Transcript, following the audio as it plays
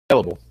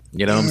available.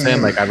 You know what I'm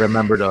saying? Like I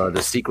remember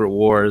the Secret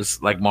Wars,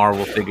 like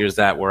Marvel figures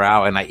that were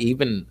out, and I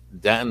even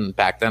then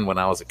back then when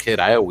I was a kid,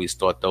 I always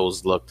thought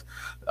those looked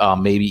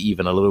maybe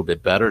even a little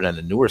bit better than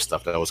the newer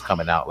stuff that was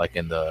coming out, like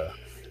in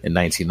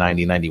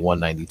 1990, 91,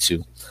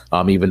 92.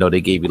 Even though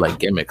they gave you like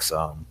gimmicks,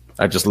 I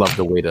just love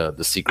the way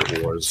the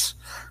Secret Wars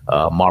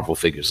Marvel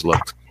figures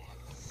looked.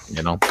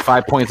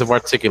 5 points of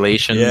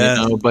articulation,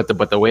 but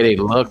the way they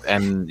looked,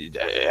 and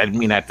I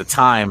mean, at the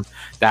time,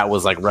 that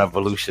was like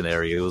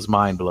revolutionary. It was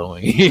mind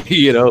blowing,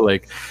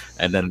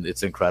 and then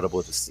it's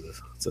incredible just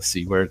to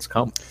see where it's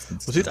come.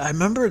 Well, dude, I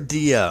remember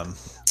they had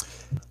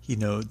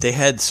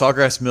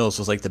Sawgrass Mills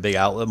was like the big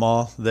outlet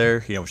mall there,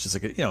 which is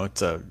like,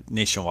 it's a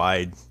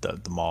nationwide, the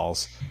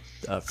malls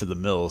for the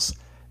mills.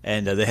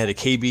 And they had a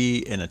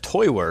KB and a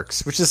Toy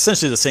Works, which is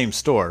essentially the same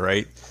store,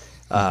 right?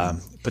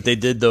 But they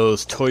did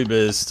those Toy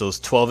Biz, those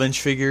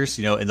 12-inch figures,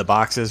 in the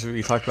boxes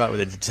we talked about, where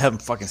they just have them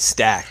fucking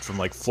stacked from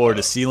like floor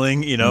to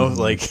ceiling, and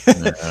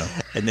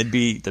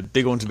the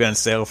big ones would be on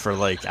sale for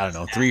like, I don't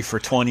know, 3 for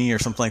 $20 or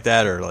something like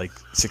that, or like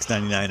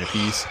 $6.99 a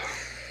piece.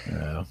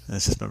 Yeah. And I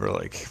just remember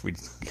like we'd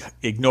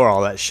ignore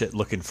all that shit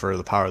looking for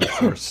the Power of the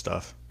Force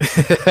stuff.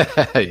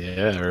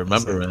 Yeah, I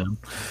remember, man.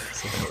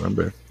 I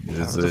remember.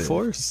 Power of the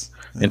Force.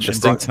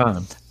 Interesting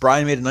time.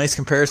 Brian made a nice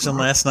comparison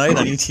last night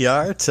on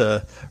ETR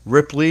to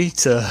Ripley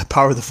to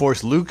Power of the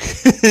Force Luke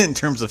in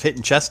terms of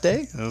hitting chest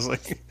day. I was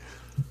like,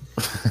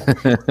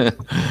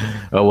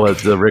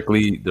 was the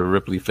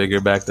Ripley figure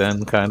back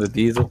then kind of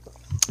Diesel?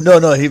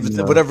 No, he was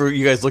whatever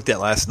you guys looked at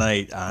last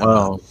night. I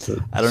don't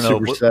know.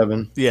 Super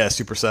 7. Yeah,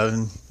 Super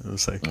 7. It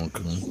was like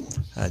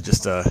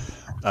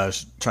I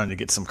was trying to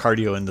get some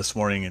cardio in this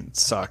morning, and it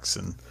sucks.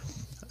 And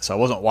so I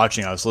wasn't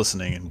watching; I was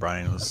listening. And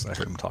I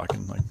heard him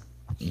talking like.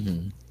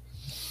 Mm-hmm.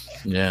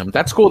 Yeah,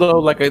 that's cool though.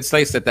 Like it's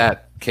nice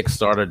that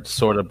Kickstarter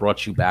sort of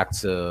brought you back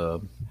to,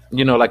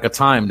 like a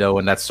time though,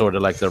 and that's sort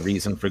of like the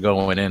reason for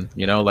going in.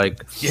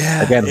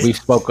 Again, we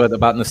spoke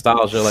about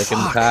nostalgia like in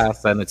the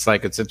past, and it's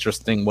like it's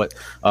interesting what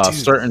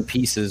certain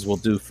pieces will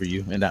do for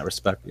you in that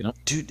respect.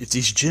 Dude, if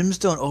these gyms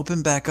don't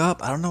open back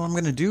up, I don't know what I'm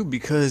gonna do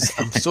because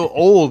I'm so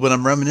old when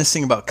I'm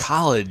reminiscing about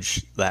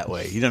college that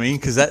way. You know what I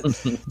mean? Because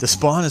the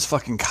Spawn is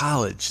fucking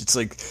college. It's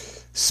like.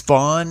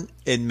 Spawn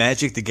and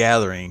Magic the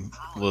Gathering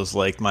was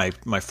like my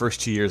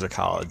first 2 years of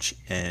college,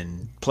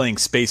 and playing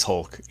Space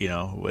Hulk,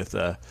 with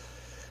the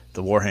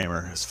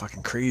Warhammer is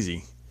fucking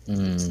crazy.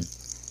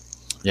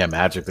 Yeah,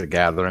 Magic the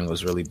Gathering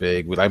was really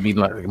big. I mean,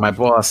 like my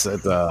boss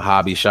at the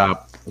hobby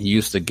shop, he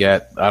used to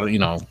get,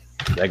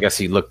 I guess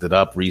he looked it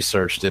up,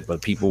 researched it,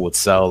 but people would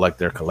sell like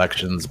their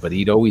collections, but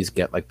he'd always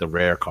get like the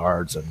rare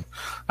cards. And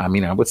I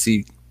mean, I would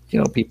see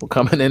people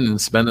coming in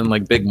and spending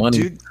like big money.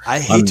 Dude, I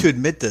hate to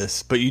admit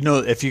this, but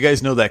if you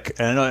guys know that,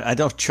 and I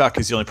know Chuck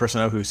is the only person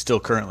I know who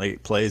still currently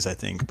plays, I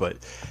think, but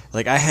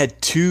like I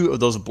had 2 of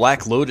those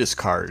Black Lotus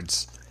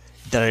cards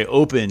that I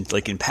opened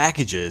like in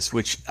packages,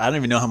 which I don't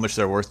even know how much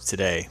they're worth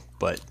today,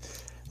 but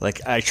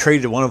like I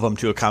traded one of them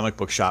to a comic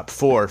book shop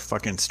for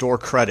fucking store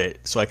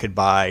credit so I could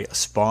buy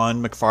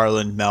Spawn,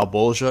 McFarlane,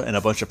 Malbolgia, and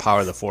a bunch of Power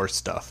of the Force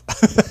stuff.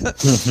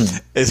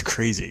 It's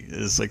crazy.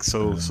 It's like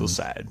so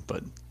sad,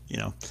 but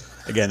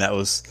again, that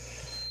was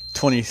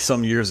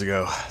 20-some years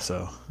ago.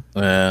 So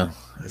yeah,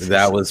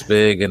 that was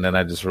big. And then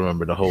I just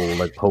remember the whole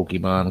like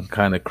Pokemon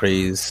kind of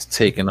craze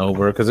taking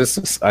over because it's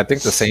just, I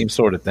think the same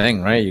sort of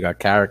thing, right? You got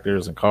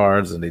characters and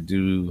cards, and they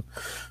do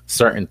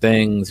certain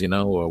things,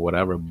 or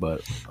whatever.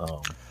 But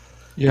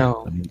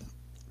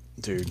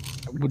dude, did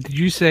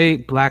you say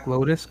Black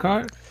Lotus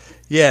card?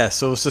 Yeah,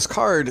 so it's this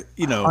card,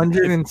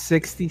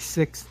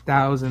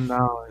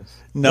 $166,000.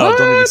 No, what?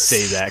 Don't even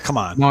say that. Come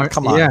on.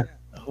 Come on. Yeah.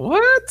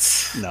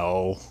 What?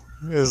 No.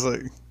 It was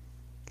like,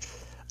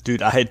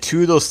 dude, I had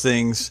 2 of those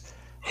things.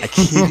 I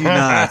kid you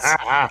not.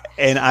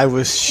 And I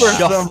was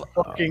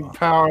fucking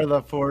Power of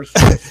the Force.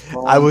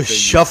 I was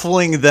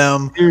shuffling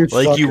them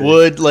like you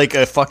would like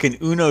a fucking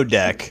Uno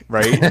deck,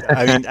 right?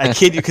 I mean, I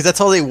kid you, because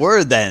that's all they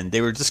were then. They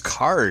were just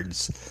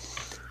cards.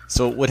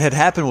 So what had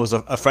happened was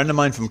a friend of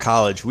mine from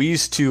college, we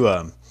used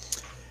to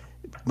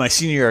my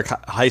senior year of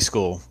high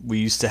school, we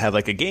used to have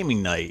like a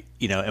gaming night,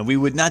 and we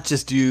would not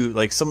just do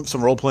like some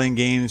role-playing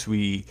games.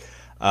 We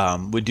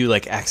would do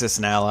like Axis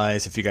and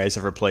Allies, if you guys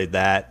ever played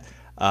that.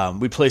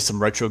 We'd play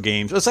some retro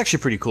games. It was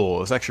actually pretty cool.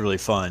 It was actually really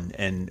fun.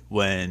 And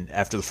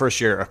after the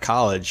first year of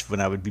college, when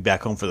I would be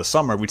back home for the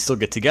summer, we'd still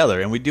get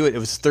together, and we'd do it. It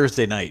was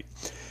Thursday night.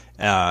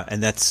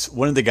 And that's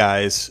one of the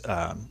guys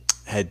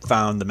had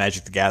found the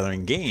Magic the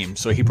Gathering game,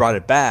 so he brought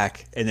it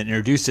back and then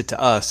introduced it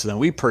to us. So then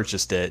we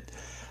purchased it.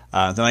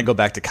 Then I go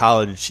back to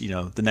college,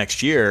 the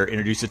next year,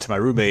 introduce it to my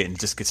roommate, and it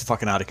just gets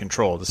fucking out of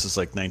control. This is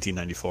like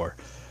 1994.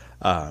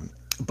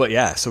 But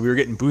yeah, so we were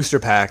getting booster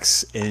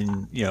packs,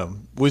 and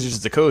Wizards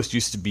of the Coast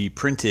used to be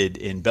printed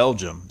in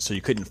Belgium, so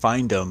you couldn't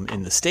find them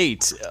in the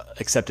States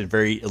except in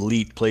very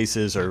elite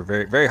places or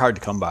very, very hard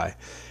to come by.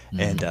 Mm-hmm.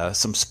 And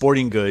some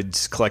sporting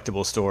goods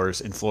collectible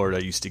stores in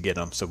Florida used to get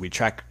them. So we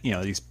track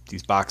these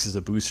boxes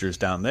of boosters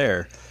down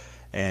there,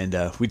 and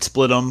we'd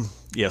split them.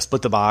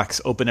 Split the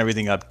box, open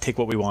everything up, take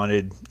what we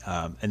wanted,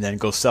 and then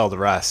go sell the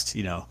rest,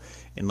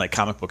 in like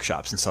comic book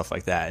shops and stuff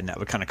like that, and that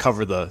would kind of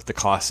cover the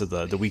cost of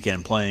the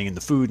weekend playing and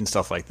the food and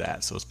stuff like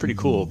that. So it's pretty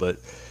cool, but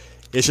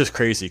it's just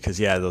crazy because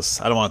those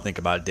I don't want to think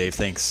about it, Dave.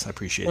 Thanks, I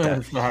appreciate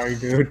that. Sorry,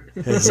 dude.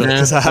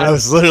 Because I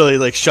was literally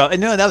like shocked.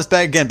 No, that was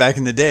back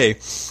in the day.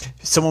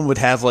 Someone would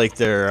have like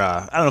their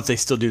I don't know if they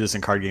still do this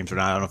in card games or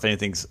not. I don't know if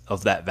anything's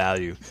of that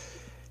value.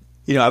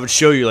 I would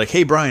show you like,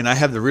 hey, Brian, I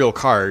have the real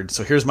card.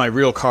 So here's my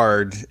real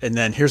card. And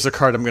then here's the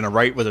card I'm going to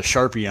write with a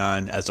Sharpie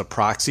on as a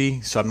proxy.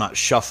 So I'm not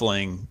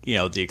shuffling,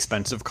 the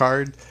expensive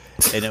card.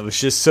 And it was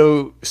just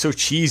so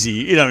cheesy,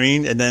 you know what I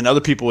mean? And then other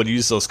people would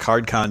use those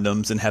card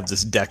condoms and have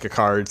this deck of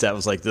cards that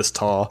was like this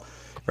tall,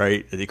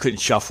 right? They couldn't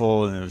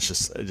shuffle, and it was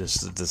just a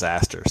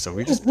disaster. So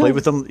we just played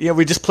with them.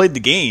 We just played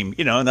the game,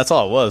 and that's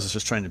all it was. It was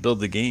just trying to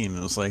build the game.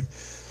 It was like,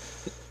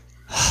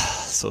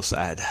 so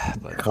sad.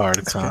 But Card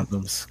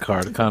condoms.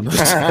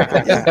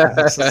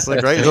 it's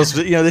like, right? Those,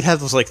 they'd have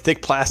those like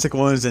thick plastic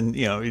ones, and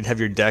you'd have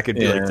your deck. It'd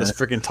be like this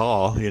freaking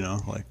tall,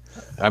 like.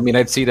 I mean,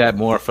 I'd see that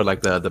more for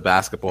like the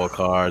basketball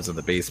cards and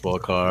the baseball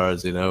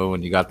cards,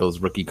 when you got those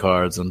rookie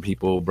cards and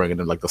people bringing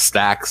in like the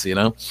stacks,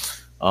 and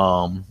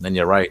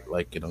you're right,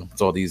 like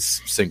it's all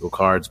these single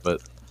cards,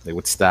 but they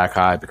would stack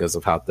high because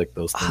of how thick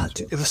those things.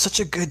 Dude, it was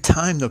such a good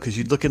time though, because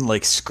you'd look in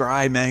like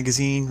Scry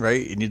magazine,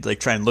 right, and you'd like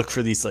try and look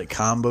for these like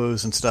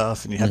combos and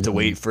stuff, and you have to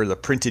wait for the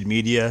printed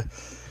media,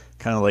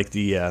 kind of like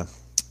the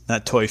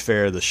not Toy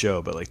Fair the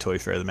show, but like Toy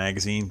Fair the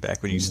magazine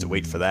back when you used to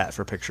wait for that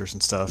for pictures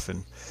and stuff,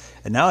 and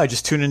now I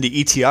just tune into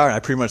ETR and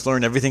I pretty much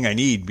learn everything I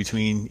need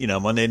between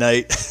Monday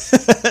night,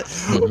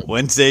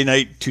 Wednesday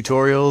night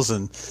tutorials,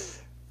 and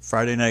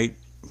Friday night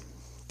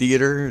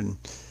theater, and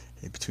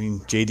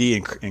between JD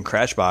and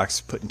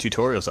Crashbox putting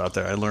tutorials out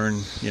there, I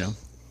learn,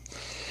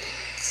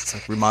 it's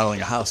like remodeling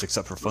a house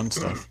except for fun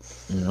stuff.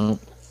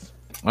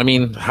 I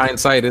mean,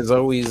 hindsight is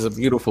always a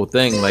beautiful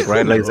thing, like,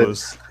 right? Like,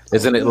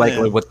 isn't it like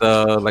with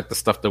the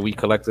stuff that we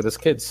collected as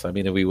kids? I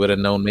mean, if we would have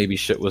known maybe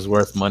shit was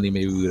worth money,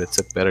 maybe we would have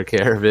took better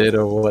care of it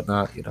or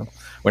whatnot.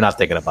 We're not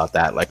thinking about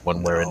that like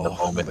when we're in the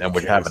moment and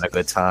we're having a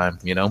good time.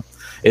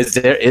 Is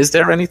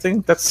there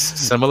anything that's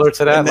similar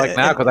to that like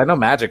now? Because I know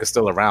Magic is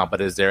still around, but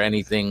is there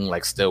anything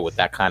like still with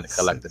that kind of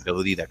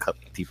collectability that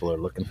people are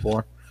looking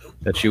for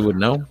that you would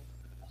know?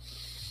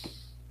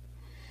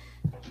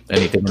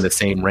 Anything in the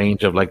same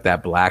range of like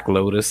that Black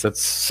Lotus that's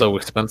so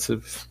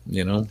expensive,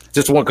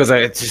 Just one, because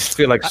I just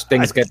feel like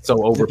things get so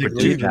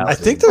overproduced now. I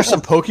think there's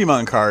some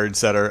Pokemon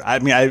cards that are. I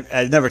mean,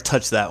 I never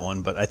touched that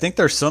one, but I think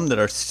there's some that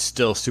are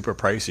still super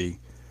pricey.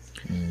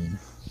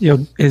 Yo,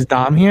 is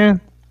Dom here?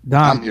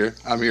 Dom,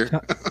 I'm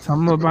here. Tell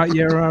me about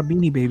your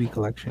Beanie Baby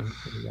collection.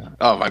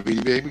 Oh, my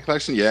Beanie Baby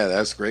collection? Yeah,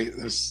 that's great.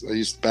 I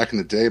used back in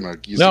the day. My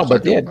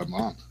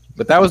mom.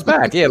 But that was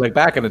back, like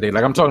back in the day.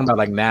 Like I'm talking about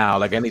like now,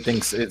 like anything.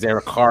 Is there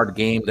a card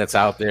game that's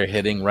out there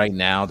hitting right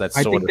now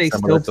that's sort of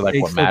similar to like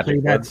what Magic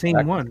was? That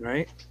same one,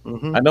 right?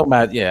 I know,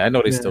 I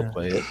know they still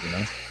play it.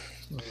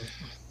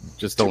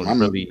 Just don't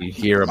really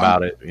hear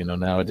about it,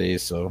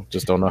 nowadays. So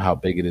just don't know how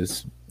big it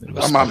is.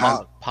 My mom has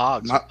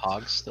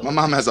Pogs still. My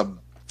mom has a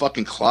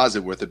fucking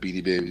closet worth of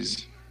Beanie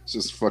Babies. It's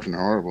just fucking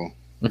horrible.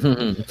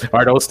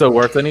 Are those still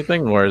worth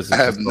anything, or is it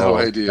I have no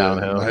idea.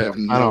 Downhill? I have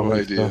no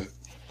idea.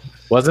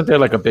 Wasn't there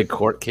like a big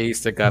court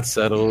case that got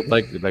settled,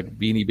 like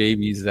Beanie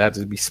Babies that had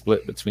to be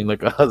split between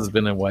like a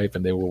husband and wife,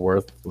 and they were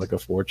worth like a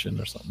fortune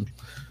or something?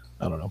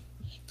 I don't know.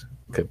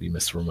 Could be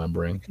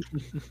misremembering.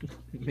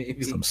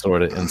 Maybe some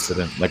sort of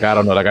incident. Like I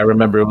don't know. Like I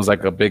remember it was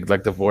like a big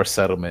like divorce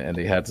settlement, and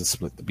they had to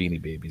split the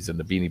Beanie Babies, and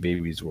the Beanie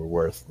Babies were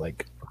worth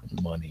like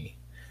money.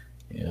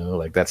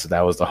 Like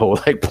that was the whole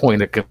like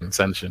point of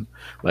contention.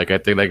 Like I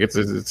think like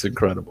it's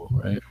incredible,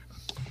 right?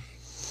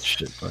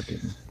 Shit,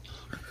 fucking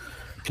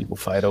people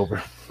fight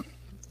over.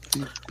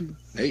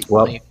 Hey,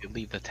 well, you could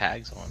leave the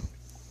tags on.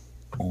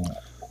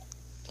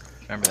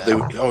 Remember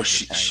that?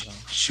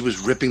 She was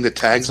ripping the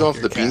tags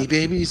off the Beanie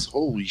Babies.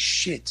 Holy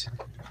shit!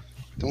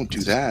 Don't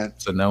do that.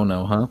 It's a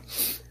no, huh?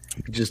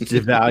 Just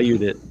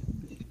devalued it.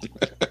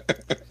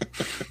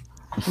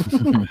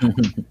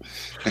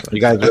 You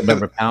guys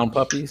remember Pound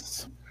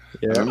Puppies?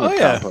 Yeah.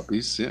 Pound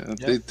Puppies. Yeah.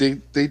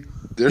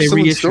 They're still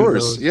in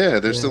stores. Those. Yeah,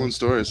 they're still in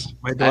stores.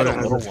 My daughter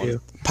has a few.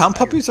 Pound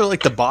Puppies are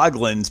like the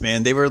Boglins,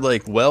 man. They were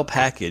like well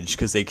packaged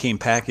because they came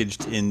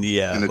packaged in the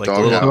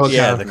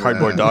the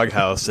cardboard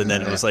doghouse, and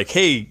then it was like,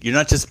 hey, you're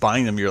not just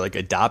buying them; you're like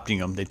adopting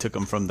them. They took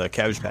them from the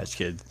Cabbage Patch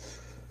Kid.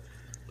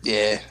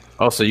 Yeah.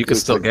 Oh, so you can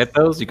still get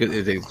those? You could.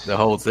 The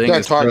whole thing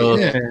is still.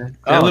 They're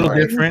a little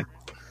different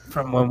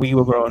from when we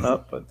were growing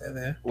up, but they're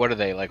there. What are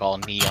they like? All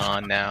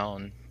neon now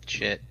and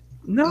shit.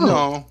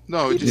 No.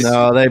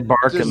 They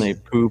bark and they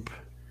poop.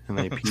 and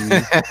they pee.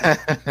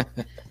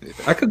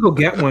 I could go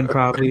get one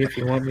probably if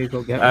you want me to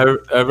go get one.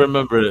 I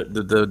remember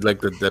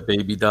the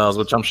baby dolls,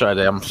 which I'm sure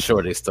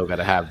they still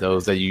gotta have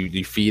those that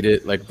you feed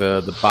it like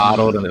the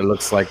bottle, and it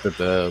looks like that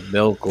the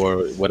milk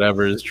or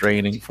whatever is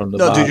draining from the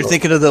No, bottle. dude, you're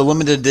thinking of the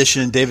limited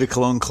edition David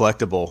Cologne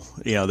collectible.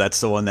 You know, that's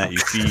the one that you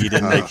feed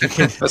and like you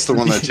can. That's the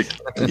one that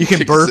You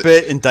can burp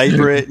it and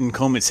diaper it and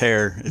comb its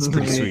hair. It's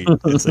pretty sweet.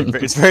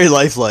 It's very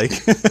lifelike.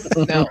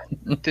 Now,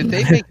 did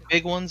they make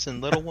big ones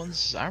and little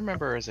ones? I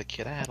remember as a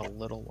kid, I had a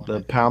little one.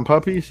 The pound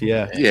puppies,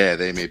 yeah. Yeah,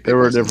 they made. There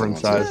were ones and different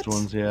little ones. sized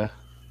ones, yeah.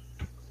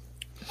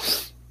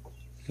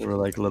 There were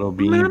like little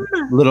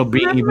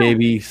beanie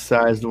baby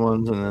sized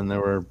ones, and then there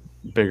were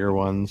bigger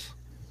ones.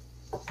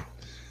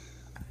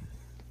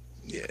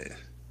 Yeah.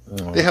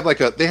 They have like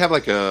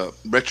a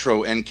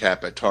retro end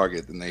cap at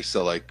Target, and they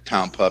sell like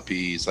Pound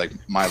Puppies, like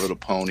My Little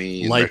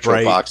Pony, and Light retro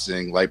Bright.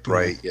 boxing, Light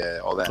Bright, yeah,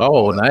 all that. Oh,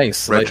 all that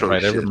nice. retro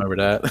Right, I shit. remember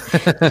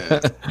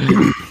that.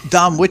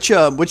 Dom, which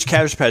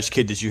Cabbage Patch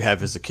Kid did you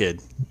have as a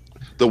kid?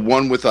 The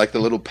one with like the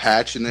little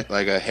patch in it,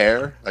 like a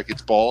hair, like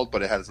it's bald,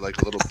 but it has like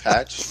a little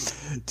patch.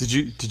 Did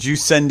you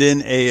send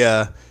in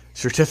a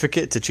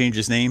certificate to change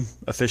his name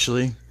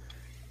officially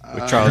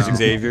with Charles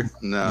Xavier?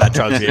 No. Not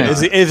Charles Xavier.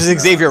 It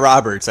was Xavier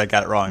Roberts. I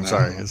got it wrong. No.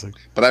 Sorry. It was like,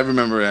 But I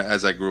remember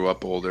as I grew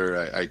up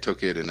older, I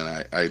took it and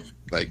then I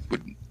like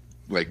would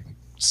like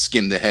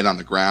skim the head on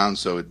the ground,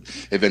 so it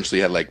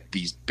eventually had like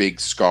these big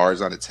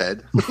scars on its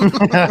head.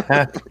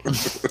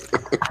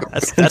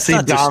 that's See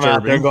not Dom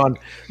out there disturbing. going,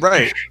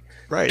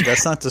 Right.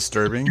 That's not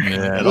disturbing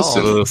Yeah, at it's a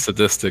all. little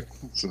sadistic.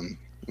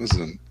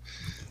 Listen,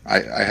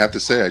 I have to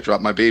say I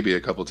dropped my baby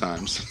a couple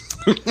times.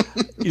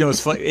 You know, it's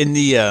funny in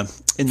the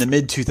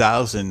mid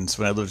 2000s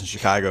when I lived in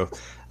Chicago.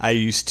 I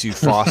used to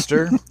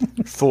foster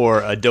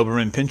for a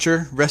Doberman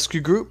Pinscher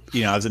rescue group.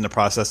 You know, I was in the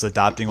process of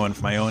adopting one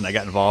for my own. I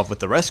got involved with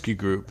the rescue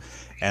group,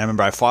 and I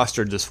remember I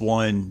fostered this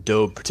one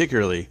Dobe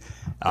particularly.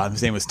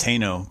 His name was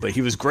Tano, but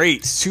he was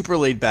great, super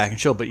laid back and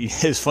chill. But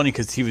it was funny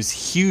because he was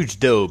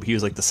huge Dobe. He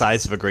was like the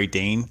size of a Great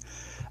Dane,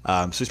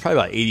 so he's probably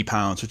about 80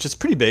 pounds, which is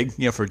pretty big,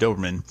 you know, for a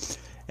Doberman.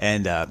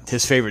 And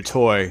his favorite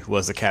toy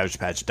was the Cabbage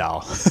Patch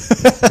doll.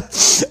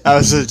 I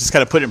was just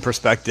kind of put in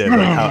perspective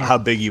like how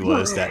big he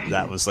was.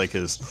 That was like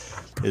his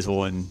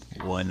one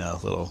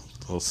little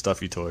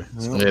stuffy toy.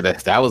 So, Yeah,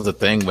 that was the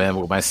thing, man.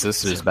 With my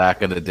sisters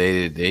back in the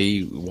day,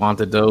 they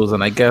wanted those,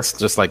 and I guess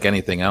just like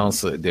anything else,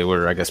 they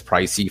were, I guess,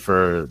 pricey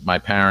for my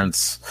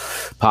parents'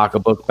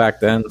 pocketbook back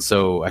then.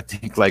 So I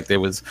think like I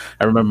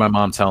remember my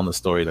mom telling the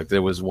story. Like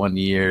there was one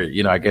year,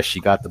 you know, I guess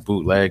she got the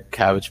bootleg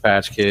Cabbage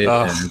Patch Kid,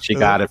 and she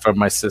got it from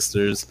my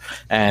sisters,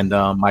 and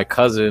my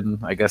cousin,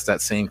 I guess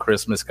that same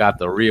Christmas, got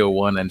the real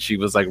one, and she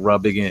was like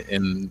rubbing it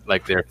in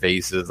like their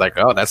faces, like,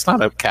 "Oh, that's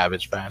not a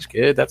Cabbage Patch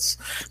Kid. That's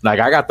like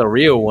I got the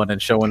real one,"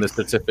 and showing the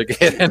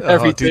certificate and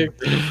everything.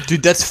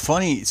 Dude, that's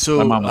funny. So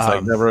My mom was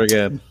like, "Never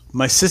again."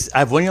 my sis, I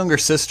have one younger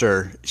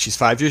sister. She's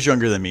 5 years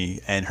younger than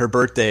me, and her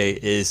birthday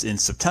is in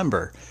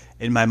September.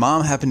 And my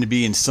mom happened to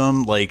be in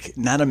some like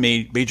not a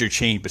major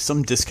chain, but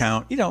some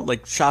discount, you know,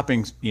 like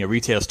shopping, you know,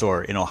 retail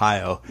store in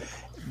Ohio,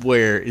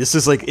 where this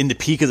is like in the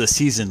peak of the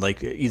season,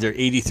 like either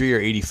 83 or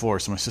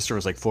 84. So my sister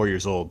was like 4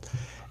 years old.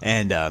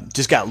 And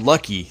just got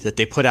lucky that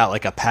they put out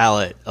like a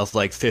pallet of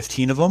like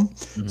 15 of them.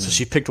 Mm-hmm. So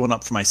she picked one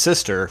up for my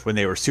sister when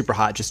they were super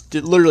hot, just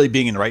literally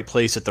being in the right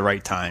place at the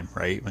right time,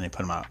 right, when they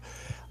put them out.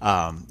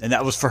 And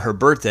that was for her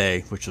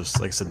birthday, which was,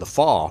 like I said, the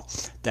fall.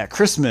 That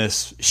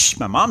Christmas,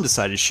 my mom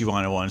decided she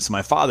wanted one. So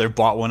my father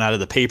bought one out of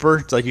the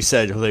paper, like you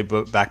said,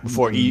 back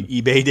before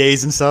eBay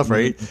days and stuff,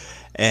 right?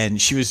 And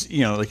she was,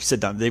 you know, like you said,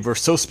 Don, they were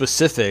so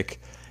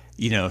specific,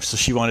 you know, so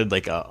she wanted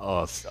like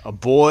a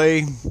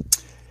boy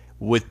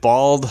with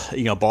bald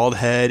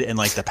head and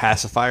like the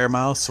pacifier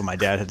mouth. So my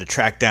dad had to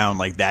track down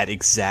like that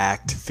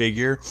exact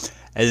figure.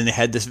 And then they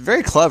had this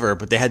very clever,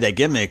 but they had that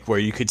gimmick where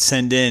you could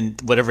send in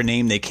whatever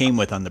name they came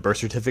with on the birth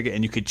certificate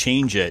and you could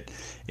change it,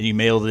 and you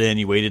mailed it in,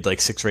 you waited like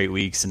 6 or 8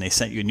 weeks, and they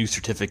sent you a new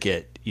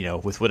certificate, you know,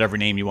 with whatever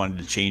name you wanted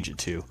to change it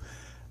to.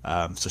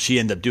 So she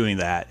ended up doing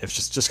that.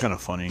 It's just kind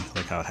of funny,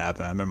 like how it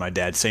happened. I remember my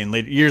dad saying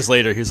years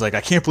later, he was like,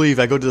 "I can't believe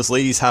I go to this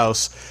lady's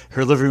house.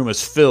 Her living room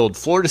is filled,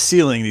 floor to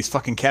ceiling, these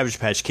fucking Cabbage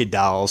Patch Kid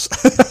dolls."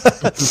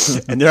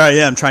 And there I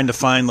am trying to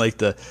find like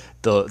the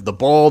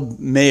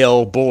bald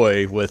male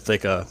boy with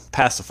like a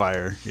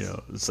pacifier. You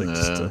know, it's like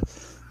just to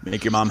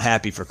make your mom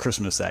happy for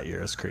Christmas that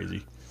year. That's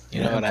crazy.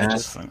 You know what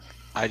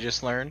I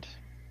just learned?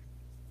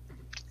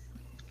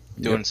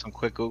 Doing some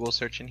quick Google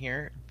searching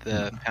here.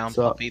 The pound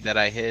puppy that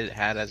I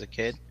had as a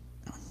kid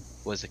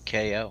was a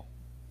KO.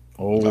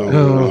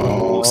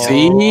 Oh,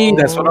 see,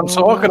 that's what I'm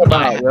talking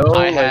about.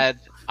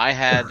 I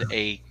had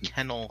a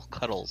Kennel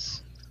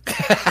Cuddles.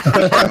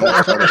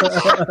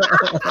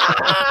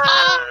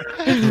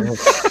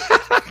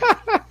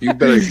 You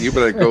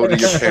better go to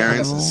your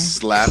parents and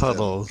slap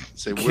Cuddles. them.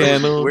 Say,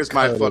 Kennel where's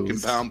my cuddles.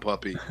 fucking pound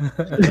puppy?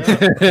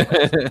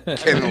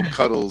 Kennel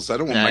cuddles. I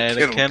don't want my Diana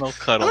kennel. Kennel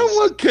Cuddles. I don't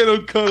want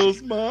kennel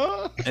cuddles,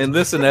 ma. And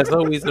listen, that's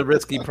always a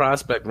risky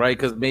prospect, right?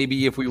 Because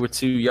maybe if we were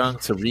too young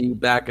to read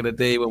back in the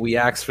day when we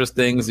asked for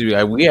things, we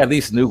at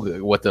least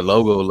knew what the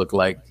logo looked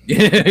like. You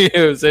know what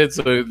I'm saying?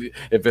 So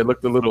if it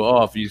looked a little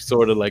off, you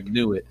sort of like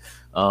knew it.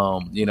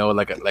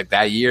 Like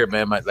that year,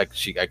 man. I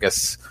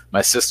guess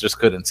my sisters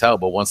couldn't tell,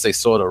 but once they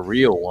saw the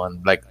real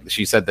one, like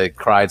she said, they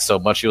cried so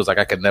much. She was like,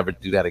 I could never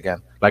do that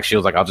again. Like she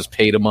was like, I'll just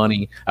pay the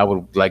money. I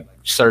would like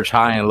search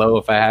high and low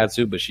if I had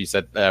to, but she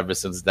said ever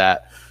since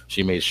that,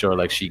 she made sure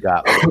like she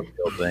got like, the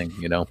real thing.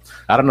 You know,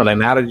 I don't know. Like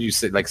now that you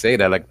say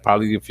that, like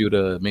probably a few of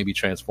the maybe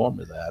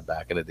Transformers I had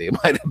back in the day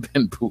might have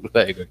been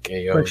bootleg or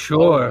KO. For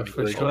sure.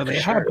 They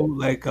had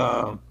bootleg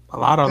a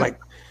lot of like.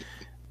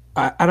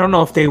 I don't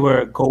know if they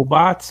were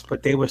GoBots,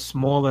 but they were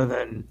smaller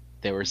than.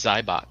 They were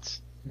Zybots.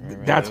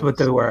 Remember That's those? what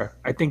they were.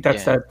 I think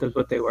that's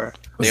what they were.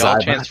 They all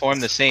Zybots.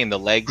 transformed the same. The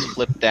legs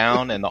flipped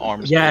down and the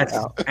arms. Yes,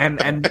 flipped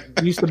out. and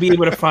you used to be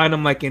able to find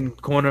them like in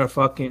corner of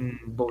fucking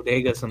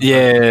bodega sometimes.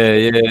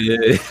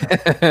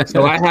 Yeah.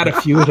 So I had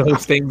a few of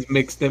those things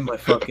mixed in my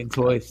fucking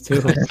toys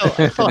too.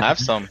 I still have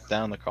some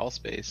down the crawl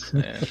space.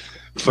 Yeah.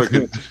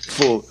 Fucking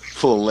full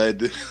of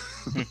lead.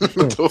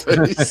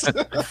 Toys.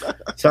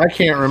 So I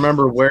can't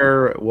remember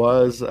where it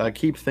was. I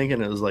keep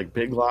thinking it was like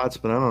Big Lots,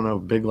 but I don't know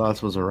if Big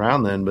Lots was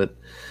around then. But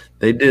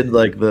they did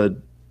like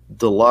the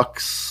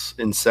deluxe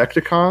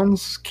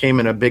Insecticons, came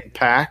in a big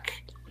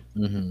pack,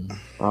 and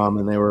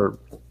they were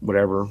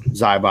whatever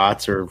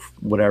Zybots or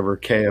whatever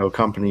KO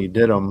company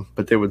did them,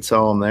 but they would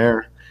sell them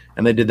there.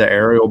 And they did the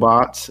aerial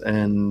bots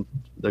and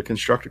the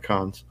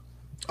Constructicons.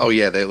 Oh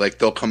yeah,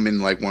 they'll come in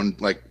like one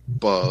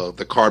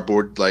the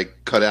cardboard like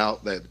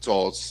cutout that's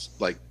all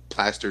like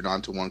plastered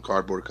onto one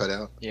cardboard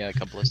cutout. Yeah,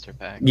 like a blister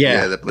pack.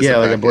 Yeah, the blister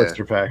like a pack,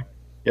 blister pack.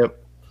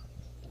 Yep.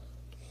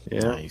 Yeah.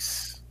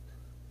 Nice.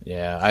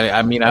 Yeah,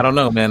 I mean, I don't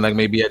know, man. Like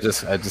maybe I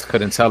just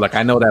couldn't tell. Like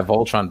I know that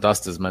Voltron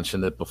Dust has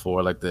mentioned it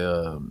before. Like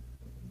the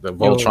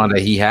Voltron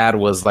that he had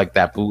was like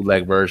that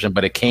bootleg version,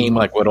 but it came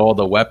like with all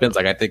the weapons.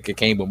 Like I think it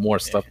came with more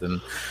stuff than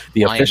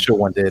the official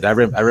one did. I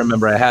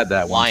remember I had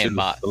that one too,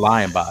 the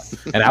Lion Bot,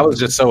 and I was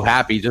just so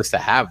happy just to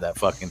have that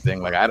fucking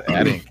thing. Like I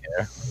didn't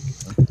care.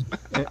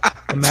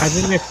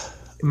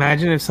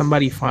 Imagine if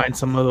somebody finds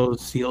some of those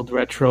sealed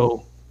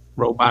retro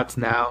robots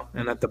now,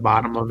 and at the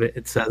bottom of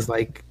it says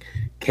like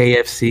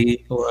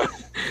KFC or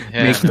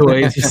Make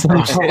Toys or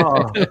some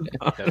shit.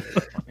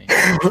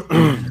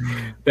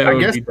 I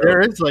guess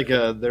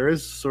there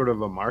is sort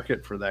of a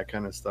market for that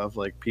kind of stuff.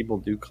 Like people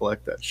do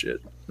collect that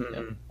shit,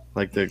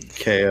 like the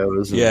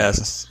KOs. Yeah,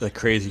 it's the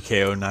crazy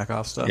KO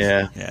knockoff stuff.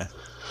 Yeah.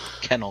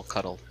 Kennel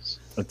Cuddles.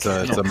 It's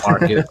a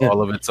market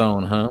all of its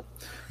own, huh?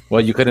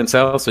 Well, you couldn't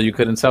tell, so you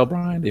couldn't tell,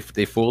 Brian, if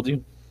they fooled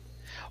you.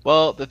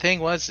 Well, the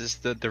thing is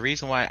the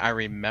reason why I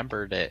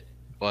remembered it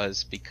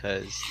was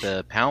because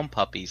the Pound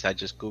Puppies, I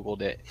just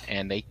Googled it,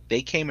 and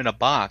they came in a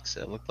box.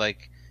 It looked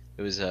like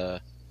it was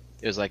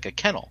like a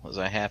kennel. It was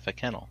a half a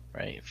kennel,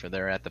 right? For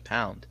there at the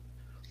Pound.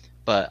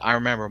 But I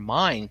remember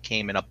mine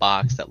came in a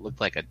box that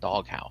looked like a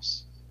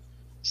doghouse.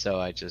 So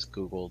I just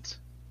Googled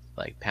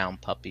like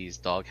Pound Puppies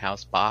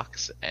doghouse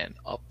box, and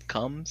up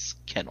comes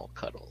Kennel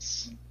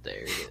Cuddles.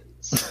 There it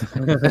is.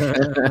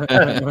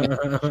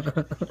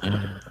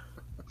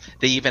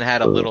 They even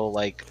had a little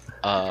like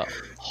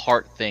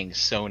heart thing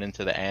sewn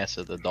into the ass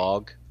of the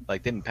dog.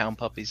 Like, didn't Pound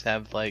Puppies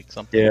have like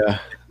something? Yeah,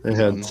 they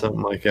had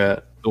something like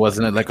that.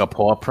 Wasn't it like a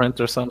paw print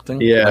or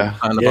something? Yeah,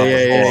 Like,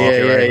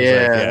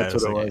 yeah. That's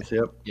what it was.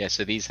 Yep. Yeah,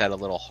 so these had a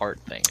little heart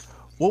thing.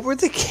 What were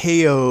the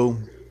KO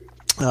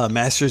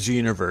Masters of the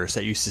Universe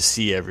that you used to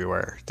see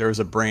everywhere? There was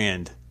a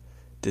brand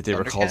that they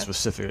were called Thundercats?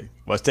 specifically.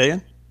 What's that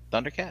again?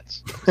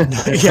 Thundercats.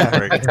 Yeah,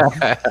 right.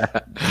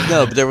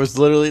 No, but there was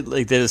literally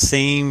like they're the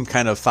same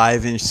kind of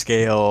 5-inch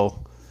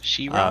scale.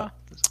 She-Ra?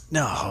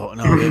 No,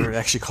 they were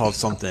actually called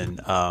something.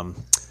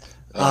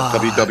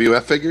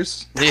 WWF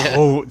figures. Yeah.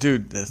 Oh,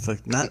 dude, that's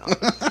like not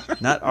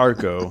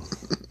Arco,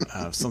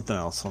 something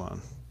else. Hold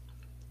on.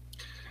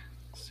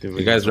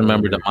 You guys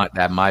remember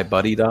that My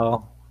Buddy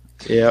doll?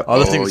 Yeah. Oh,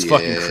 the thing was yeah.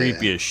 fucking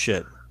creepy as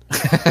shit.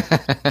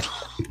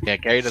 Yeah,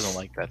 Gary doesn't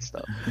like that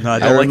stuff. No, I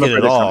don't like it remember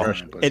at the all.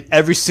 commercial, And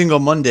every single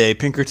Monday,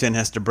 Pinkerton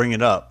has to bring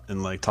it up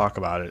and like talk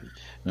about it.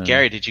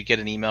 Gary, did you get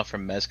an email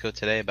from Mezco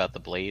today about the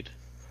blade?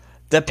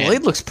 That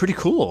blade looks pretty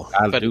cool.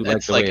 I But do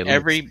it's the way like it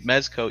every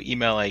Mezco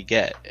email I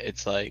get,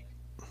 it's like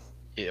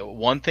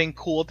one thing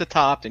cool at the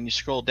top, then you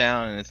scroll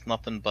down and it's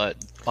nothing but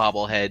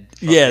bobblehead.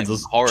 Yeah, fucking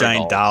those horror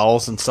giant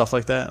dolls and stuff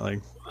like that. Like,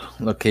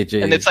 Look,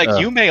 KJ. And it's like,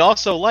 you may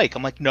also like.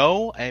 I'm like,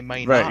 no, I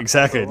might not. right,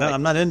 exactly. No, Like,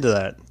 I'm not into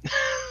that.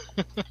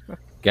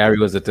 Gary,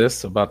 was it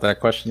this about that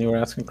question you were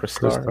asking,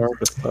 Crystar?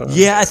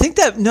 Yeah, I think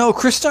that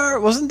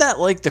Crystar wasn't that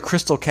like the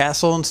Crystal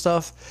Castle and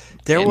stuff.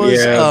 There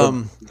was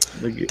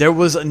there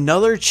was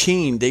another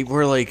chain. They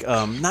were like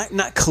not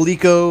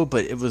Coleco,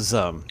 but it was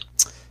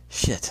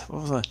shit.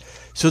 What was I?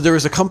 So there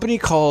was a company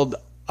called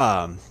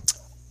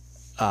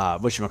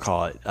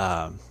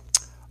whatchamacallit?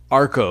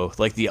 Arco,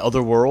 like the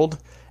Other World,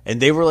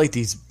 and they were like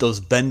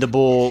those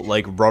bendable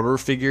like rubber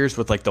figures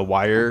with like the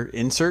wire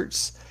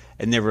inserts,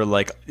 and they were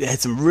like they had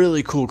some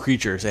really cool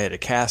creatures. They had a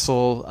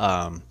castle.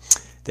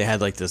 They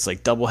had like this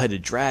like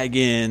double-headed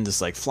dragon,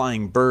 this like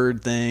flying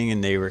bird thing,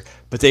 and they were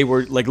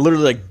like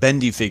literally like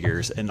bendy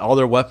figures, and all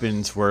their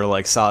weapons were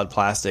like solid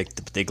plastic.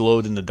 But they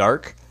glowed in the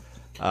dark.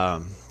 I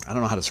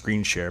don't know how to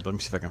screen share, but let me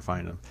see if I can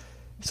find them.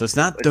 So it's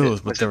not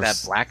those, but there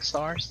was that Black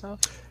Star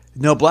stuff.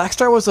 No, Black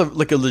Star was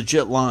like a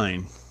legit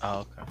line.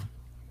 Oh,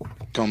 okay.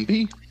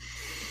 Gumby?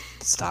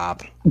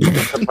 Stop.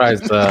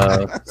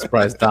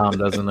 Surprised Dom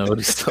doesn't know what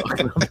he's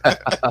talking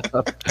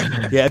about.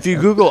 Yeah, if you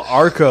Google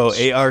Arco,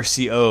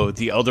 ARCO,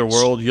 the Other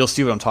World, you'll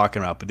see what I'm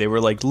talking about. But they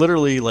were like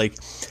literally like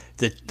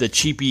the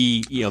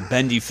cheapy,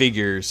 bendy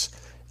figures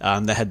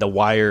that had the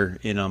wire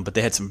in them. But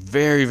they had some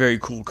very, very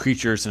cool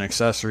creatures and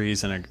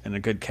accessories and a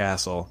good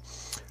castle.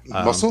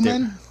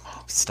 Musclemen?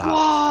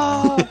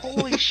 Stop. Whoa!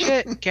 Holy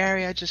shit,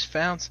 Gary! I just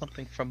found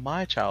something from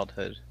my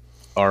childhood.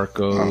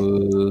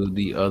 Arco,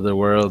 the Other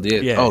World.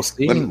 Yeah. Oh,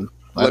 see,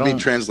 let me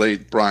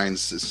translate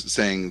Brian's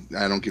saying,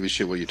 I don't give a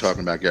shit what you're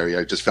talking about, Gary.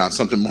 I just found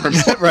something more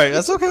important. Right,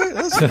 that's okay.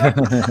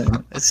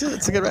 It's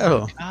a good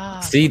rabbit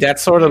hole. See, that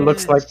sort of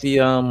looks like the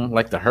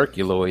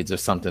Herculoids or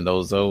something.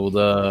 Those old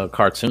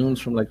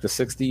cartoons from like the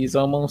 60s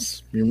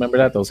almost. You remember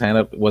that? Those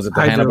was it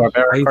the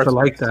Hanna-Barbera? I used to cartoons?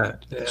 like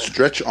that. Yeah.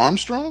 Stretch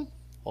Armstrong?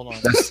 Hold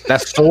on.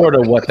 That's sort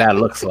of what that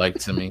looks like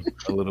to me,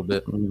 a little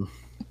bit.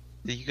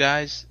 You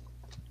guys,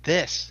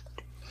 these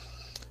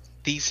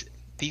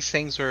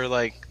things were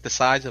like the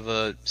size of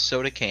a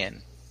soda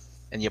can,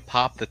 and you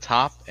pop the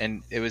top,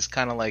 and it was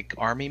kind of like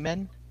army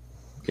men.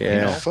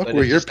 Yeah. Fuck, but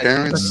were it's your just like-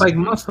 parents That's like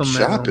muscle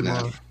shopping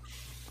man. at?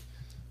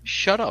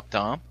 Shut up,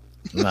 Dom.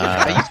 Nah,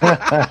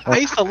 I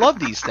used to love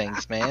these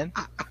things, man.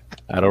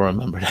 I don't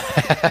remember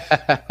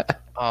that.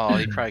 Oh,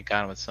 he probably got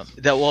them with something.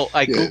 I Yeah,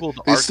 googled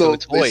they Arco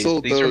sold toys.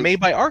 These are those. made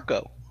by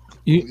Arco.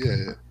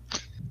 Yeah.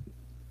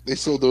 They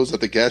sold those at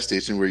the gas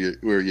station where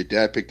your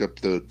dad picked up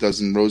the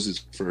dozen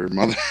roses for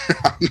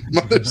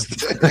Mother's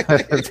Day.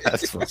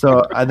 That's what-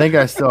 So I think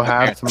I still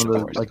have some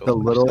of the the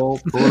little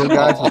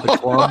guys with the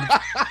club.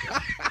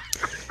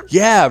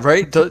 Yeah,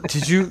 right.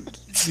 Did you?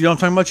 You know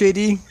what I'm talking about,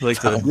 JD?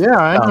 Like Yeah,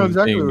 I know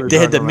exactly what you're they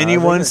had the talking mini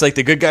about. ones. Like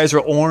the good guys were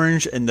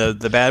orange, and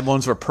the bad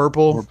ones were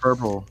purple. Or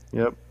purple.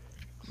 Yep.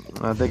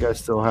 I think I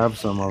still have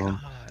some of them.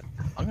 God,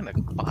 I'm gonna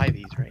buy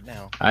these right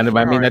now. I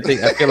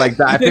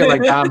feel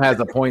like Dom has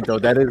a point though.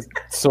 That is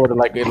sort of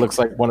like it looks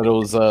like one of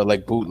those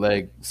like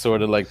bootleg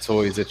sort of like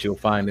toys that you'll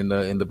find in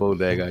the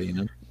bodega. You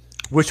know,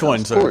 Which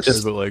ones of are course.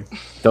 just like?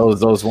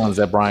 those ones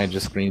that Brian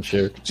just screen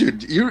shared.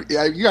 Dude, you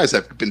guys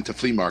have been to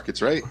flea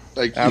markets, right?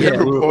 Like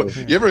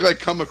Absolutely. you ever like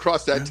come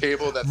across that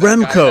table that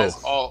Remco. guy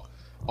has all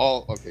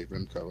okay,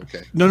 Remco,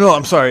 okay. No.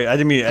 I'm sorry. I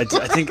didn't mean. I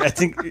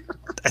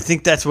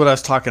think that's what I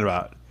was talking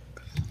about.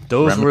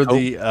 Those were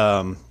the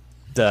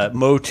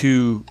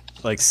Motu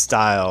like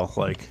style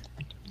like.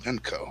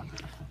 Remco.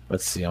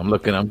 Let's see. I'm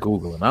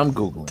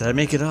googling. Did I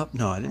make it up?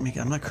 No, I didn't make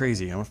it. I'm not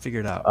crazy. I'm gonna figure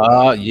it out.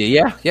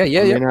 Yeah.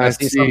 mean, I I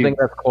see see- something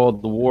that's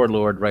called the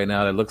Warlord right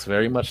now that looks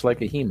very much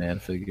like a He-Man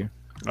figure.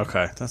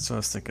 Okay, that's what I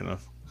was thinking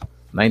of.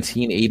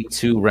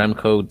 1982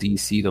 Remco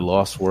DC The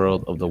Lost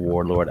World of the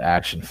Warlord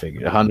action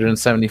figure.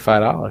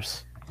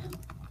 $175.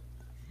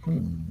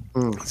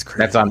 That's crazy.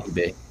 That's on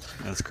eBay.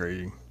 That's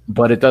crazy.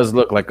 But it does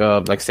look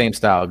like same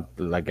style,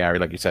 like Gary,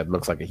 like you said,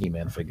 looks like a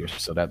He-Man figure.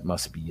 So that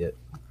must be it.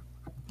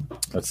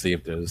 Let's see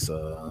if there's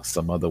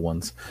some other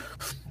ones.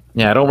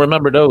 Yeah, I don't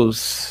remember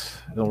those.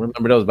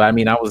 But I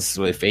mean,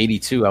 if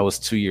 82, I was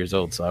 2 years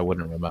old, so I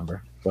wouldn't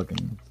remember.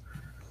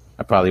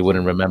 I probably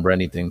wouldn't remember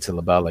anything till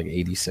about like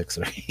 86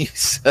 or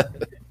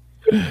 87.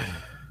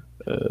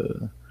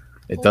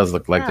 It does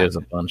look like there's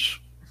a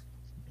bunch.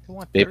 You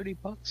want They-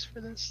 $30 for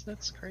this?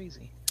 That's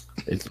crazy.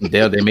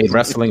 They made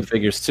wrestling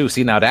figures too.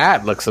 See, now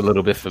that looks a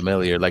little bit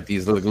familiar. Like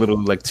these little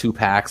like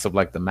 2-packs of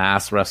like the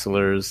mass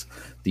wrestlers,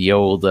 the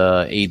old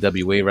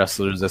AWA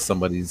wrestlers that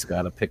somebody's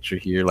got a picture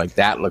here. Like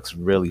that looks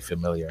really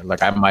familiar.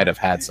 Like I might have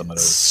had some of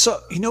those. So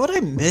you know what I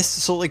missed?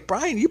 So like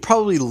Brian, you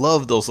probably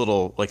loved those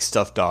little like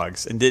stuffed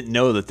dogs and didn't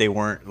know that they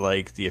weren't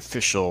like the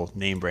official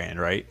name brand,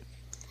 right?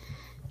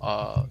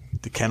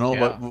 The kennel.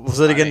 Yeah. What was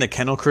it again? The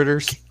kennel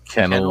critters.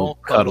 Kennel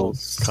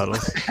Cuddles.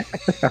 Cuddles.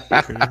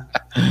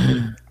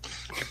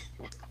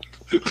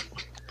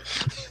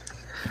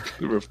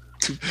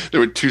 They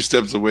were 2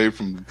 steps away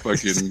from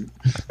fucking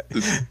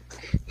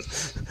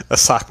A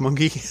sock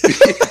monkey.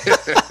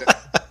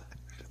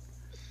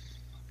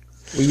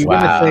 Were you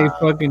Wow. gonna say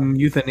fucking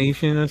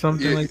euthanasia or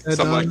something like that?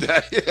 something like Don?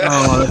 that. Yeah.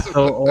 Oh, that's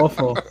so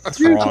awful. That's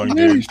wrong,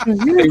 dude.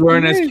 They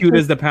weren't as cute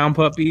as the pound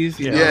puppies.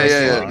 You know, Yeah, like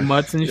yeah.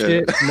 mutts and Yeah.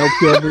 shit. No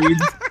pure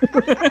breeds.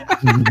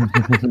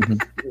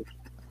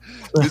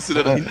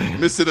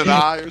 Missing an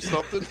eye or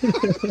something.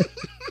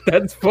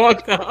 That's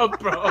fucked up,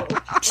 bro. Oh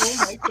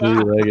my god,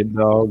 Three-legged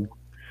dog.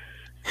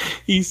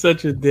 he's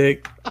such a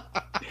dick.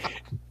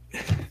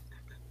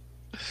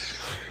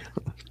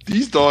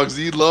 These dogs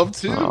need love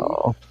too.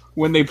 Oh.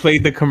 when they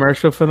played the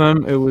commercial for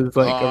them, it was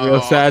like a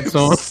real sad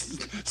song.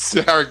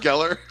 Sarah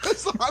Gellar.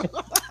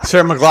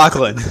 Sarah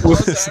McLachlan.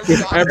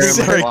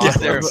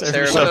 Sarah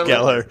Sarah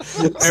Gellar.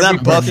 It's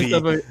not Buffy.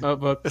 Of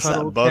a It's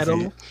cuddle not Buffy.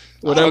 kettle.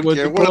 Whatever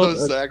Okay, it's one of called,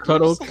 those a actors.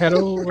 cuddle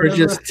kettle. For Whatever.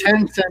 just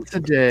 10 cents a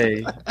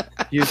day,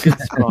 you can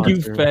sponsor.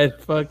 You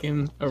fed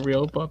fucking a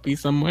real puppy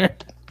somewhere.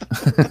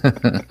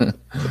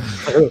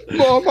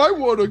 Mom, I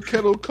want a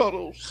kettle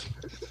cuddles.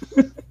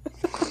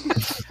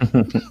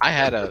 I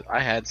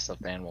had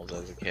stuffed animals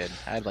as a kid.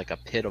 I had like a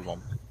pit of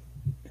them.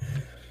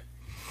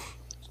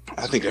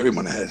 I think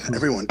everyone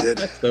did.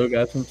 I still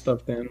got some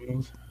stuffed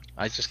animals.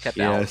 I just kept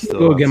Yeah, I out. still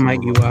Go have get some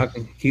Mikey of them. Walk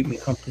and keep me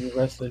company the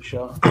rest of the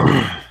show.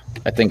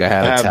 I think I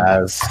had I a have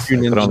Taz. two I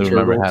Ninja can only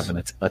remember Turtles.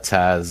 having a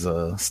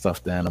Taz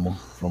stuffed animal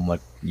from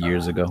like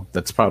years ago.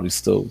 That's probably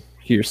still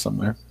here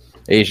somewhere.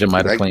 Asia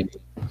might have claimed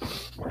it.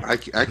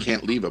 I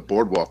can't leave a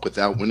boardwalk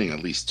without winning at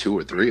least 2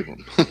 or 3 of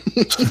them.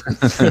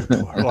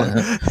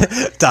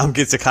 Dom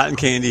gets a cotton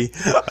candy,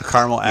 a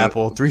caramel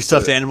apple, 3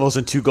 stuffed animals,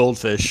 and 2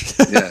 goldfish.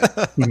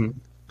 Yeah.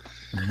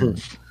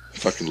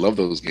 Fucking love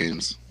those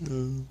games.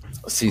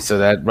 See, so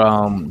that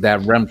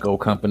Remco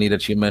company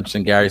that you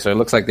mentioned, Gary. So it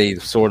looks like they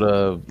sort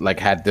of like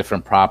had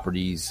different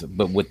properties,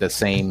 but with the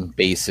same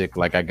basic,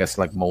 like I guess,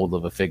 like mold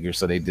of a figure.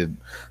 So they did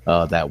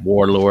that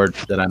Warlord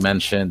that I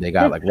mentioned. They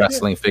got like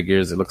wrestling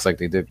figures. It looks like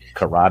they did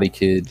Karate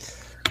Kid.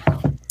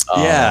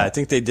 Yeah, I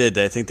think they did.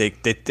 I think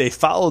they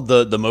followed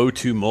the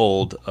Motu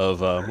mold of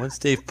what's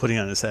Dave putting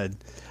on his head?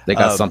 They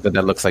got something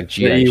that looks like The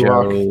G.I. Joe.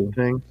 Ewok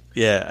thing.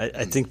 Yeah,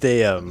 I think they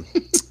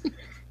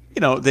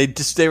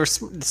they were.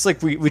 It's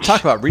like we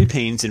talk about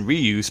repaints and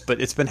reuse,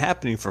 but it's been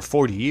happening for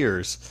 40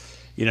 years.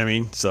 You know what I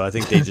mean? So I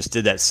think they just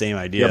did that same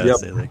idea.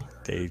 Yep.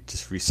 They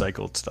just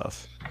recycled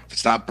stuff. If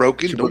it's not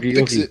broken, don't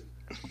fix it.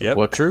 Yep,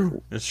 What-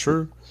 true. It's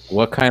true.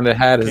 What kind of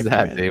hat is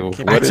that, man. Dave?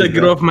 Can't I What is took it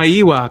that? off my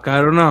Ewok.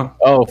 I don't know.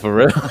 Oh, for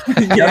real?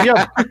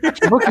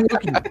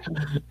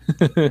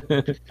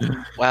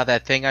 Wow,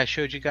 that thing I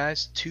showed you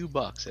guys,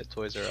 $2 at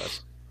Toys R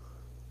Us.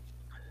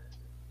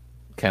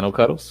 Kennel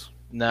Cuddles?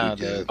 No, You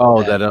did.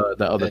 Oh, the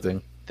other that-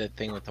 thing. that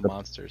thing with the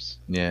monsters.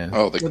 Yeah.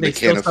 Oh, Were the they can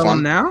still of selling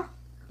fun. now?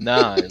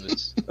 No, it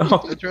was Oh.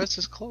 Toys R Us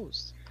is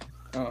closed.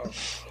 Oh.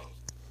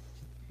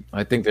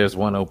 I think there's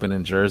one open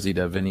in Jersey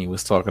that Vinny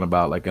was talking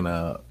about, like in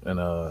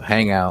a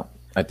hangout.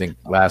 I think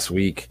last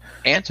week.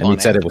 Antoine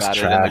said asks it was about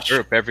trash. it in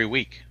the group every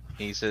week.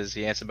 He says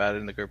he asks about it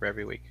in the group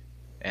every week.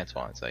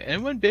 Antoine's like,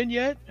 anyone been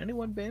yet?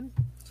 Anyone been?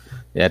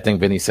 Yeah, I think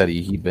Vinny said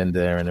he'd been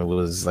there and it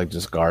was like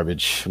just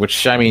garbage.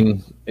 Which I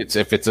mean,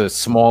 if it's a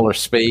smaller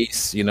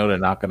space, they're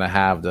not gonna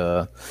have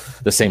the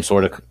same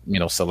sort of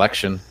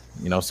selection.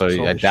 So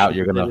All I the doubt shit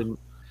you're they gonna. didn't-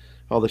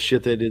 all the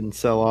shit they didn't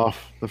sell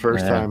off the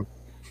first Yeah. time.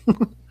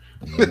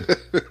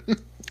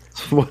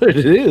 That's what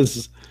it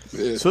is.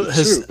 Yeah, So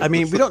it's true.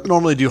 we don't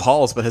normally do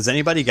hauls, but has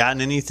anybody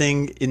gotten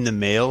anything in the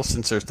mail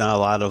since there's not a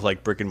lot of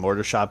like brick and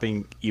mortar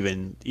shopping,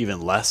 even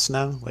less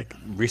now, like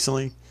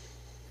recently?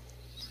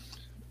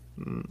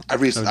 I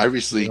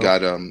recently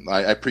got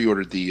I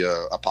pre-ordered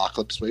the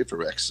Apocalypse Wave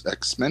for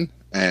X-Men,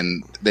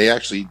 and they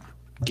actually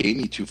gave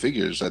me 2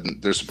 figures,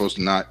 and they're supposed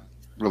to not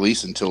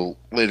release until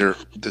later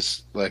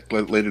this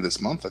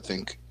month, I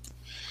think.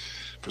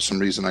 For some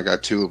reason, I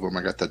got 2 of them.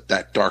 I got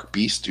that Dark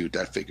Beast dude.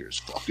 That figure's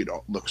fucking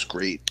looks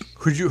great.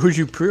 Who'd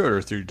you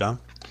pre-order through, Dom?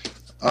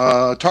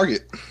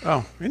 Target.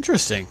 Oh,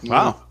 interesting.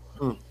 Wow.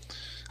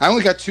 I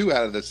only got 2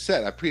 out of the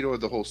set. I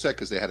pre-ordered the whole set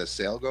because they had a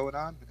sale going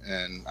on,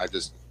 and I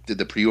just did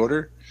the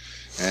pre-order,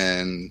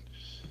 and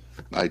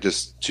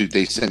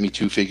they sent me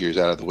 2 figures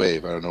out of the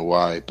wave. I don't know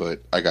why,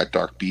 but I got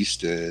Dark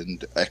Beast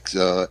and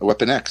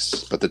Weapon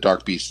X. But the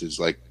Dark Beast is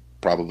like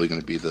probably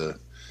going to be the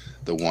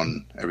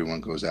one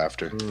everyone goes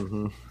after.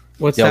 Mm-hmm.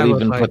 What's Yeah, that we look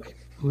even like?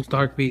 Who's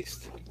Dark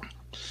Beast?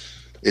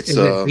 It's Is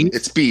it Beast?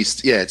 it's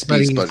Beast. Yeah, it's But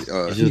Beast, he's-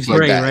 but he's like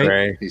gray, that.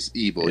 right? He's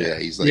evil. Yeah,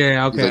 he's like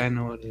Yeah, he's okay, like- I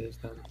know what it is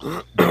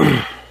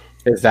then.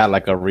 Is that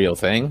like a real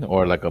thing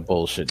or like a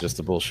bullshit? Just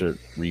a bullshit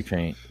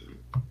repaint?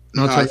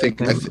 No, No, it's I like think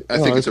that. I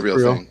think Oh, it's a real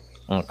thing.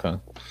 Okay.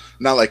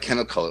 Not like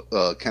Kennel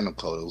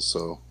Cuddles.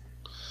 So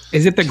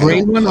Is it the gray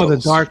Kennel one or the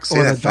Cuddles. dark Say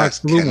or that the dark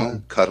fast, blue Kennel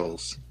one?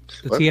 Cuddles.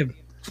 Does What? he have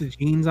the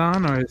jeans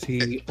on or is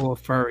he all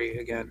furry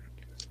again?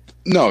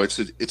 No, it's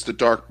the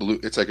dark blue.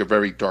 It's like a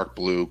very dark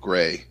blue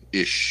gray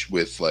ish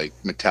with like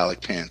metallic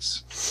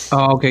pants.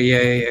 Oh, okay,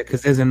 yeah.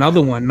 Because there's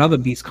another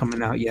beast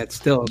coming out yet.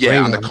 Still, a gray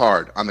Yeah, on the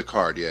one.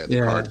 card. Yeah, the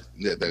Yeah. card.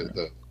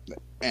 The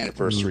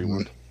anniversary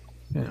one.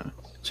 Yeah.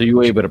 So you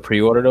were able to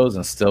pre-order those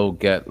and still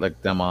get like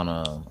them on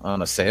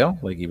a sale,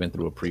 like even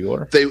through a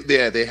pre-order?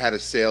 They had a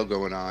sale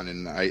going on,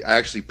 and I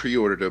actually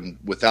pre-ordered them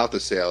without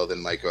the sale.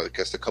 Then, like I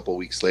guess a couple of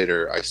weeks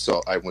later,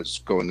 I was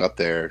going up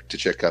there to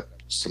check out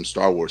some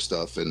Star Wars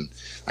stuff, and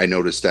I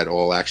noticed that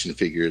all action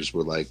figures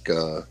were like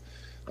I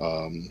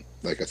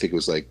think it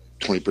was like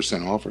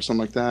 20% off or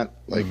something like that.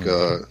 Like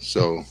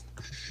so,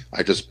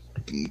 I just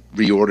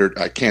reordered.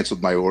 I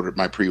canceled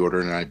my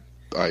pre-order, and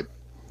I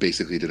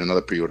basically did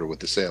another pre-order with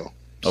the sale.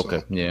 So-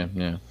 Okay. Yeah.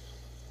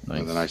 Nice.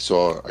 And then I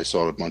saw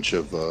a bunch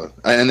of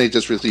and they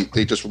just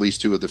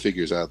released 2 of the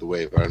figures out of the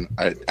wave.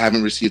 I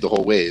haven't received the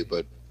whole wave,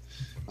 but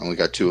I only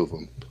got 2 of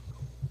them.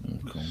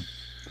 Okay.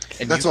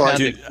 And That's you all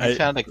found, I you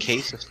found a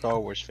case of Star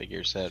Wars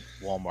figures at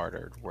Walmart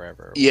or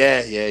wherever.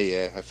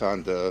 Yeah. I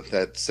found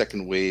that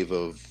second wave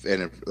of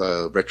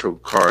retro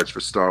cards for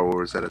Star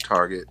Wars at a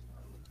Target.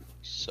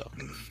 So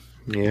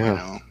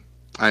Yeah.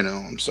 I know.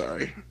 I'm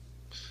sorry.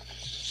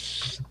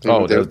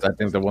 I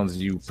think the ones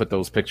you put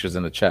those pictures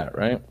in the chat,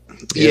 right?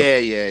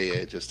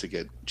 Yeah. Just to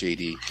get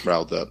JD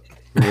riled up.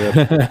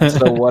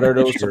 So what are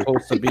those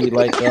supposed to be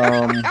like?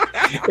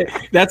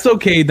 That's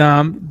okay,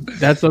 Dom.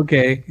 That's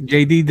okay.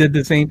 JD did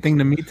the same thing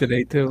to me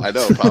today too. I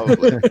know,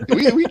 probably.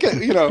 we get,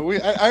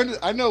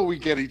 I know we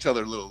get each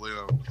other a little,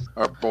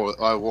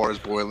 our wars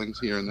boiling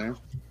here and there.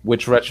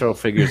 Which retro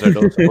figures are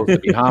those supposed to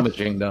be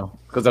homaging though?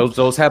 Because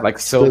those had like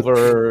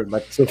silver,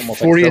 like The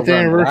almost 40th like silver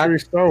and black. anniversary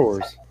Star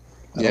Wars.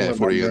 Yeah,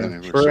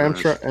 40th For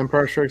anniversary.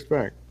 Empire Strikes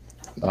Back.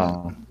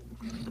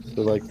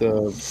 So like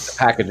the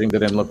Packaging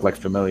didn't look like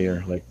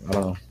familiar. Like I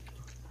don't know,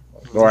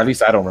 or at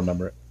least I don't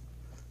remember it.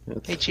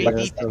 hey that's JD, how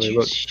did they you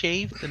look.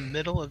 shave the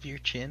middle of your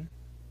chin,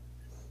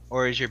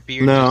 or is your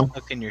beard No. just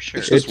stuck in your shirt?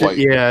 It's just white.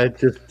 It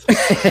just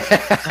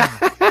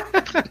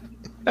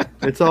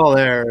it's all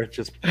there. It's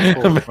just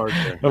pulled apart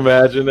there.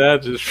 Imagine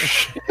that.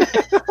 Just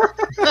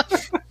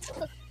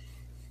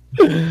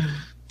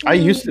I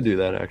used to do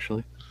that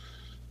actually.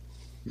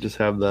 Just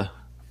have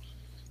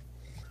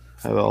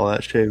all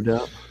that shaved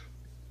out.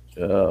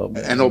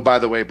 And by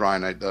the way,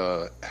 Brian,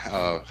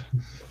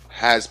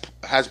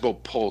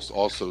 Hasbro Pulse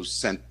also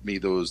sent me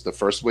the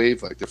first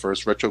wave, like the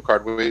first retro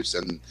card waves,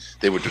 and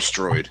they were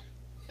destroyed.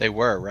 They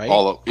were, right?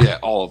 All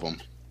of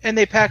them. And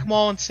they pack them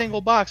all in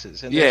single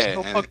boxes, and they're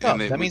still fucked up.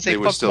 That means they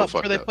were fucked still them up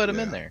before they fucked put up,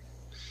 them in yeah. there.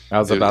 I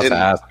was about to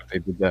ask if they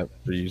did that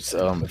for you.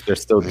 If they're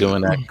still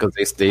doing that because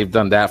they've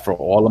done that for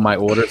all of my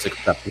orders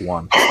except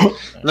one. And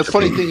the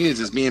funny thing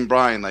is me and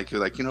Brian, they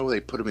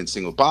put them in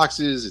single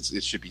boxes.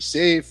 It should be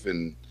safe,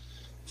 and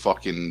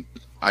fucking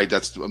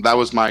that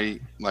was my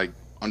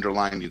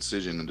underlying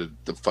decision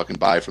to fucking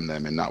buy from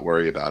them and not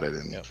worry about it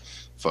and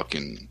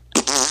fucking.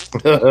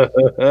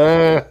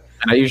 And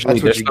I usually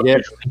That's what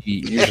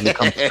you get. usually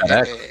comes to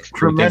FedEx.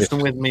 For messing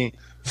with me.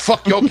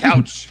 Fuck your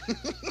couch.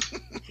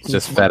 It's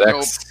just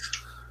FedEx.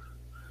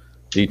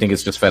 Do you think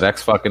it's just FedEx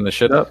fucking the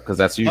shit up? Because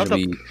that's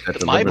usually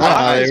My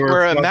boxes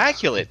were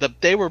immaculate.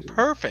 They were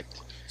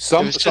perfect.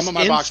 Some It was just of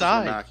my boxes were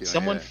inside. immaculate.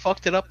 Someone yeah.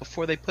 fucked it up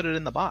before they put it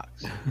in the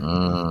box.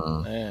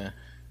 Yeah.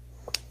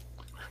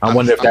 I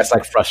wonder if that's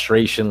like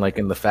frustration, like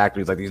in the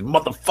factories, like these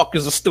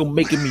motherfuckers are still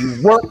making me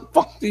work.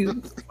 Fuck these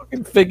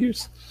fucking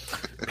figures.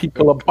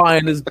 People are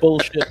buying this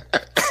bullshit.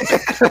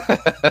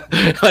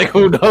 Like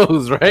who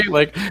knows, right?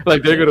 Like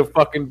they're gonna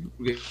fucking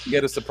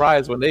get a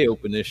surprise when they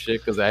open this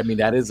shit. Because I mean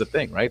that is a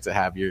thing, right? To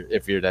have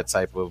if you're that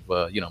type of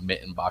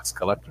mitten box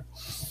collector.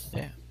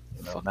 Yeah.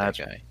 Fuck that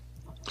guy.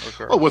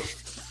 Well,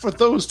 for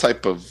those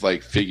type of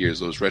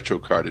figures, those retro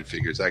carded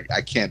figures, I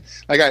can't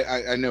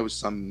I know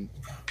some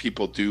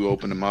people do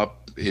open them up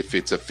if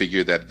it's a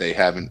figure that they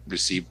haven't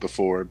received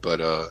before,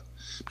 but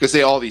because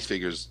all these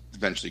figures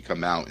eventually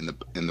come out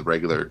in the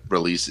regular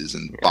releases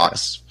and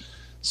box.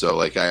 So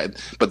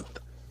but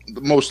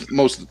most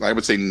I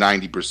would say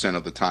 90%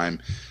 of the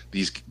time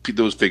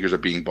those figures are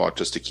being bought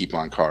just to keep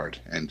on card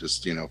and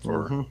just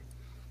for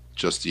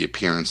just the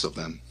appearance of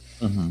them.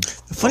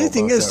 The funny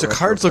thing is, the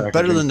cards look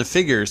better than the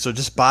figures, so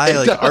just buy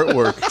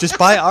artwork. Just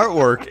buy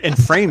artwork and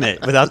frame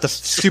it without the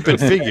stupid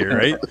figure,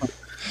 right?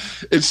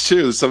 It's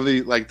true. Some of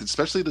the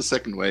especially the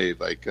second wave,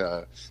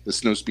 the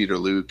Snowspeeder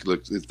Luke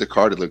the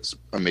card. It looks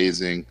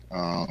amazing.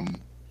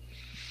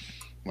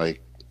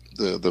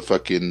 The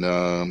fucking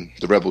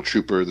the Rebel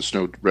Trooper, the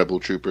Snow Rebel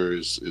Trooper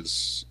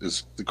is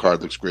the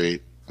card looks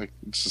great.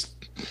 It's just,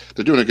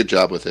 they're doing a good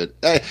job with it.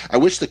 I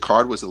wish the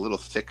card was a little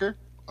thicker,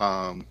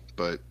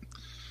 but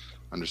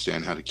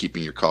understand how to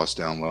keeping your costs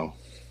down low.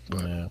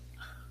 But, yeah.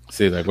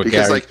 See, what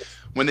because Gary...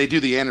 when they do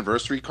the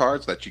anniversary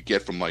cards that you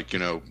get from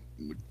the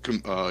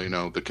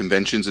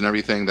conventions and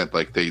everything that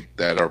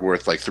are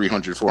worth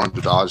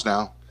 $300-$400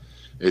 now.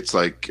 It's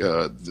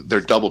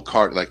they're double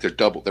card,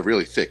 they're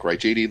really thick, right,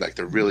 JD?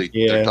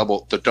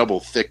 They're double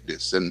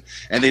thickness, and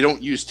they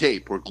don't use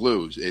tape or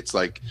glues. It's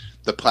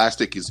the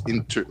plastic is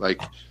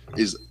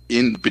is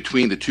in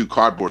between the two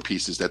cardboard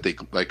pieces that they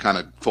kind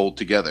of fold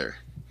together.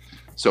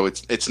 So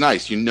it's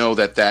nice,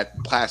 that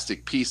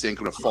plastic piece ain't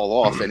gonna fall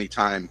off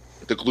anytime.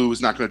 The glue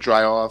is not gonna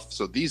dry off.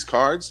 So these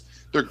cards,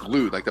 they're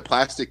glued, the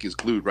plastic is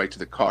glued right to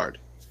the card.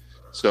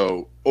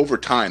 So over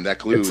time, that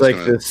glue is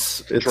gonna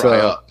dry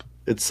up.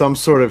 It's some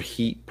sort of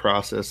heat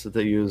process that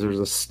they use. There's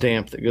a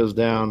stamp that goes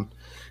down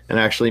and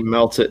actually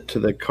melts it to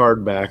the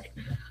card back.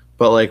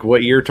 But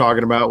what you're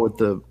talking about with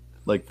the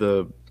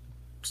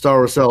Star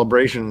Wars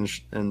Celebration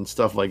and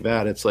stuff like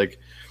that, it's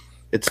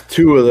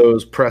two of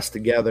those pressed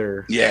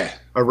together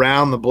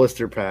around the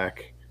blister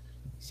pack.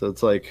 So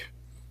it's they're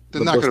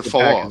not going to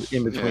fall off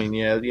in between.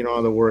 Yeah, you don't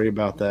have to worry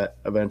about that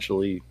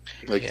eventually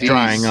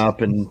drying these, up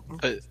and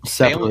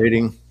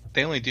separating.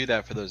 They only do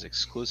that for those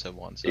exclusive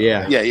ones.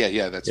 Yeah.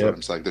 That's what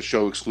I'm saying. The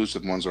show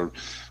exclusive ones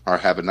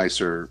have a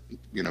nicer,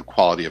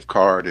 quality of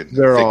card and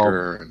They're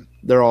thicker.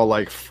 they're all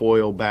like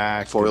foil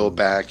back.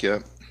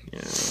 Yeah.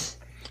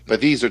 But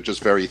these are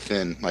just very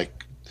thin.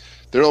 Like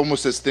they're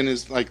almost as thin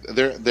as like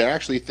they're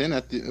actually thin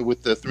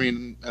with the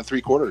 3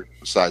 3/4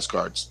 size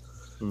cards.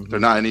 They're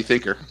not any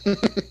thicker,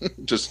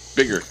 just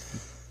bigger.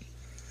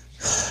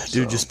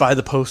 Dude, just buy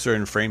the poster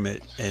and frame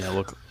it, and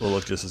it'll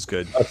look just as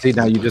good. Oh, see,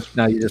 now you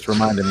just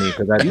reminded me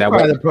because You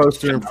buy the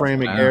poster and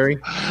frame it, Gary.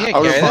 Yeah,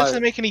 Gary, that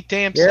doesn't make any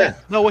damn sense.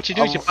 No, what you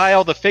do is you buy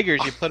all the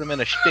figures, you put them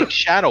in a big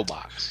shadow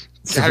box.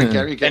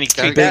 Gary, and you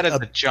keep that as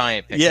a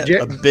giant picture.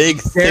 Yeah, a big,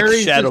 thick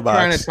Gary's shadow just box.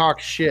 trying to talk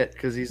shit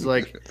because he's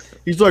like,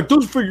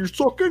 those figures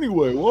suck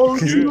anyway. Why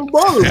would you even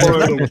bother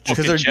buying them?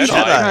 Because they're Jedi.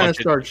 Jedi. Trying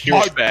to start shit.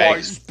 I buy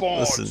Douchebags. Spawn.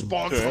 Listen.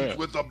 Spawn comes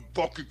with a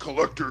fucking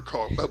collector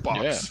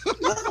box.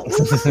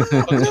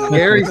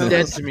 Gary's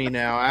dead to me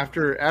now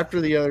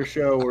after the other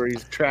show where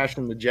he's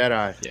trashing the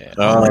Jedi. Yeah.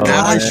 Oh,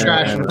 Now he's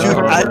Gosh, trashing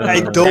dude, I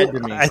Dead to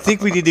don't. me. I think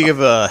we need to give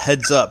a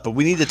heads up, but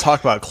we need to talk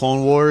about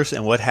Clone Wars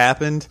and what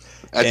happened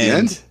At the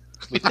end?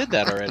 We did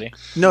that already.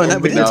 No, we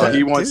didn't. No,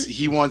 he wants to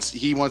You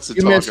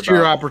talk missed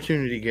your about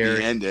opportunity, the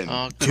Gary. ending.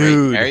 Oh, great.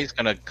 Dude. Gary's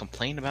gonna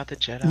complain about the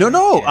Jedi. No,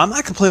 Yeah. I'm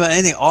not complaining about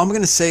anything. All I'm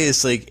going to say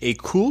is like a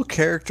cool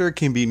character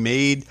can be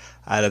made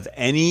out of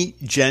any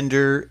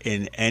gender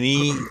in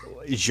any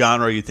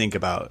genre you think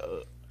about.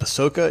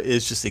 Ahsoka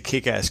is just a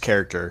kick-ass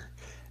character,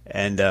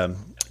 and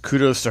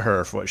kudos to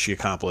her for what she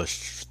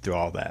accomplished through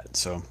all that.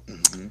 So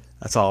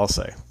that's all I'll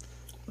say.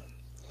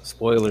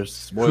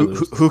 Spoilers.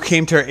 Who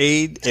came to her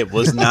aid? It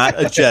was not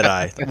a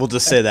Jedi. We'll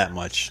just say that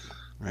much,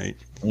 right?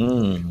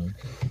 Mm.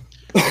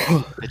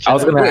 The I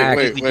was Jedi gonna were ask-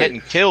 busy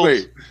getting killed.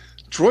 Wait,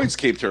 droids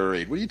came to her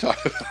aid. What are you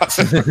talking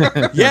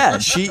about? Yeah,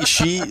 she got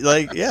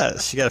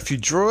a few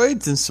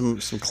droids and some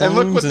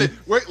clones. And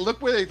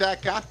look where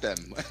that got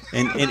them.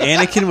 And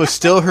Anakin was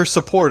still her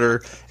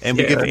supporter, and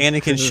we give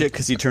Anakin shit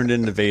because he turned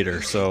into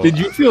Vader. So Did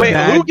you feel Wait,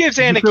 bad? who gives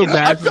Did you feel Anakin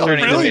bad shit for for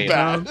turning really into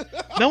Vader?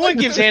 bad. No one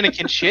gives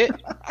Anakin shit.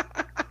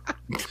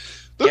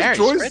 Those Gary,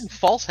 droids, spreading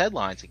false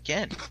headlines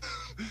again.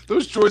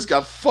 those droids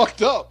got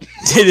fucked up.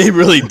 they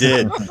really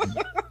did.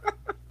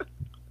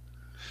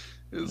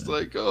 It's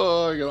like,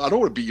 I don't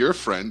want to be your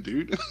friend,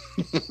 dude.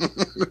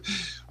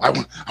 I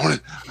want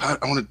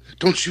to.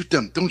 Don't shoot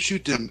them. Don't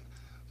shoot them.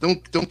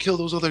 Don't kill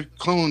those other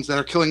clones that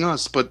are killing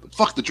us. But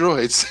fuck the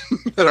droids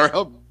that are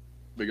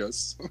helping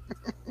us.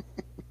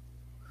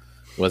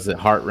 Was it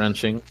heart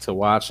wrenching to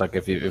watch? Like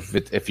if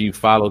you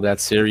follow that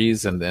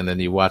series and then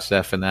you watch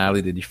that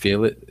finale, did you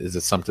feel it? Is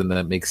it something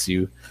that makes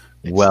you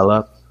well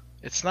up?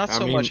 It's not I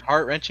so mean- much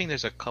heart wrenching.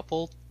 There's a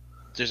couple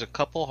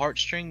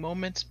heartstring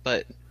moments,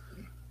 but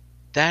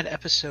that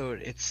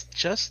episode, it's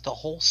just the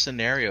whole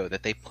scenario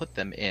that they put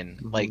them in.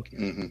 Like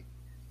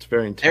It's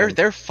very intense.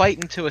 they're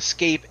fighting to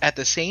escape at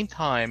the same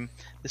time.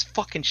 This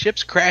fucking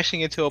ship's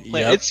crashing into a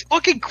plane. Yep. It's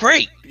fucking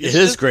great. It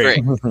is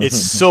great. It's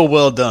so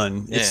well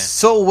done. Yeah. It's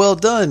so well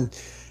done.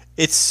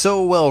 It's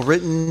so well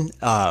written.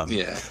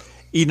 Yeah.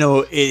 You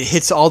know, it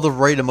hits all the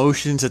right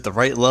emotions at the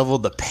right level.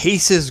 The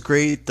pace is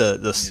great.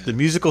 The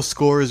musical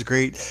score is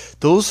great.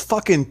 Those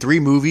fucking 3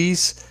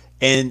 movies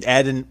and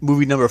add in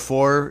movie number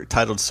 4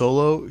 titled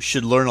Solo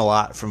should learn a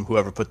lot from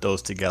whoever put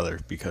those together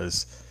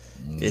because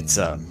it's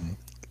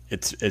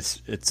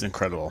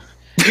incredible.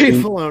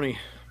 Dave Filoni.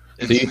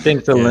 Do you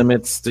think the Yeah.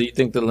 limits? Do you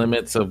think the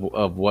limits of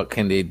what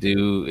can they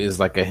do is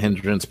like a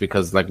hindrance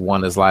because like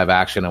one is live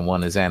action and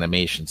one is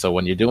animation? So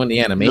when you're doing the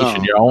animation,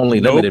 No. you're only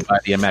Nope. limited by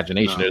the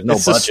imagination. There's no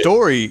It's a budget.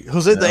 story.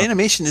 Jose, the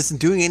animation isn't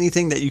doing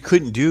anything that you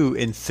couldn't do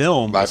in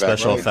film Live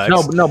special action.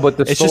 effects. No, but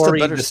the It's story, just a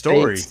better the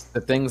story. stakes,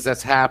 the things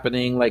that's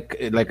happening, like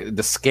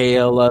the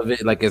scale of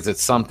it, like is it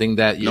something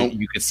that Nope.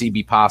 you could see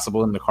be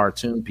possible in the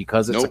cartoon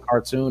because it's Nope. a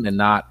cartoon and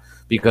not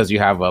because you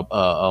have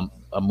a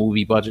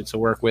movie budget to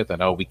work with?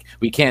 And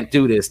we can't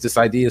do this. This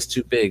idea is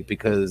too big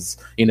because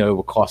it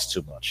will cost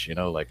too much.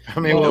 Like I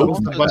mean, Well, what was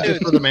the also, budget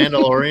too- for The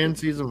Mandalorian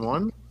season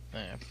 1?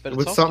 Yeah, but it's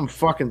With also, something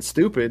fucking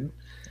stupid.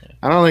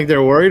 I don't think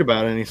they're worried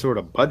about any sort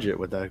of budget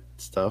with that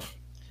stuff.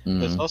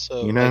 mm. it's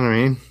also You know what I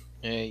mean?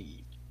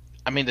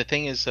 I mean, the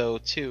thing is, though,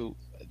 too,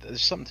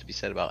 there's something to be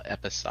said about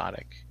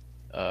episodic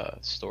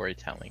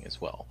storytelling as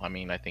well. I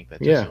mean, I think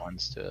that just Yeah.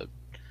 lends to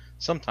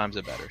sometimes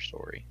a better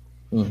story.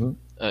 Mhm.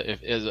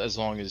 As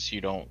long as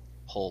you don't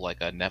pull like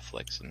a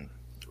Netflix and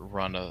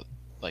run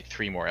like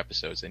 3 more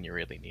episodes than you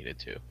really needed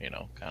to,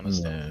 kind of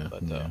stuff. Yeah,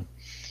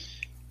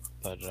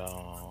 But yeah.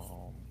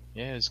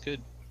 yeah, it's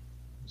good.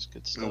 It's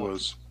good stuff. It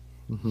was.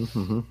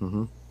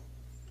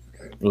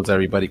 Was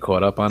everybody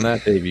caught up on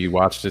that? Dave, you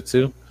watched it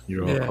too?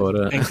 You're all caught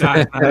up. Thank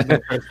God I've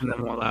been cursing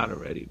them all out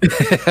already.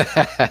 It's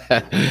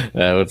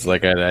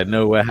like I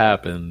know what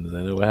happens.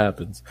 I know what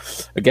happens.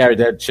 Gary,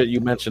 that shit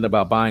you mentioned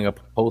about buying a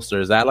poster,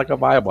 is that like a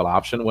viable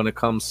option when it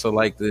comes to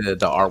like the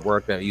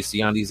artwork that you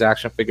see on these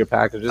action figure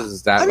packages?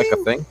 Is that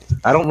a thing?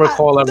 I don't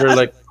recall ever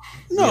like.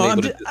 No, being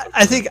able to-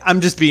 I think I'm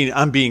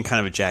being kind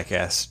of a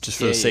jackass just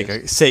for the Yeah,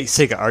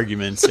 sake of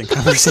arguments and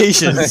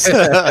conversations.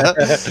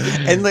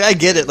 And like I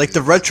get it, like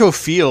the retro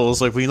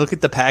feels like when you look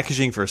at the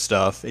packaging for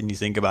stuff and you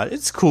think about it,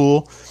 it's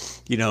cool.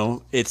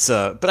 It's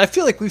but I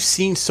feel like we've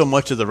seen so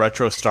much of the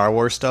retro Star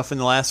Wars stuff in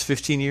the last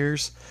 15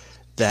 years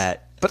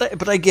that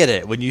But I get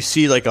it. When you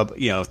see like a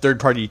third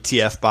party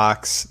TF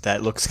box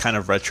that looks kind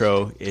of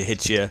retro, it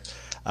hits you.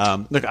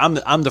 Look,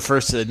 I'm the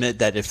first to admit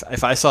that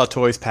if I saw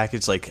toys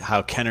packaged like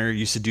how Kenner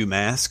used to do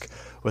Mask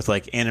with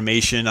like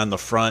animation on the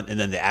front and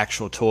then the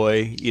actual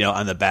toy,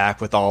 on the back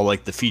with all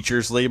like the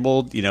features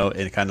labeled,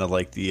 and kind of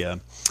like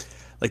the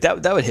like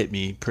that would hit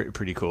me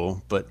pretty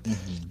cool. But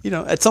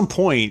at some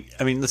point,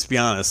 I mean, let's be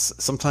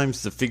honest,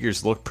 sometimes the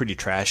figures look pretty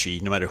trashy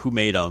no matter who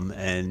made them,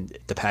 and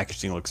the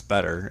packaging looks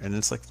better. And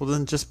it's like, well,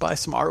 then just buy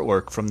some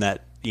artwork from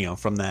that,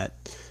 from that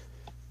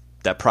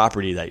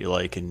property that you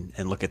like, and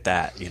look at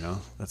that.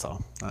 That's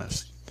all.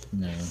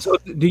 So,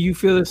 do you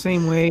feel the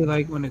same way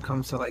like when it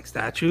comes to like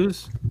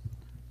statues?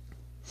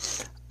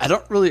 I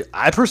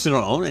personally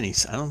don't own any.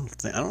 I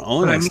don't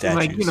own any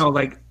statues.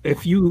 Like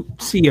if you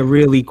see a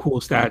really cool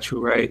statue,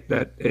 right,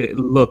 that it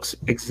looks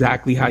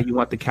exactly how you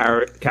want the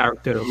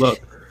character to look,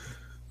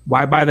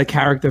 why buy the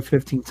character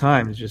 15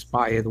 times? Just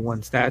buy the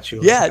one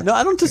statue. Yeah, no,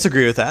 I don't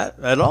disagree with that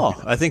at all.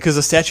 I think because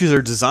the statues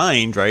are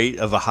designed, right,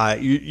 of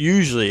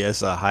usually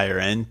as a higher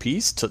end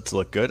piece to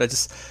look good.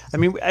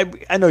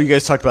 I know you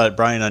guys talked about it,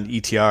 Brian, on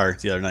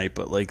ETR the other night,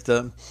 but like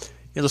the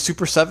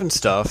Super 7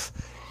 stuff,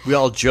 we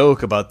all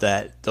joke about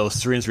that, those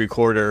 3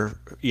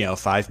 3/4,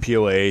 5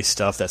 POA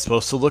stuff that's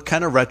supposed to look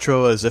kind of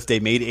retro, as if they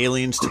made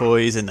Aliens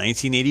toys in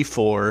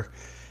 1984,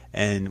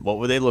 and what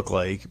would they look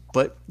like?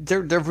 But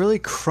they're really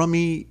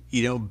crummy,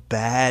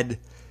 bad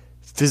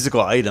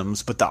physical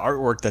items, but the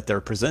artwork that they're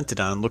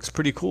presented on looks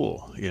pretty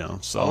cool,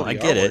 So I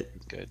get it.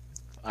 Good.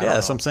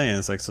 That's what I'm saying.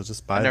 It's like, so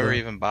just buy. I never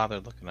even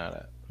bothered looking at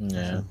it.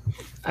 Yeah.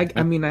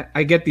 I mean,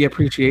 I get the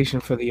appreciation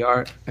for the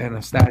art and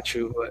a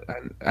statue, but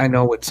I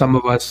know with some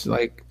of us,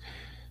 like,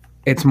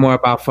 it's more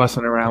about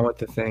fussing around with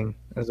the thing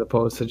as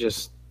opposed to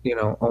just,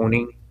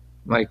 owning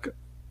like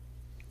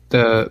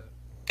the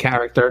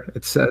character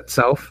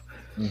itself.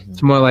 Mm-hmm.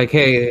 It's more like,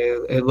 hey,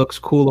 it looks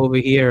cool over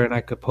here, and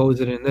I could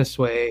pose it in this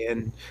way,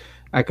 and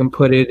I can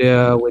put it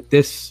with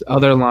this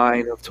other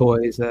line of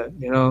toys that,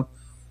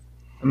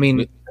 I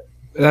mean,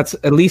 that's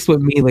at least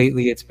with me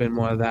lately. It's been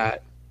more of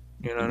that.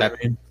 You know what I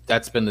mean?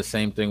 That's been the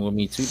same thing with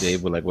me too,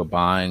 Dave. We're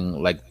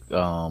buying like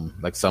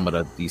some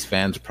of these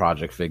fans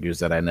project figures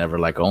that I never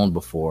like owned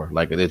before.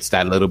 Like it's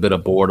that little bit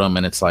of boredom,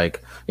 and it's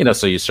like,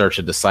 so you search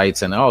at the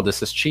sites and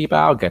this is cheap.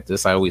 I'll get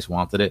this. I always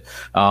wanted it.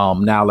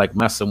 Now like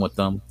messing with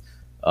them,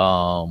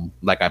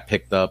 like I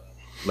picked up,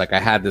 like I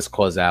had this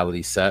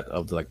Causality set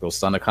of like those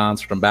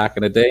Thundercons from back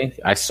in the day.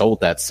 I sold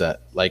that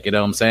set, like, what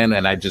I'm saying,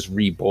 and I just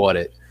rebought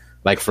it,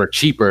 like for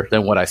cheaper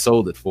than what I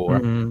sold it for.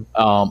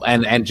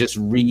 Mm-hmm. And just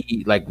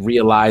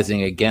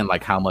realizing again,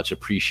 like how much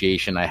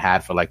appreciation I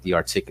had for like the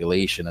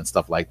articulation and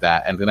stuff like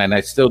that. And then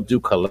I still do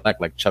collect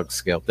like chug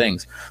scale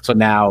things. So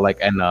now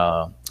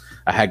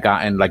I had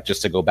gotten, like,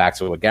 just to go back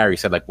to what Gary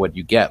said, like what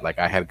you get, like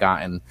I had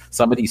gotten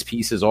some of these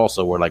pieces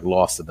also were like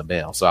lost in the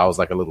mail. So I was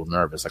like a little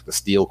nervous, like the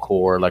steel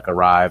core like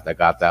arrived. I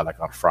got that like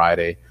on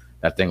Friday.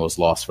 That thing was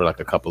lost for like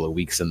a couple of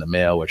weeks in the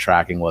mail where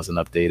tracking wasn't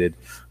updated.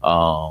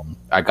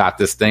 I got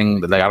this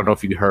thing, like, I don't know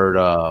if you heard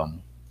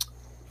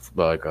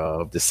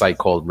this site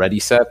called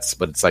Ready Sets,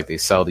 but it's like they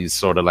sell these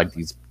sort of like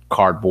these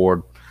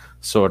cardboard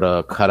sort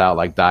of cut out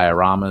like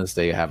dioramas.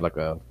 They have like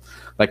a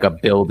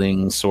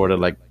building sort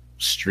of like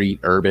street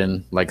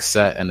urban like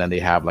set, and then they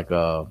have like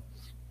a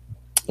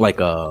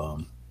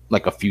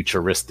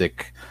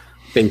futuristic,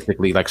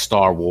 basically like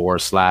Star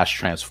Wars /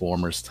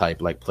 Transformers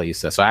type like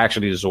playset. So I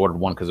actually just ordered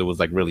one because it was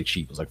like really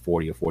cheap. It was like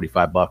 $40 or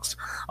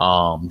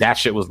 $45. That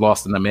shit was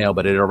lost in the mail,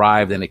 but it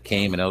arrived and it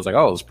came, and I was like, it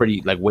was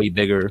pretty, like, way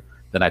bigger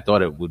than I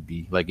thought it would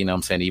be. Like, what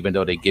I'm saying? Even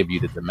though they give you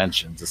the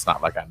dimensions, it's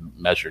not like I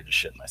measured the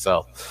shit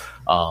myself.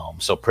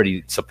 So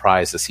pretty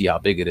surprised to see how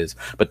big it is.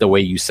 But the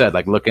way you said,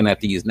 like, looking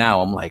at these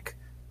now, I'm like,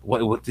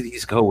 what do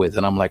these go with?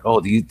 And I'm like,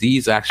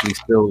 these actually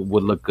still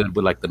would look good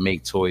with like the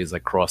Make Toys,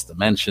 like cross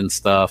dimension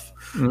stuff.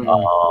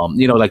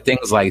 Mm-hmm. Like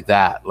things like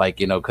that, like,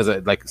 because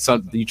like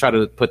some, you try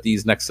to put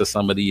these next to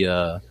some of the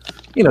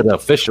the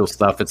official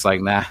stuff, it's like,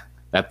 nah,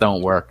 that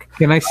don't work.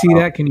 Can I see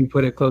that? Can you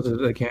put it closer to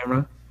the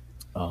camera?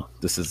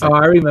 This is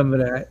I remember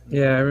that.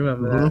 Yeah, I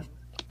remember that.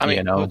 I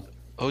mean,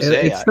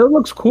 Jose, it still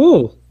looks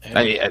cool.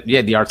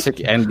 The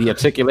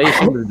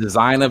articulation, the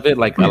design of it,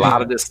 like a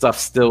lot of this stuff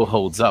still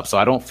holds up. So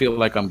I don't feel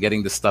like I'm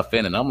getting this stuff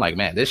in, and I'm like,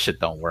 man, this shit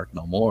don't work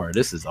no more.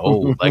 This is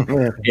old. Like,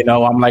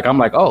 I'm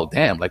like, oh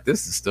damn, like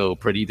this is still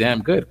pretty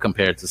damn good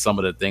compared to some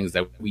of the things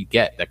that we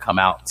get that come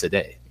out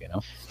today.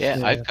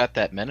 Yeah, I've got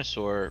that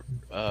Menasor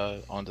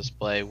on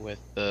display with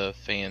the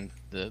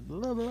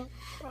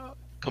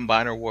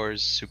Combiner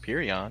Wars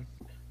Superion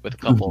with a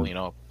couple,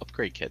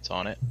 upgrade kits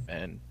on it,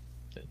 and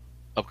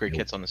upgrade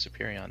kits on the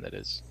Superion. That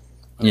is.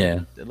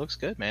 Yeah, it looks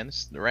good, man.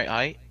 It's the right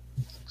height.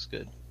 It looks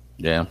good.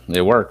 Yeah,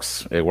 it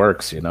works. It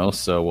works,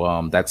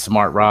 So that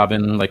Smart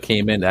Robin like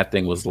came in. That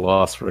thing was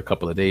lost for a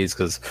couple of days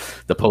because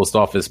the post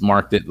office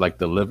marked it like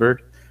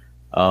delivered,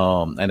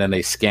 and then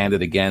they scanned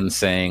it again,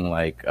 saying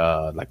like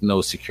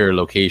no secure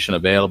location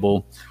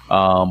available.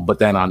 But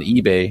then on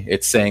eBay,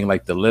 it's saying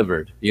like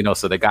delivered.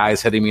 So the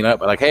guy's hitting me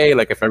up like, hey,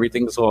 like if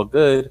everything's all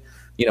good,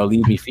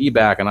 leave me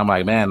feedback. And I'm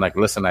like, man, like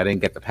listen, I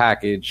didn't get the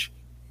package.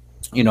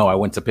 I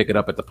went to pick it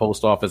up at the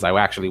post office. I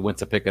actually went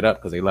to pick it up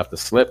because they left a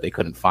slip. They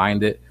couldn't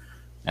find it.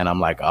 And I'm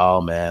like,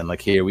 oh man,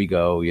 like here we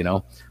go,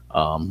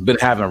 Been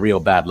having real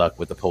bad luck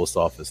with the post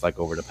office, like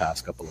over the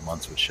past couple of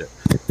months with shit.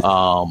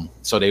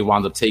 So they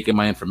wound up taking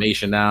my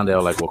information down. They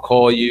were like, we'll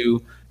call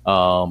you.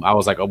 I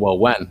was like, oh, well,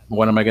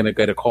 when am I going to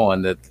get a call?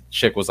 And the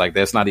chick was like,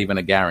 that's not even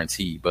a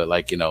guarantee, but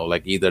like,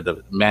 like either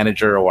the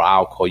manager or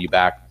I'll call you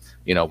back.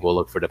 We'll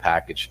look for the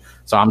package.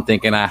 So I'm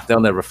thinking, they'll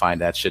never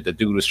find that shit. The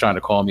dude was trying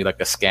to call me like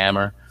a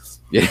scammer.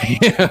 Yeah,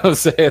 what I'm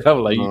saying?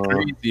 I'm like, you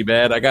crazy,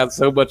 man. I got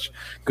so much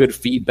good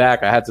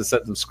feedback. I had to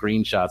set them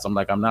screenshots. I'm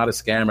like, I'm not a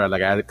scammer.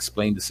 Like, I had to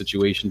explain the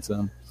situation to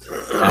them.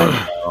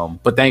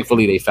 And, but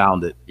thankfully, they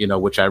found it,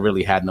 which I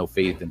really had no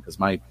faith in because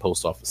my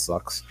post office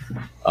sucks.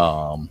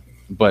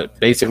 But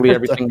basically,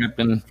 everything I've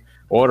been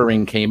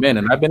ordering came in,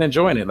 and I've been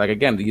enjoying it. Like,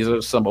 again, these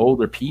are some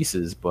older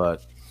pieces,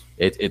 but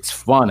it's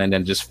fun. And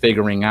then just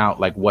figuring out,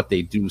 like, what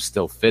they do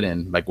still fit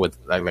in, like, with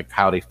like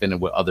how they fit in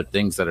with other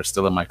things that are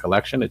still in my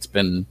collection. It's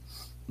been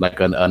like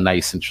a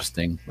nice,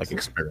 interesting like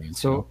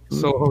experience. So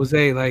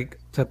Jose, like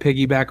to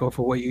piggyback off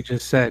of what you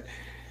just said,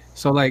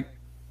 so like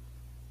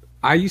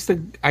I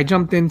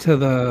jumped into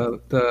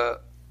the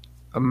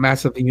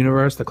Massive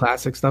Universe, the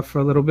classic stuff for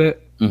a little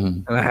bit,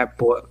 and I have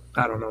bought,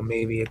 I don't know,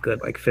 maybe a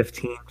good like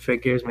 15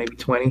 figures, maybe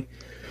 20,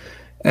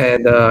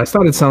 and I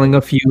started selling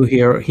a few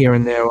here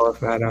and there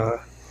off at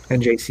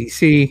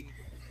NJCC.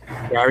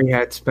 Gary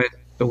had spent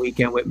the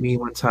weekend with me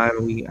one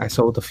time. I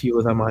sold a few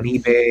of them on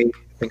eBay.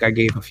 I think I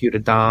gave a few to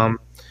Dom.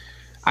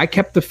 I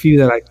kept the few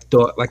that I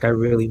thought like I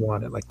really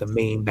wanted, like the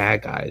main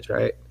bad guys,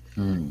 right?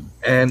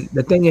 And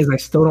the thing is, I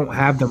still don't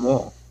have them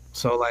all.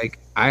 So like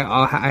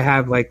I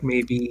have like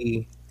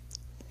maybe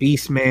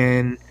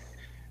Beastman,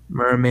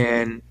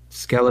 Merman,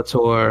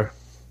 Skeletor,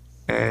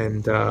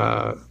 and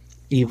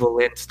Evil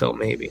Lyn still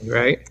maybe,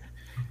 right?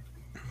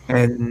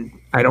 And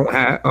I don't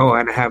have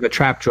and I have a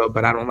Trap Jaw,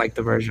 but I don't like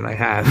the version I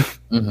have.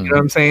 You know what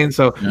I'm saying?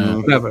 So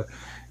whatever.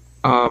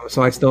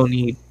 So I still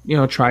need,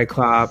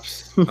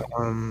 Triclops.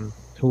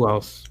 Who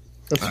else?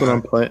 That's what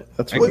I'm playing.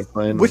 That's what I'm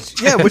playing. Which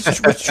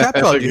Trap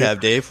Jaw do you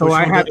have, Dave? So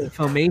I have the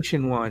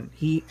Filmation one.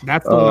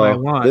 That's the one I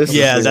want.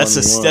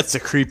 That's a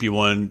creepy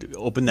one.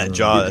 Open that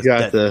jaw.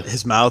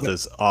 His mouth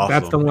is awesome.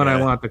 That's the one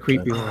I want, the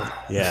creepy one.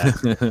 Yeah.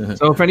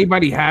 So if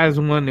anybody has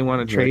one, they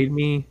want to trade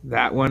me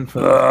that one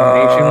for the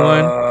Filmation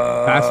one,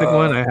 classic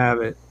one, I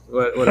have it.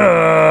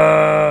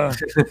 Whatever.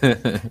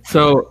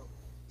 So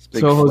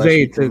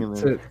Jose,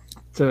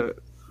 to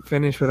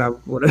finish what I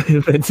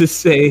meant to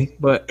say,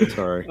 but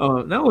sorry.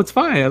 No, it's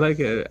fine. I like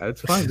it.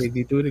 It's fine.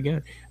 Maybe do it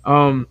again.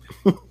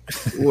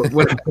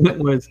 What I meant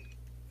was,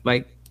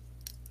 like,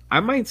 I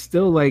might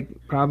still like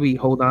probably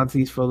hold on to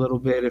these for a little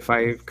bit if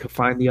I could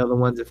find the other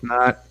ones. If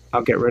not,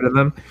 I'll get rid of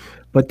them.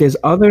 But there's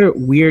other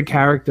weird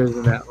characters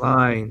in that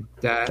line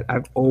that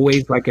I've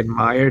always like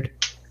admired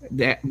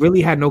that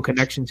really had no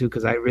connection to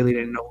because I really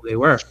didn't know who they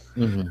were.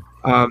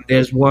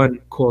 There's one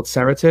called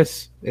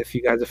Ceratus. If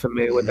you guys are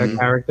familiar with that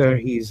character,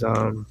 he's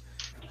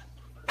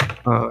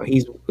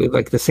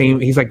like the same.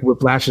 He's like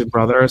Whiplash's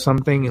brother or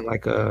something, in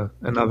like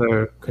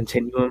another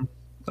continuum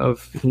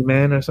of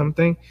He-Man or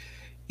something.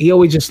 He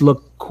always just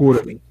looked cool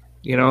to me,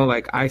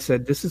 Like I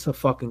said, this is a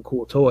fucking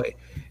cool toy,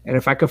 and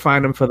if I could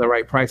find him for the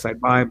right price,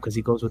 I'd buy him because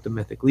he goes with the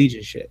Mythic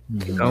Legion shit,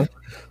 And I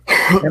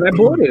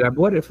bought it. I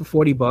bought it for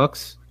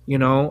 $40,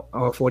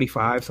 or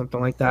 45, something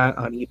like that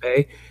on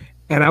eBay,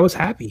 and I was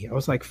happy. I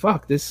was like,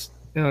 "Fuck this."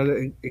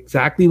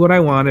 Exactly what I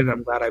wanted.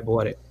 I'm glad I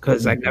bought it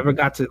because I never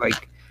got to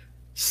like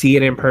see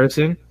it in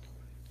person.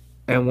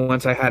 And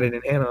once I had it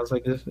in hand, I was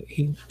like,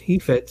 he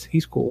fits.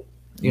 He's cool,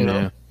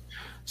 know.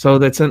 So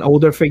that's an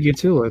older figure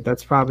too.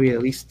 That's probably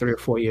at least 3 or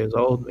 4 years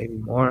old, maybe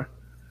more.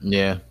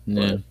 Yeah.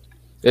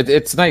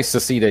 It's nice to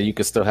see that you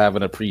can still have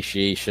an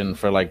appreciation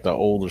for like the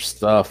older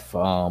stuff.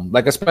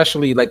 Like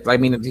especially like, I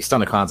mean, these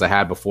Thundercons I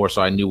had before,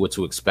 so I knew what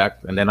to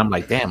expect. And then I'm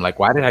like, damn, like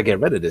why did I get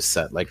rid of this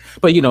set? Like,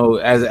 but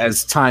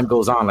as time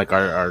goes on, like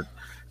our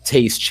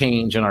tastes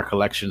change and our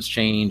collections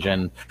change,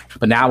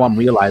 but now I'm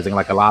realizing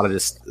like a lot of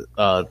this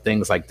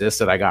things like this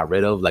that I got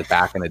rid of like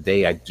back in the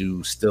day I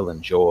do still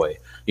enjoy,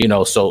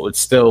 so it's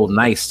still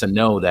nice to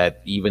know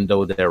that even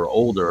though they're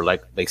older,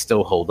 like they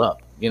still hold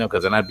up,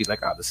 because then I'd be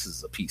like, oh, this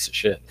is a piece of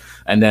shit.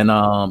 And then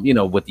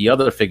with the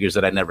other figures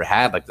that I never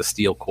had, like the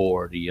Steel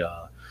Core,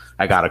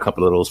 I got a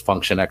couple of those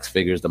Function X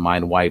figures, the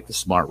Mind Wipe, the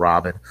Smart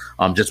Robin.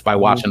 Just by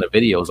watching the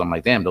videos, I'm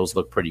like, damn, those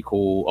look pretty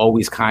cool.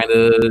 Always kind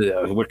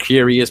of were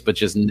curious, but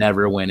just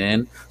never went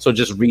in. So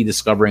just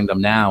rediscovering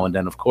them now, and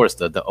then of course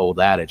the old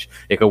adage,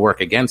 it could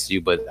work against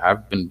you. But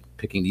I've been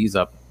picking these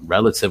up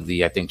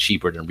relatively, I think,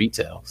 cheaper than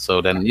retail.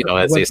 So then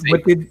as they say,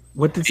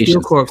 what did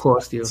Steel Core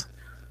cost you?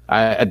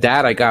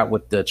 I got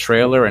with the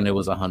trailer, and it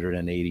was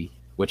 180,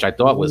 which I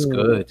thought was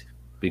good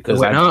because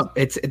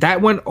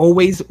that one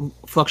always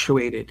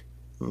fluctuated.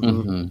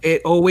 Mm-hmm.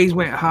 It always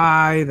went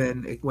high,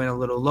 then it went a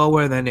little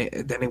lower, then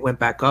it went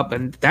back up,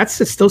 and that's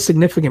a still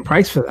significant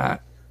price for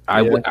that.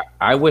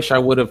 I wish I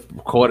would have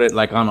caught it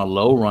like on a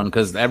low run,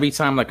 because every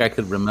time like I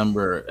could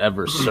remember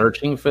ever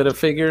searching for the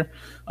figure,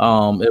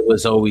 it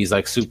was always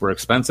like super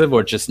expensive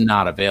or just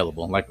not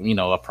available. Like, you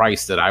know, a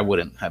price that I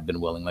wouldn't have been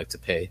willing like to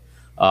pay.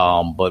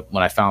 But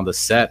when I found the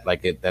set,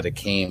 like it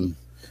came,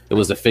 it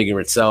was the figure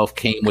itself,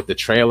 came with the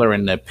trailer,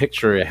 and the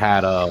picture it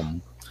had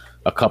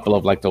a couple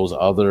of like those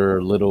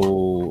other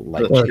little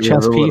like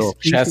chess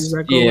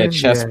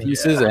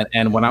pieces.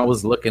 And when I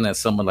was looking at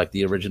some of like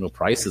the original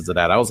prices of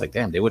that, I was like,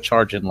 damn, they were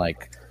charging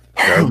like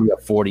 $30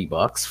 or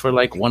 $40 for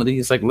like one of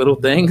these like little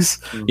things,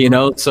 you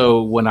know.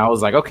 So when I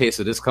was like, okay,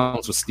 so this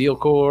comes with Steel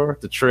Core,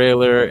 the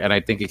trailer, and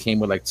I think it came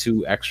with like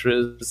 2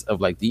 extras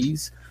of like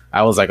these,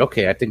 I was like,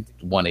 okay, I think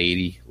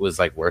 180 was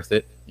like worth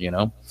it, you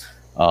know.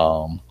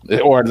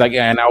 Or like,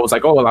 and I was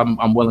like, oh, well,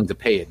 I'm willing to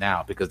pay it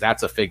now, because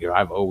that's a figure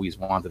I've always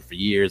wanted for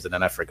years, and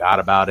then I forgot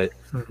about it,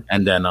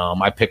 and then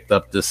I picked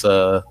up this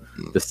the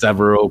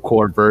Severo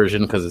Cord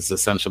version, because it's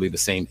essentially the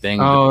same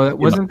thing. Oh,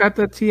 wasn't that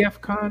the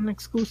TFCon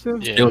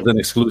exclusive? Yeah. It was an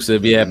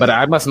exclusive, yeah, but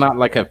I must not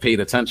like have paid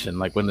attention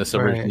like when this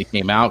originally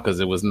came out, because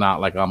it was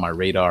not like on my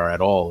radar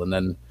at all. And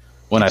then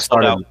when it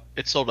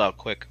sold out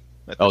quick.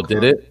 Oh,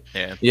 did it?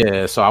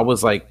 Yeah. So I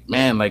was like,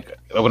 man, like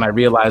when I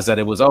realized that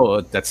it was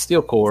that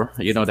Steel Core,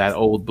 you know, that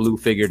old blue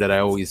figure that I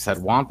always had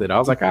wanted, I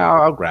was like,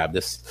 I'll grab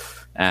this.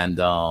 And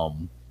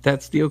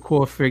that Steel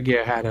Core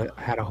figure had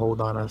a hold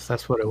on us.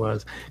 That's what it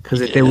was,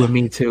 because it did with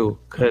me too.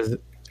 Because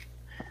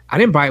I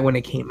didn't buy it when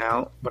it came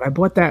out, but I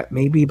bought that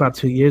maybe about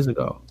 2 years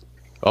ago.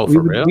 Oh,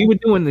 for real? We were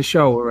doing the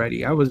show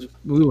already.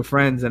 We were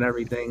friends and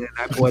everything, and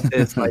I bought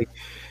this like.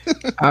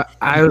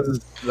 I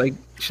was like,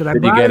 should I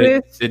buy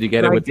this? Did you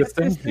get it with this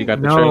thing? You got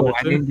the trailer? No,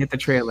 I too? didn't get the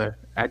trailer.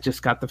 I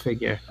just got the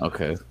figure.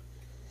 Okay.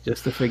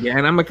 Just the figure.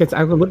 And I could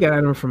look at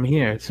him from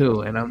here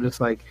too, and I'm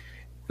just like,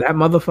 that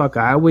motherfucker,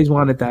 I always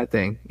wanted that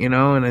thing, you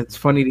know. And it's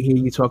funny to hear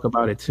you talk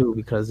about it too,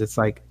 because it's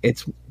like,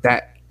 it's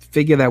that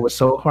figure that was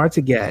so hard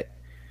to get,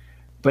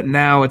 but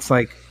now it's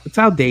like, it's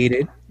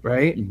outdated,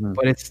 right? Mm-hmm.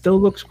 But it still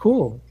looks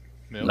cool.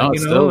 No,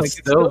 it's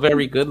still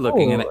very good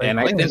looking, cool. And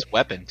I like his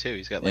weapon too.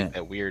 He's got like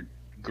that weird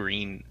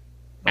green.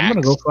 I'm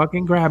gonna go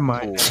fucking grab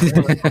mine.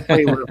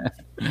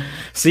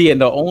 See, and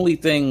the only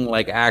thing,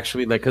 like,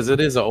 actually, like, because it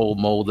is an old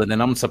mold, and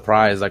then I'm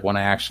surprised, like, when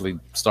I actually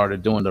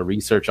started doing the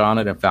research on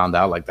it and found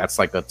out, like, that's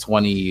like a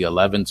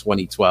 2011,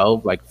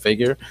 2012, like,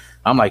 figure.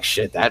 I'm like,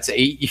 shit, that's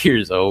 8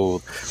 years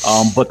old.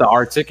 But the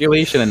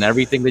articulation and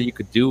everything that you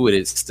could do with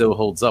it still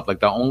holds up.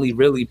 Like, the only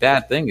really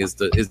bad thing is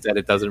that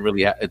it doesn't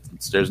really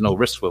there's no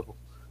wrist swivel.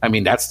 I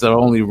mean, that's the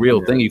only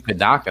real thing you could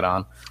knock it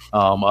on.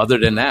 Other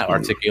than that,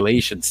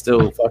 articulation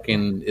still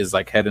fucking is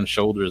like head and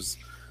shoulders,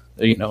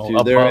 you know,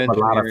 above a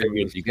lot of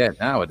figures you get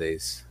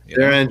nowadays.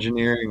 Their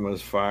engineering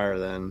was fire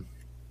then.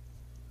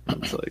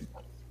 It's like,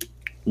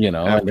 you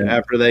know,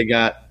 after they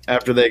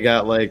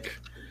got like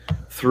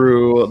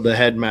through the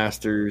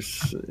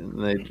headmasters,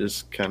 and they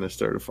just kind of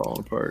started falling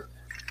apart.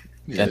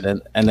 Yeah.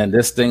 And then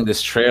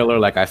this trailer,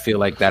 like, I feel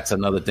like that's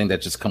another thing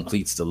that just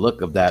completes the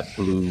look of that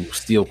blue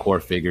Steel Core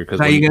figure.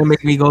 Now you're gonna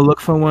make me go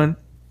look for one.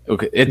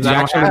 Okay, it's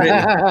actually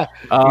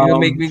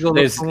make me go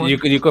look for one.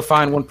 You could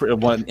find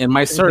one in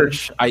my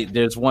search.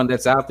 There's one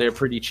that's out there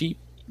pretty cheap.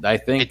 I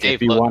think Dave,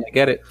 if you want to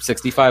get it,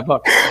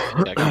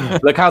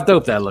 $65. Look how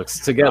dope that looks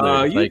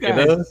together. You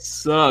guys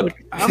suck.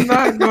 I'm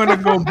not going to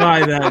go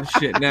buy that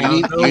shit now.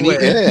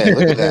 Look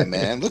at that,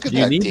 man. Look at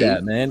that. You need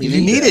that, man. You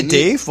need it,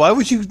 Dave. Why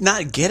would you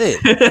not get it?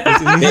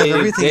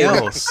 Everything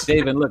else.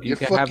 Dave, and look, you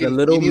can have the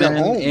little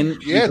men in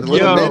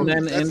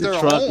the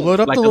truck. Load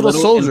up the little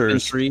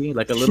soldiers.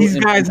 Like a little. These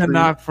guys are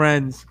not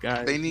friends,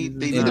 guys. They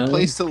need a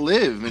place to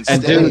live and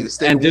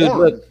stay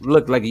warm.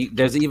 Look, like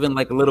there's even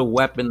like little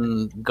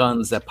weapon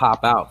guns that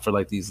pop out for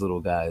like these little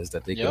guys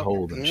that they can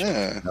hold and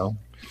shit, you know?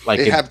 Like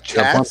they have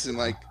chats and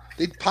like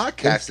they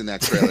podcast in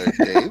that trailer,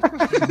 Dave.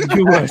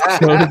 You are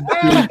so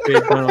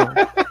stupid, bro.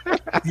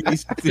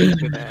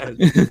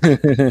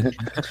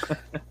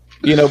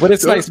 You know, but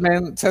it's nice,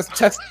 man.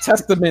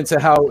 Testament to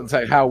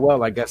how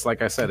well, I guess,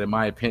 like I said, in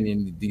my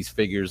opinion, these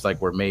figures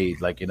like were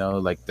made. Like, you know,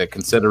 like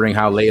considering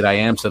how late I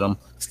am to them,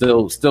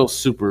 still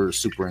super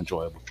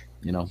enjoyable.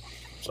 You know,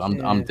 so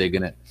I'm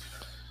digging it.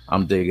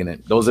 I'm digging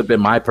it. Those have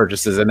been my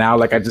purchases, and now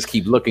like I just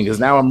keep looking because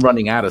now I'm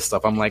running out of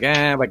stuff. I'm like,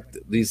 like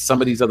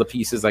some of these other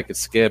pieces I could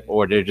skip,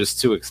 or they're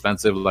just too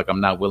expensive. Like I'm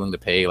not willing to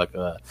pay like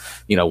 $120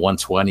 or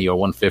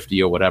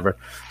 $150 or whatever.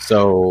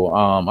 So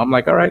I'm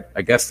like, all right,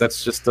 I guess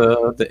that's just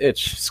the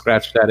itch.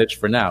 Scratch that itch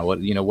for now.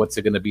 What's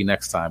it going to be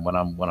next time when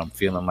I'm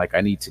feeling like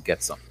I need to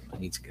get something?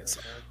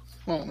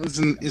 Well,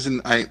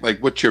 isn't I like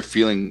what you're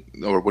feeling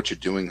or what you're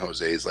doing,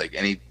 Jose? Is like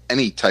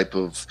any type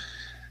of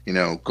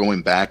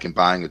going back and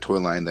buying a toy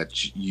line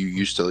that you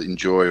used to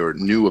enjoy or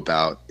knew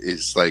about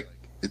is like,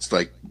 it's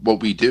like what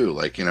we do.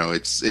 Like,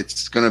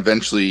 it's going to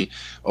eventually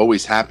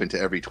always happen to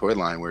every toy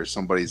line where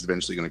somebody's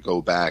eventually going to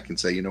go back and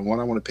say, you know what,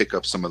 I want to pick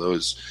up some of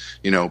those,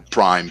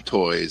 prime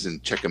toys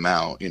and check them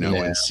out,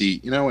 and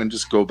see, and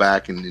just go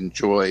back and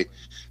enjoy.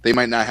 They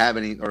might not have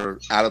any or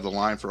out of the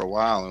line for a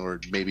while, or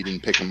maybe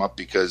didn't pick them up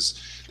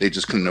because they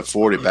just couldn't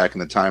afford it back in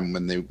the time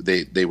when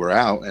they were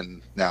out.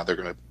 And now they're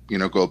going to,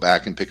 go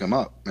back and pick them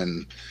up,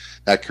 and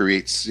that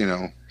creates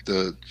again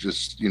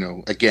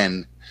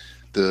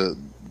the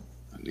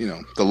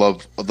the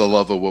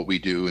love of what we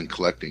do in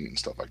collecting and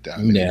stuff like that.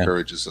 And it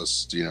encourages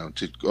us to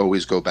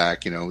always go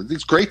back.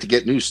 It's great to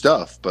get new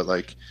stuff, but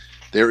like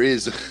there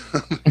is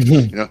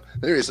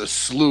there is a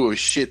slew of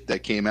shit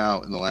that came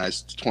out in the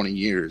last 20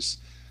 years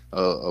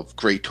of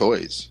great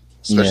toys,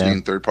 especially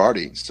in third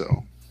party.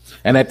 So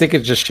and I think it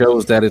just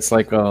shows that it's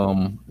like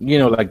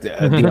like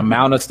the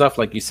amount of stuff,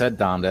 like you said,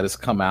 Dom, that has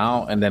come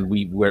out, and then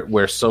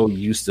we're so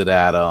used to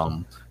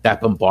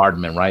that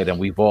bombardment, right? And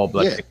we've all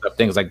picked up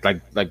things like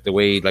the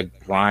way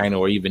like Brian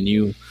or even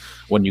you,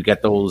 when you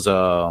get those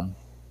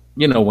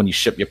when you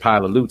ship your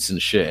pile of loots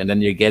and shit, and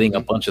then you're getting a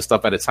bunch of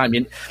stuff at a time.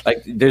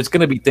 There's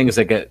gonna be things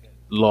that get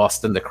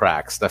lost in the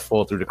cracks, that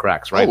fall through the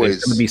cracks, right? Always.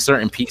 There's gonna be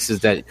certain pieces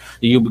that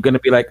you're gonna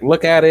be like,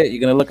 look at it, you're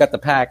gonna look at the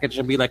package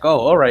and be like, oh,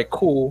 all right,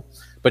 cool.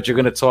 But you're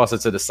gonna toss it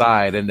to the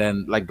side, and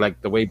then like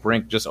the way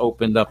Brink just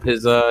opened up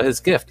his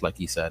gift, like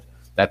he said,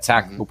 that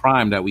Tactical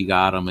Prime that we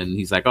got him, and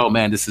he's like, oh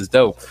man, this is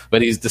dope.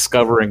 But he's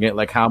discovering it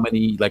like how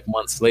many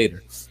months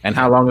later, and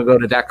how long ago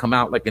did that come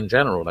out? Like in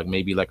general, like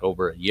maybe like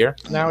over a year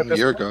now. A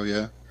year ago,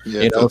 yeah.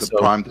 The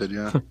Prime did,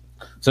 yeah.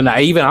 So now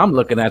even I'm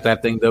looking at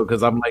that thing though,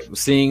 because I'm like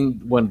seeing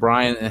when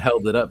Brian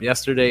held it up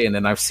yesterday, and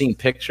then I've seen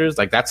pictures.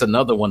 Like that's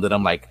another one that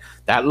I'm like,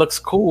 that looks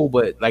cool,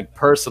 but like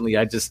personally,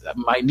 I didn't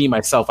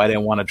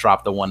want to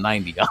drop the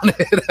 190 on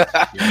it.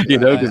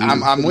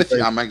 I'm with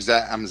you. I'm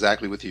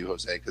exactly with you,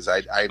 Jose, because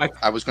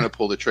I was going to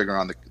pull the trigger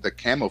on the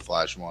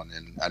camouflage one,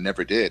 and I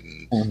never did.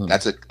 And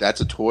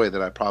that's a toy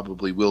that I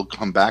probably will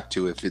come back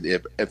to if it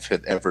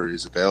ever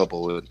is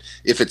available. And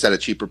if it's at a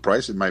cheaper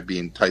price, it might be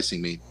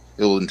enticing me.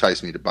 It'll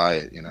entice me to buy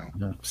it,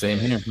 Same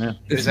here, man.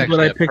 This is what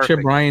I picture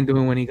Brian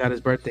doing when he got his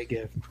birthday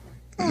gift.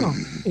 Oh,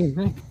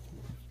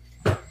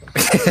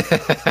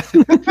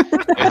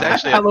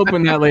 I'll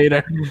open that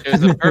later. It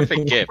was a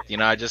perfect gift.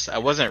 I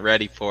wasn't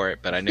ready for it,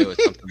 but I knew it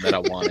was something that I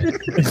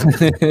wanted.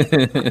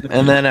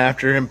 And then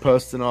after him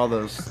posting all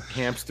those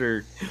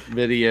hamster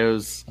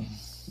videos,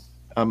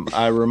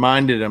 I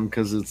reminded him,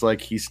 because it's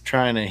like he's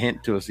trying to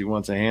hint to us he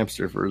wants a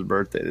hamster for his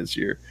birthday this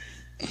year.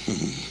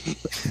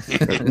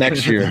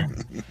 Next year.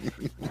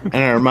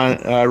 And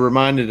I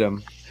reminded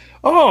him,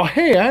 oh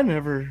hey, I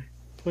never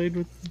played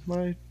with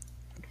my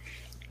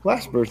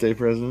last birthday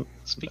present.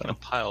 Speaking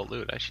of pile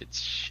loot, I should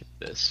ship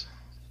this.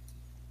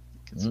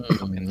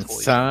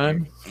 It's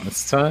time.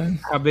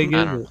 How big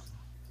is it?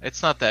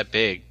 It's not that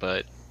big,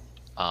 but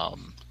I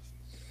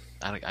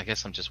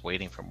guess I'm just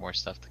waiting for more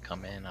stuff to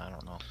come in. I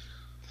don't know.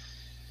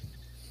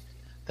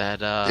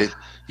 That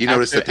you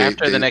notice that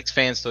after the next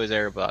Fans Toys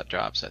Airabot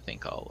drops, I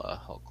think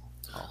I'll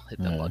hit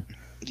that button.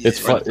 It's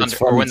funny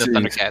when the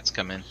Thundercats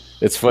come in.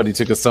 It's funny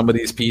too, because some of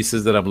these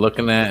pieces that I'm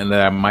looking at and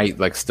that I might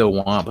like still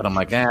want, but I'm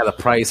like, the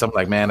price. I'm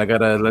like, man, I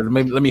gotta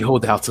let me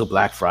hold out till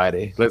Black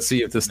Friday. Let's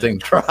see if this thing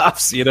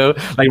drops.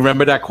 Like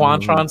remember that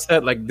Quantron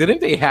set? Like, didn't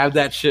they have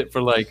that shit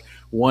for like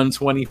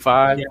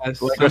 $125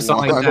 or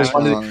something like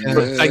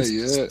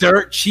that?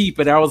 Dirt cheap,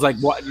 and I was like,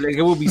 what? Like,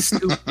 it would be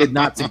stupid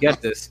not to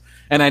get this.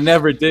 And I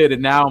never did,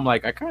 and now I'm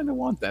like, I kind of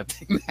want that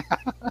thing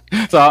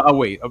now. So I'll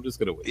wait. I'm just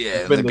gonna wait.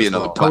 Yeah, maybe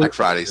another Black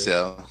Friday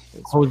sale.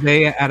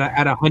 Jose, at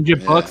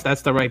 $100,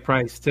 that's the right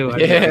price too.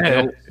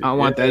 I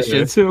want that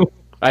shit too.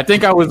 I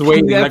think I was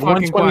waiting. Like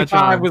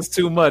 125 was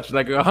too much.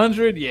 Like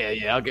 100,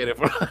 yeah, I'll get it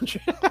for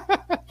 100.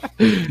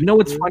 You know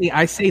what's funny?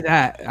 I say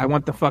that I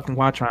want the fucking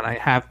Quatron. I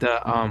have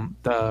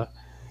the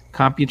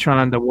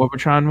Computron, the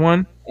Warbotron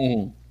one.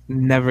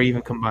 Never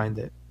even combined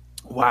it.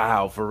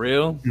 Wow, for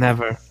real?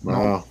 Never.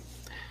 Wow.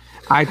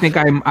 I think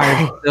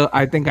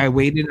I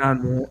waited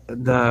on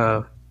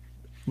the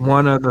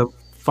one of the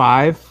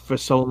 5 for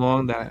so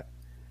long that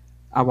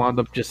I wound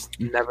up just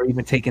never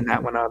even taking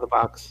that one out of the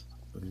box.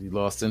 You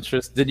lost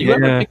interest. Did you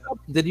ever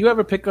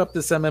pick up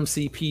this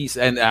MMC piece?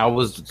 And I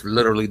was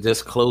literally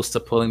this close to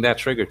pulling that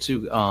trigger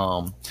too.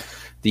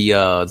 The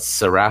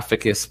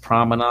Seraphicus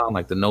Promenon,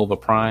 like the Nova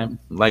Prime,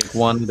 like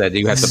one that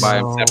you had to buy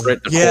separate.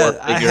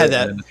 I had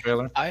that. In the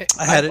trailer. I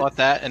bought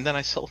that, and then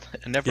I sold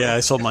it. I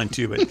sold mine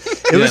too, but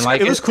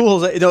it was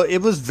cool.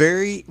 It was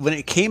very, when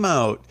it came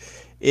out,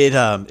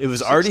 it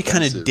was already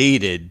kind of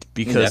dated,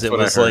 because it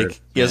was like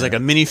it was like a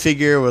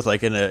minifigure with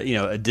like an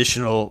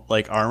additional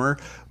like armor,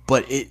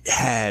 but it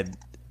had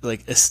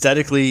like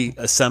aesthetically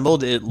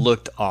assembled, it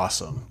looked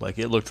awesome. Like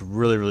it looked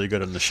really, really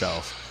good on the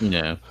shelf.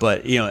 Yeah.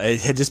 But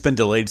it had just been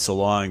delayed so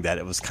long that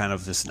it was kind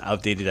of just an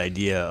outdated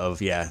idea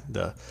of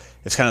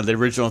it's kind of the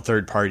original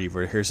third party,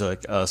 where here's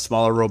a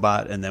smaller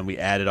robot, and then we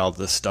added all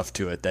this stuff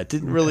to it that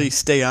didn't really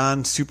stay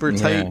on super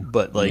tight,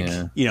 but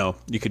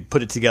you could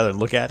put it together and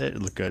look at it.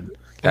 It looked good.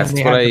 That's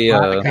what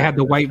I had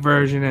the white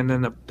version, and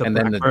then the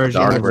black version,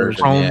 dark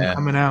version,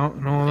 coming out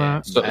and all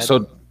that.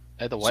 So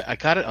I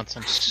got it on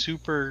some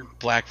super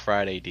Black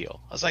Friday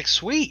deal. I was like,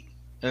 sweet,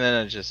 and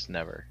then I just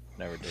never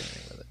did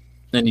anything with it.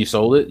 And you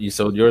sold it? You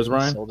sold yours,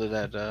 Ryan? I sold it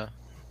at.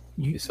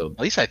 You sold. At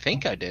least I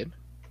think I did.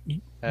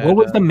 What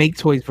was the Make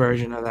Toys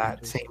version of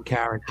that same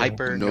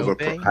character? Nova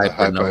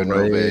Hypernova.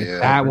 Nova. Yeah.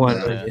 That one.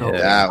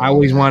 Yeah. I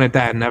always wanted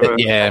that. Never.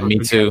 Yeah, me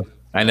too.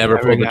 I never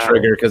Never pulled the got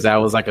trigger because that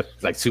was like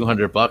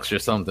 $200 or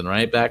something,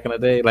 right? Back in the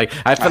day. Like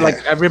I felt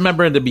like I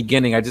remember in the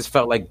beginning, I just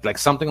felt like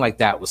something like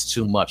that was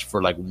too much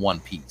for like one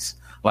piece.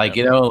 Like,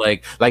 you know,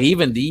 like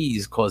even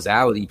these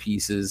causality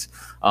pieces,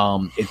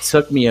 it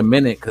took me a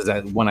minute because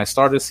when I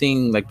started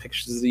seeing like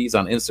pictures of these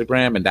on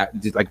Instagram, and that,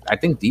 like, I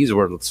think these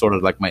were sort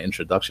of like my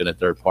introduction to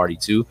third party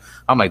too.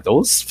 I'm like,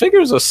 those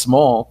figures are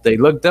small, they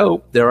look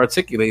dope, they're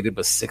articulated,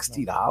 but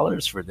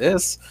 $60 for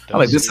this? I'm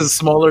like, this is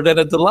smaller than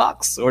a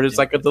deluxe, or it's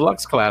like a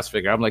deluxe class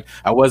figure. I'm like,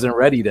 I wasn't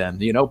ready then,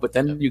 you know. But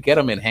then you get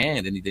them in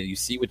hand, and then you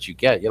see what you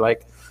get. You're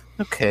like,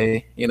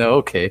 okay, you know,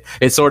 okay.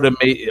 It sort of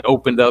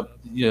opened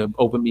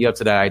me up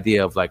to that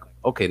idea of like,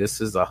 okay,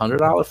 this is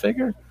 $100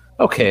 figure.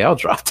 Okay, I'll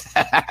drop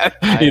that.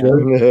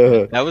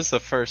 That was the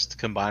first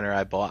combiner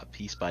I bought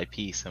piece by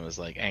piece and was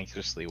like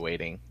anxiously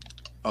waiting.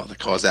 Oh, the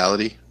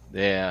causality.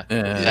 Yeah,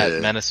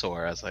 that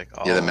Menasor. I was like,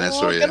 oh, Yeah, the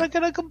Menasor, I'm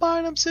gonna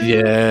combine them soon.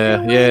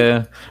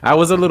 Yeah. I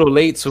was a little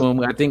late to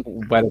them. I think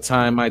by the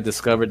time I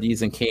discovered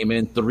these and came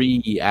in,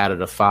 3 out of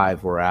the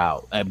 5 were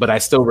out. But I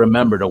still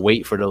remember to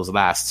wait for those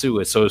last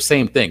 2. So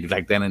same thing,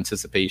 like that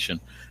anticipation,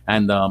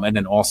 and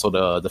then also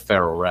the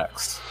Pharaoh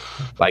Rex,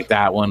 like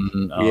that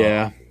one.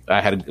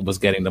 I was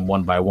getting them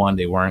one by one.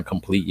 They weren't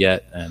complete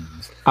yet, and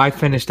I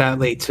finished that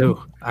late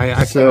too.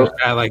 I finished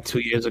that like 2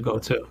 years ago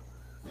too.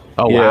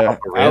 Oh yeah,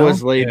 wow! I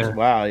was late. Yeah.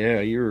 Wow, yeah,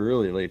 you were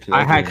really late to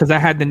that. I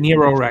had the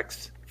Nero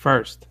Rex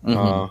first,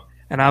 Mhm.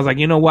 and I was like,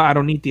 you know what? I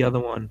don't need the other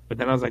one. But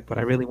then I was like, but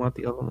I really want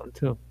the other one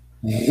too.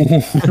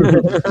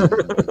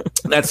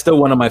 That's still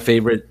one of my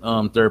favorite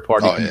third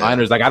party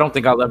combiners. Yeah. Like I don't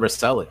think I'll ever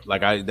sell it.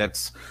 Like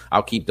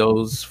I'll keep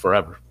those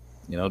forever.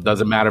 You know, it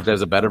doesn't matter if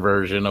there's a better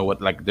version or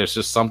what. Like there's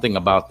just something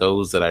about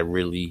those that I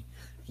really,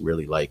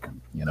 really like.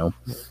 You know,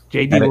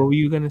 JD, what were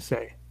you gonna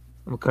say?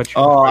 I'm gonna cut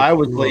you. Oh, I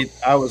was late.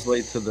 I was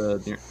late to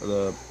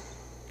the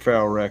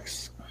Pharaoh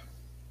Rex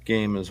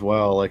game as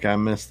well. Like I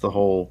missed the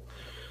whole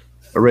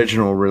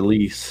original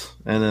release,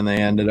 and then they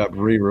ended up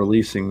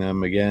re-releasing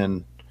them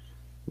again,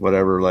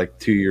 whatever, like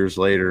 2 years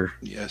later.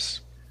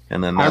 Yes.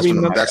 And then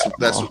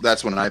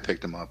that's when I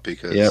picked them up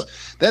because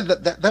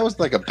that was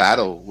like a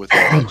battle with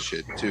all that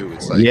shit too.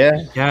 It's like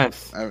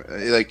yes,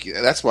 like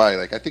that's why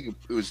I think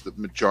it was the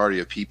majority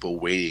of people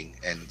waiting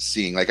and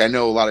seeing. Like I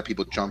know a lot of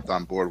people jumped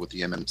on board with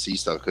the MMC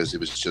stuff because it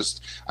was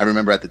just. I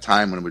remember at the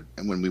time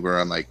when we were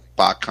on like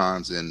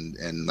BotCons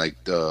and like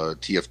the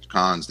TF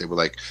cons, they were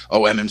like,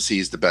 "Oh, MMC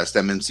is the best.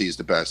 MMC is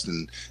the best,"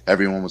 and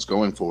everyone was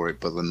going for it.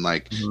 But then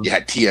like you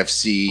had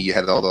TFC, you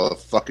had all the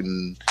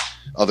fucking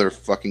other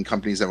fucking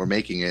companies that were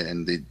making it,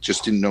 and they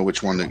just didn't know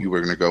which one that you were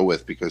going to go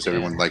with because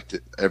everyone liked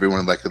it.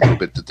 Everyone liked a little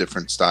bit the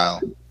different style.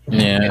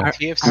 Yeah,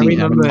 TFC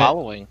had a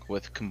following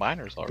with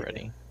combiners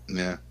already.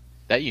 Yeah,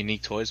 that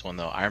Unique Toys one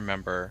though, I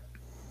remember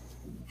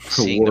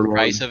seeing the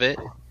price of it,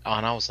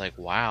 and I was like,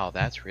 "Wow,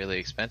 that's really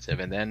expensive."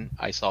 And then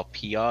I saw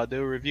Pia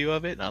do a review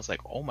of it, and I was like,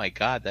 "Oh my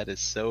god, that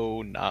is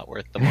so not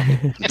worth the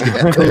money."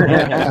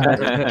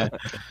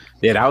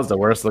 Yeah, that was the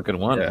worst looking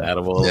one out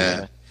of all.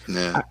 Yeah.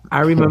 Yeah.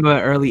 I remember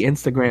the early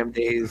Instagram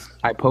days.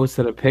 I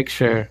posted a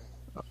picture.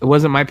 It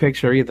wasn't my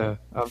picture either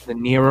of the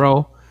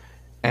Nero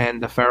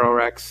and the Pharaoh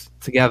Rex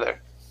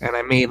together, and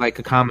I made like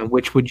a comment.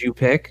 Which would you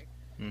pick?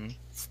 Mm-hmm.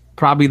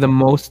 Probably the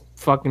most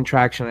fucking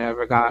traction I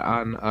ever got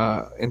on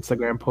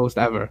Instagram post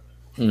ever.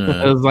 It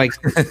was like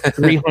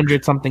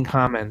 300 something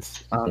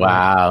comments.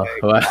 Wow!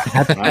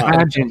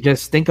 Imagine,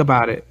 just think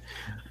about it.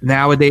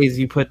 Nowadays,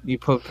 you put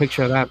a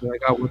picture of that, be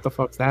like, oh, what the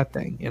fuck's that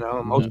thing? You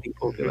know, most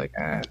people would be like,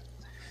 ah.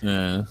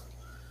 Yeah,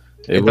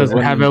 it doesn't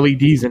have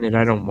LEDs in it.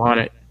 I don't want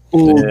it.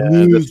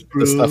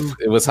 The stuff.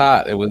 It was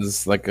hot. It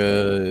was like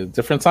a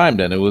different time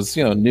then. It was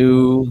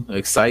new,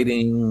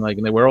 exciting. Like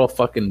we're all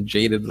fucking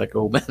jaded like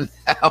old men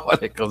now when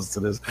it comes to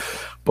this.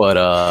 But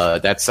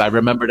I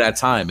remember that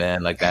time,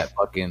 man. Like that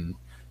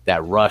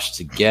rush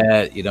to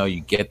get. You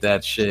get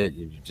that shit.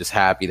 You're just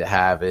happy to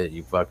have it.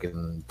 You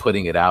fucking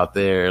putting it out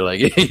there. Like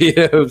you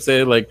know what I'm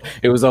saying. Like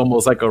it was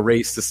almost like a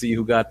race to see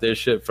who got their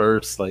shit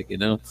first. Like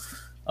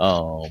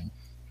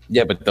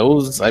Yeah, but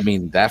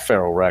that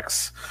Pharaoh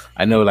Rex,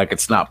 I know like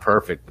it's not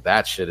perfect, but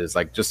that shit is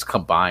like just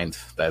combined.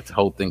 That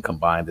whole thing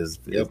combined is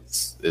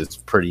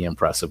pretty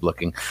impressive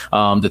looking.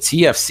 The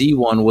TFC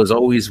one was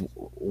always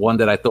one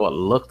that I thought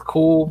looked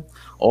cool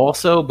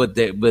also,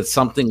 but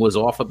something was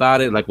off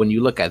about it. Like when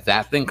you look at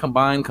that thing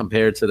combined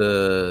compared to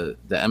the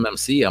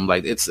MMC, I'm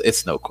like,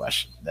 it's no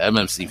question. The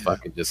MMC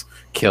fucking just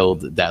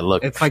killed that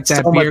look. It's like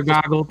that beer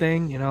goggle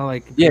thing,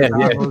 like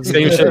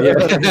same shit.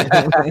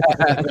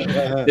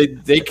 Yeah.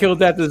 they killed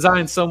that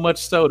design so much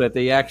so that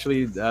they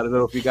actually, I don't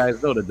know if you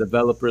guys know, the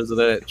developers of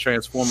the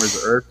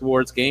Transformers Earth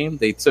Wars game,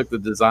 they took the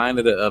design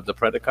of the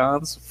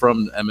Predacons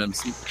from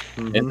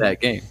MMC in that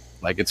game.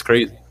 Like it's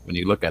crazy when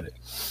you look at it.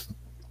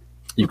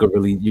 You could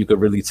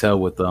really tell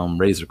with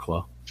Razor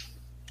Claw,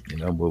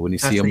 but when you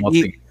see them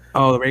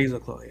Oh, the Razor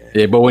Claw. Yeah.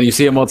 Yeah, but when you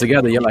see them all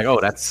together, you're like, oh,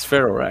 that's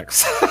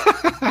Ferrorex.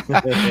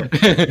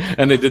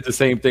 And they did the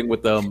same thing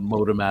with the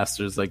Motor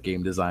Masters like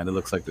game design. It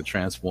looks like the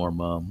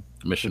Transform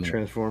mission.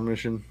 Transform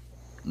mission.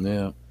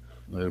 Yeah.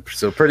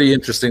 So pretty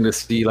interesting to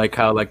see like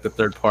how like the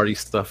third party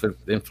stuff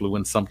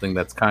influenced something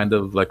that's kind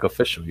of like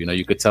official. You know,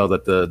 you could tell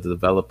that the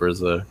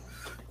developers are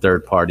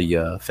third party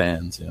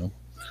fans. You know,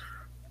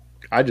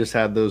 I just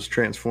had those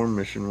Transform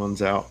mission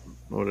ones out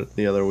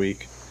the other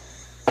week.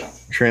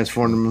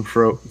 Transformed them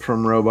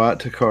from robot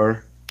to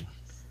car.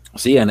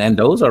 See, and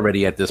those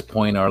already at this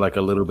point are like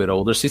a little bit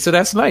older. See, so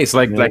that's nice.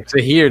 Like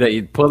to hear that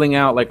you're pulling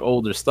out like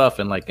older stuff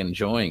and like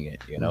enjoying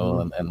it, you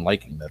know, and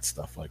liking that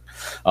stuff. Like,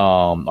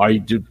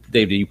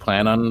 Dave? Do you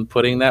plan on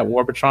putting that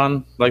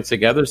Warbotron like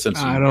together? Since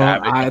I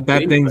don't,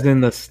 that thing's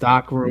in the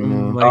stock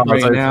room like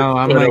right now.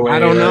 I'm like, away, I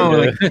don't know.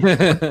 Like,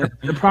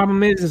 the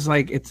problem is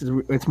like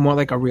it's more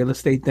like a real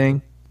estate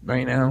thing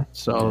right now.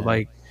 So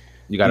like,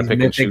 you got to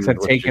pick and choose. Are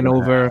taking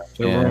over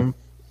the room,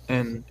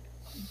 and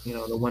you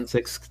know the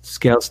 1/6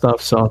 scale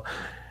stuff. So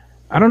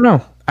I don't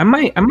know. I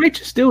might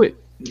just do it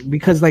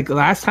because like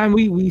last time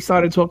we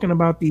started talking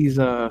about these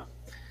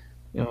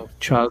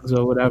chugs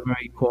or whatever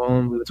you call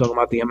them. We were talking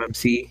about the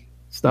MMC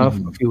stuff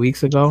a few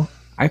weeks ago.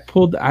 I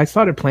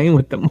started playing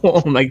with them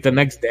all like the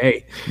next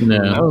day. And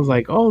I was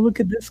like, oh, look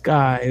at this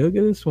guy. Look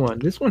at this one.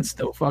 This one's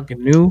still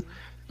fucking new.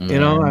 You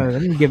know, I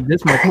didn't give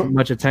this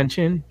much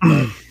attention.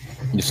 But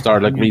you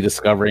start like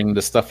rediscovering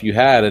the stuff you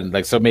had, and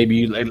like so maybe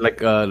you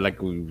like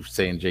we were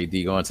saying,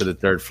 JD going to the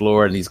third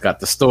floor and he's got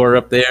the store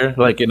up there,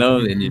 like you know,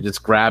 and you're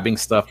just grabbing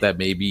stuff that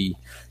maybe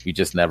you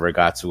just never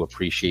got to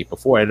appreciate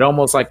before. It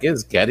almost like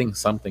is getting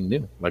something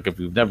new, like if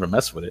you've never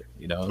messed with it,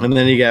 you know. And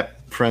then you got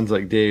friends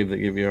like Dave that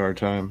give you a hard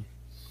time.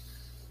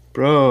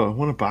 Bro, I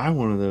want to buy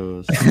one of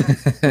those.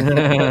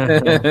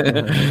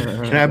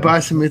 Can I buy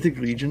some Mythic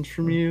Legions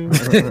from you?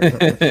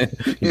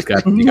 You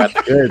got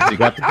the goods. You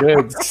got the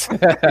goods.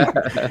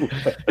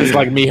 It's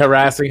like me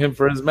harassing him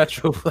for his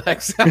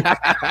Metroplex.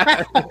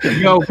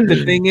 Yo,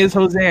 the thing is,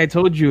 Jose, I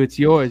told you it's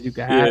yours. You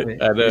can have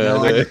it. I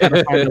just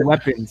gotta find the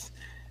weapons.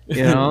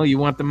 You know, you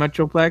want the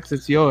Metroplex,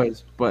 it's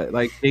yours. But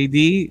like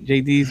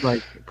JD's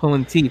like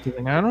pulling teeth. He's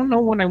like, I don't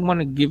know what I want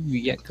to give you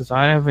yet because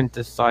I haven't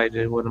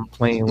decided what I'm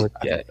playing with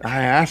yet.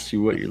 I asked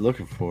you what you're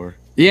looking for.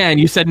 Yeah, and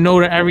you said no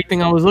to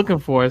everything I was looking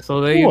for.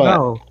 So there you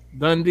go,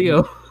 done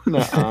deal. I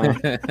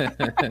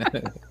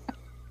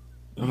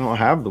don't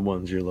have the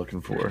ones you're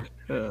looking for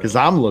because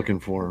I'm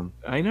looking for them.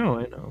 I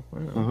know.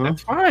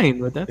 That's fine,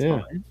 but that's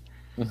fine.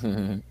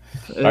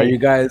 Are you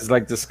guys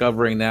like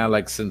discovering now,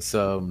 like since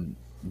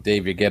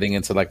Dave, you're getting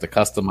into like the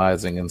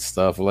customizing and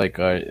stuff. Like,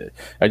 do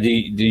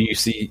you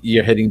see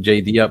you're hitting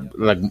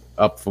JD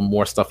up for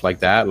more stuff like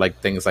that? Like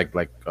things like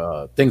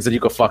things that you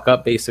could fuck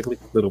up, basically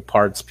little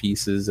parts,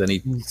 pieces,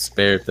 any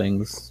spare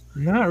things.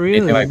 Not really.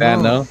 Anything like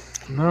that?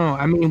 No.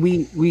 I mean,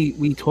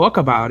 we talk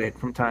about it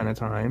from time to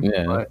time.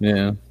 Yeah. But,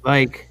 yeah.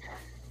 Like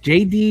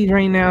JD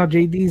right now,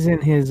 JD's in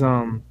his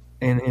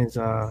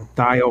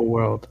Dio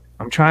world.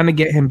 I'm trying to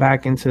get him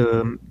back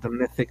into the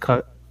Mythic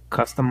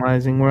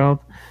customizing world.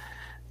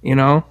 You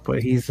know,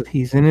 but he's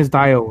in his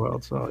Dio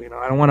world, so you know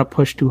I don't want to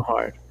push too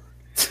hard.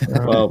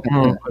 Well, I don't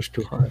want to push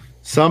too hard.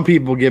 Some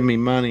people give me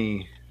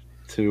money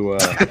to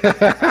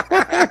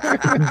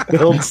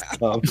build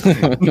stuff.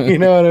 You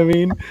know what I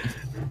mean?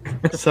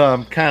 So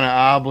I'm kind of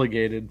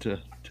obligated to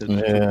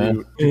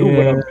do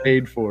what I'm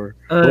paid for.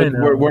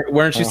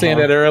 Weren't you saying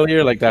that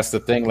earlier? Like that's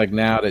the thing. Like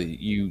now that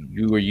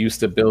you were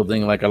used to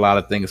building like a lot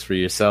of things for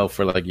yourself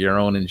for like your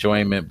own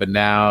enjoyment, but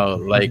now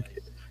like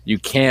you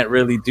can't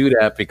really do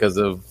that because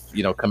of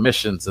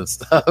commissions and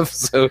stuff.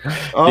 So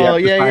I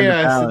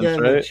said that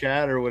in the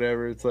chat or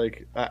whatever. It's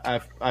like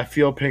I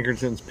feel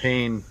Pinkerton's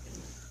pain.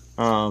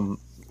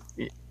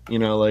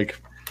 Like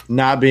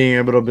not being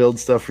able to build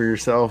stuff for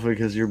yourself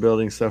because you're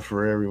building stuff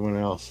for everyone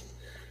else.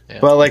 Yeah.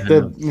 But like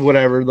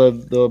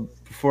the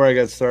before I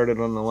got started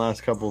on the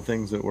last couple of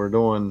things that we're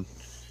doing,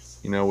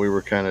 we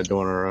were kind of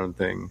doing our own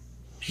thing,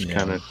 just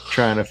kind of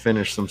trying to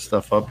finish some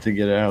stuff up to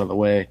get it out of the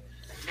way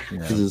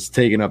because it's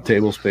taking up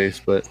table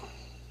space, but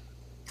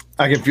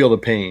I can feel the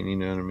pain, you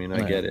know what I mean?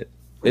 I get it.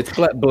 It's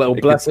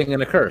blessing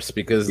and a curse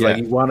because like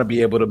you want to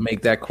be able to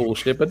make that cool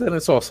shit, but then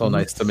it's also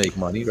nice to make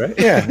money, right?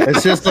 Yeah,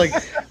 it's just like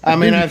I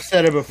mean, I've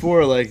said it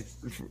before, like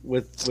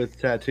with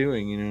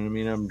tattooing, you know what I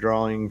mean? I'm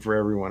drawing for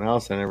everyone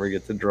else. I never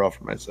get to draw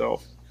for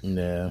myself.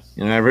 Yeah,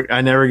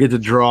 I never get to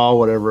draw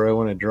whatever I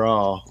want to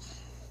draw.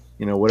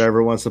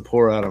 Whatever wants to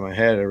pour out of my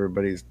head,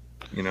 everybody's.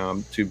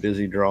 I'm too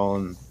busy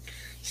drawing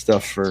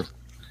stuff for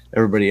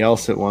everybody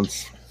else that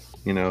wants,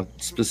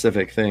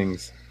 specific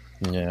things.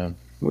 Yeah.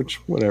 Which,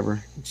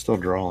 whatever. It's still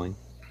drawing.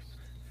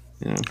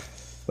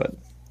 But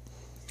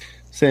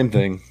same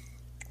thing.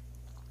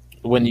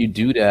 When you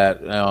do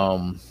that,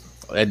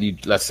 and you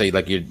let's say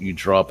like you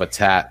draw up a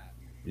tat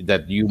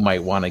that you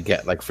might want to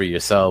get like for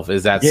yourself,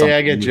 is that something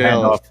I get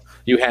jealous.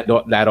 You hand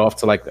that off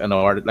to like an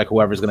artist, like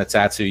whoever's going to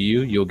tattoo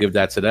you, you'll give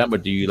that to them, or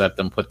do you let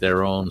them put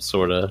their own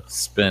sort of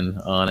spin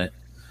on it?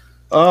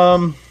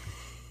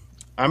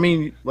 I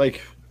mean,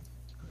 like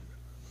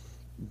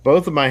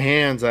both of my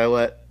hands,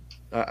 I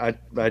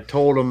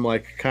told them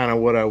like kind of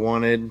what I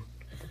wanted.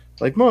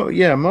 Like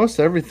most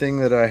everything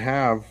that I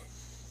have.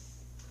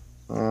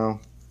 All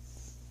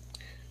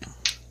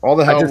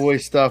the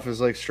Hellboy stuff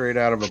is like straight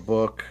out of a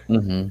book.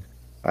 Mm-hmm.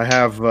 I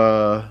have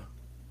a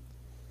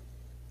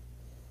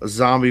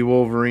zombie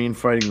Wolverine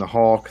fighting the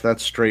Hulk.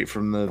 That's straight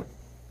from the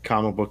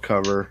comic book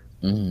cover.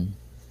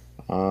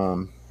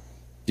 Mm-hmm.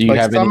 Do you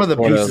have some of the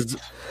pieces?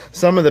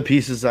 Some of the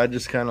pieces I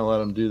just kind of let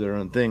them do their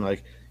own thing.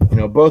 Like,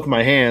 both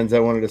my hands, I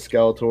wanted a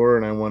Skeletor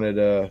and I wanted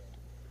a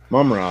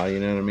Mumra. You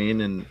know what I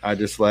mean? And I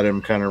just let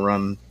him kind of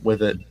run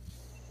with it.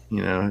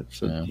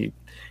 So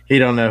he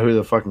don't know who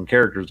the fucking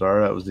characters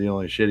are. That was the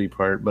only shitty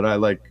part. But I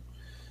like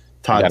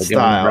Todd's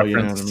style. You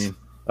know what I mean?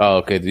 Oh,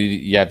 okay.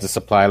 You had to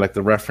supply like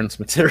the reference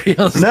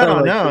materials?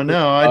 No.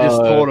 I just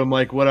told him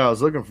like what I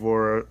was looking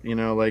for.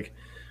 Like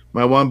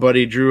my one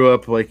buddy drew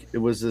up like it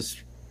was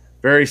this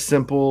very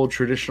simple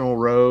traditional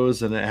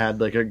rose, and it had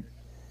like a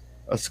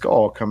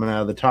skull coming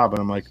out of the top, and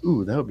I'm like,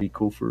 ooh, that would be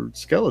cool for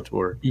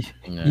Skeletor.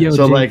 Yo,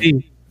 so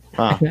JP,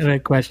 I got a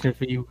question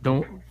for you.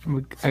 Don't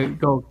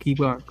go. Keep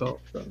on. Go.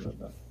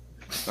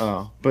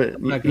 Oh,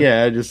 but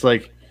yeah, just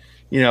like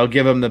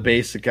give him the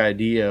basic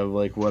idea of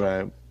like what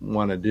I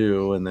want to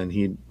do, and then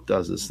he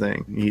does his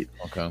thing.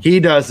 He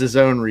does his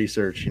own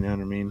research. You know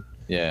what I mean?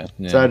 Yeah.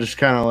 So I just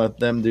kind of let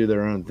them do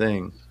their own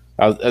thing.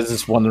 I was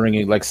just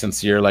wondering, like,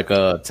 since you're like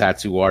a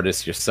tattoo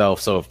artist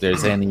yourself, so if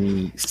there's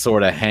any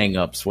sort of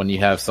hang-ups when you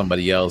have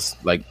somebody else,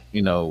 like,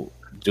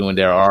 doing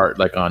their art,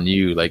 like, on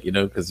you, like,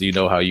 because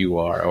how you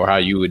are or how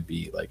you would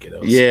be, like,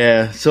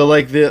 Yeah, so,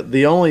 like,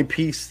 the only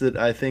piece that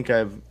I think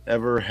I've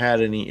ever had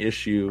any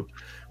issue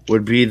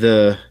would be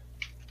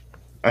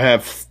I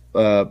have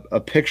a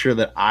picture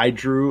that I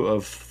drew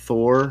of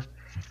Thor,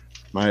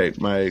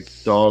 my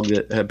dog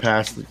that had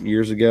passed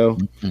years ago.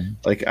 Mm-hmm.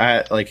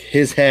 Like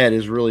his head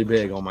is really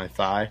big on my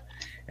thigh,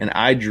 and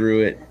I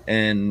drew it,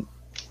 and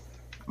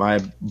my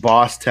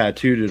boss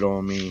tattooed it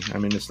on me. I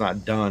mean, it's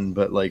not done,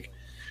 but like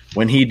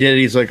when he did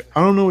it, he's like,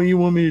 I don't know what you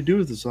want me to do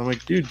with this. I'm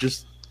like, dude,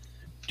 just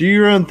do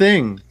your own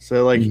thing.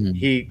 So like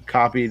he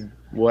copied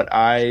what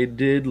I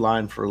did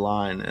line for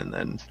line, and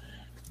then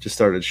just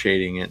started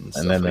shading it and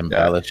then like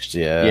embellished.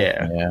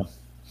 Yeah.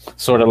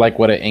 Sort of like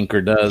what an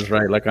inker does,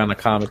 right? Like on a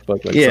comic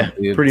book. Like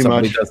pretty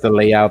much. Does the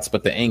layouts,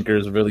 but the inker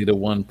is really the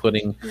one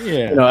putting,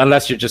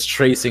 unless you're just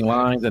tracing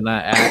lines and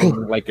not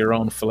adding like your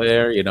own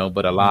flair,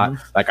 but a lot,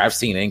 like I've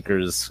seen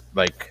inkers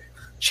like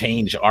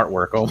change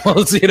artwork almost,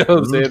 what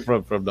I'm saying,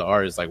 from the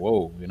art. It's like,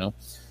 whoa,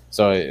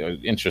 so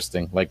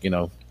interesting, like,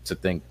 to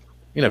think,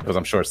 because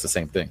I'm sure it's the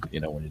same thing,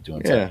 when you're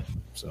doing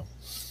stuff.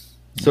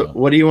 So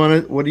what do you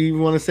want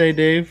to say,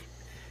 Dave?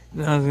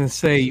 I was going to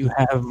say, you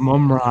have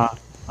Mumra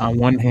on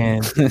one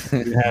hand, you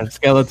have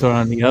Skeletor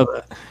on the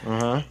other.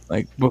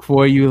 Like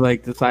before you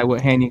like decide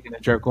what hand you're gonna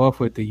jerk off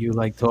with, do you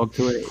like talk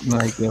to it?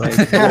 Like you're like,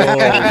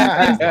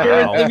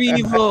 spirits of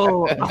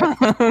evil.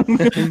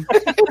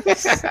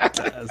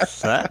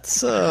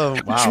 That's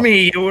Touch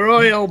me, you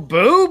royal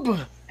boob.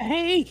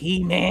 Hey,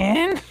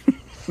 He-Man.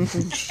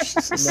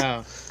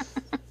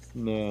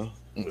 No.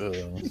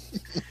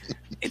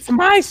 It's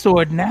my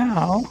sword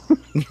now.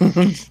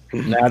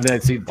 Now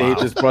that Dave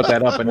just brought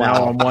that up, and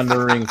now I'm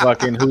wondering,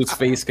 fucking, whose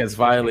face gets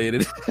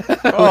violated.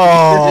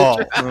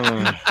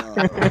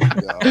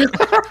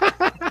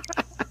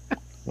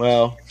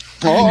 Well,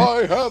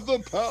 I have the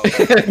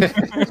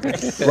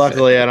power.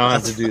 Luckily, I don't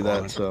have to do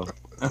that. So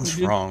that's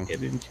wrong.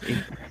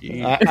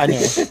 I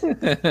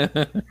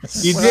know.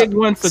 You did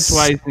once or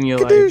twice in your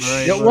life,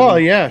 right? Yeah, well,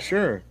 yeah,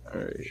 sure,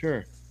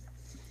 sure.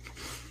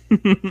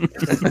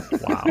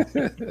 Wow.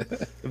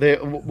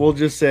 We'll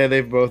just say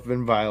they've both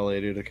been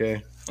violated,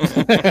 okay?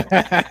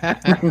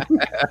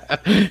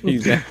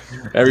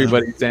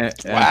 Everybody's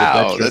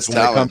wow, that's when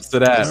it comes to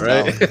that,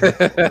 right?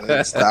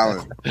 That's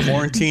talent.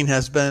 Quarantine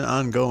has been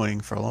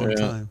ongoing for a long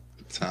time.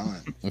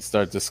 Talent. And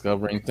start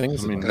discovering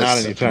things. I mean, not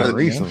anytime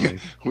recently.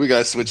 We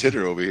got a switch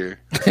hitter over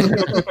here.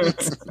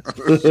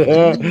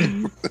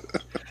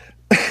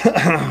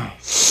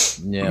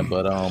 Yeah,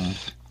 but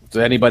so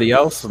anybody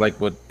else,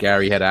 like what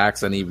Gary had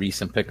asked, any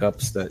recent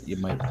pickups that you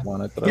might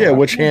want to throw? Yeah,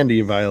 which hand do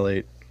you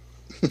violate?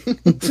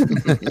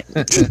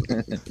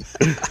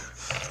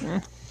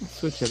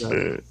 Switch it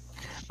up.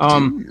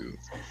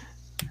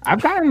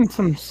 I've gotten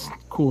some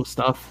cool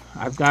stuff.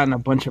 I've gotten a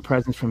bunch of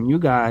presents from you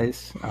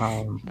guys.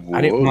 I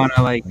didn't want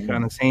to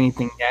kind of say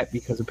anything yet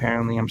because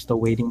apparently I'm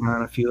still waiting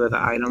on a few of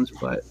the items.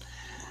 But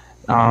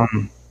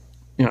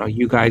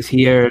you guys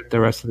here, the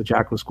rest of the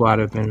Jackal Squad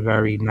have been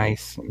very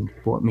nice and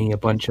bought me a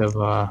bunch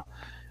of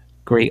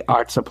great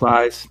art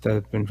supplies that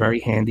have been very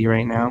handy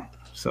right now.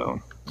 So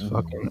it's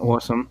fucking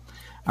awesome.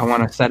 I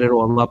want to set it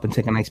all up and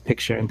take a nice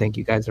picture and thank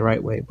you guys the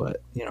right way,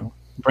 but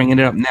bringing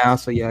it up now.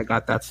 So yeah, I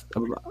got that's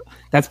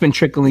been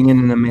trickling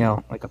in the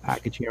mail, like a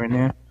package here and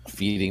there.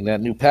 Feeding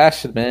that new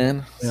passion,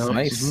 man. It's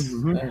nice.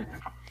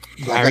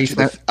 Gary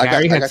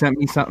had sent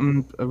me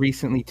something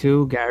recently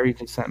too. Gary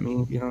just sent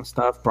me,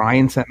 stuff.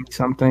 Brian sent me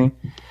something.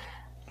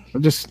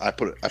 I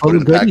put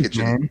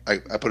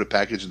a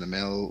package in the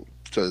mail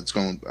So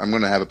I'm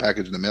going to have a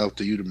package in the mail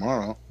to you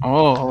tomorrow.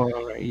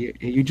 Oh,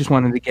 you just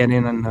wanted to get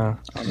in on the.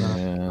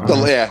 Yeah.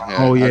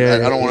 Oh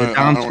yeah. I don't want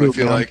to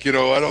feel like I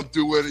don't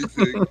do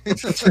anything.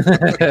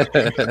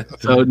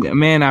 So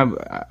man,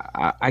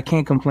 I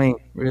can't complain.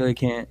 Really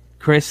can't.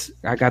 Chris,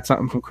 I got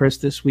something from Chris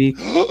this week.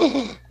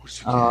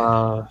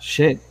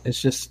 Shit.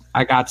 It's just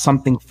I got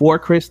something for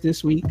Chris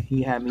this week.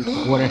 He had me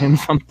order him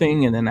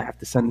something, and then I have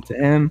to send it to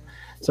him.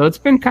 So it's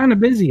been kind of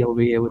busy over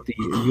here with the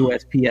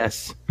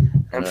USPS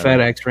and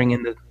FedEx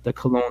ringing the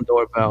Cologne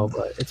doorbell,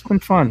 but it's been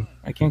fun.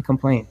 I can't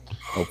complain.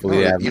 Hopefully,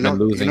 they haven't been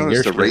losing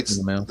your the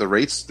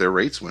rates. Their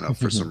rates went up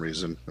for some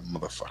reason. The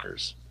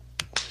motherfuckers.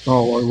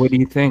 Oh, well, what do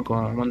you think?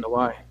 Well, I wonder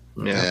why.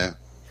 Yeah.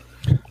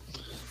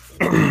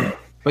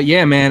 But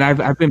yeah, man,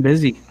 I've been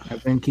busy.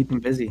 I've been keeping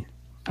busy.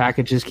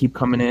 Packages keep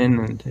coming in,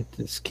 and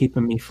it's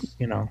keeping me,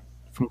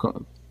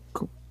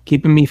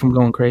 keeping me from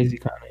going crazy,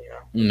 kind of.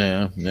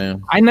 Yeah.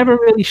 I never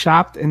really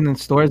shopped in the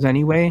stores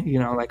anyway.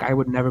 Like I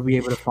would never be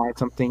able to find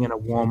something in a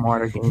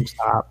Walmart or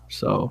GameStop.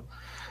 So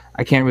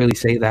I can't really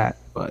say that,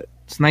 but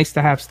it's nice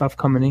to have stuff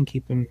coming in,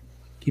 keeping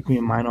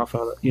your mind off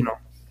of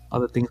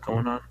other things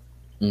going on.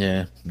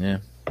 Yeah,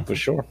 for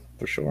sure.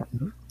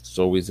 Mm-hmm. It's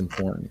always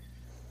important,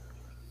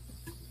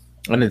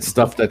 and it's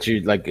stuff that you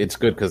like. It's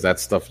good because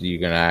that's stuff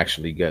you're gonna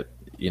actually get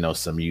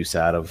some use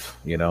out of.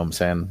 You know what I'm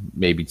saying?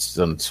 Maybe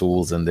some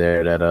tools in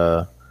there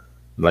that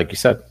like you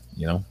said,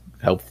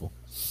 helpful.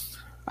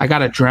 I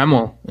got a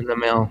Dremel in the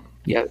mail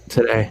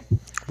today.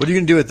 What are you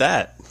gonna do with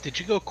that? Did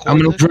you go cordless?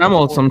 I'm gonna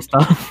Dremel some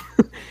stuff.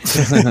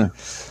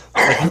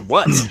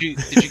 What? Did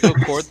you go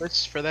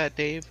cordless for that,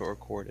 Dave, or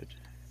corded?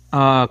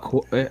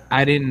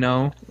 I didn't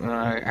know.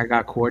 I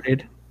got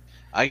corded.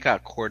 I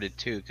got corded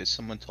too because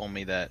someone told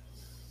me that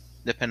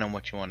depending on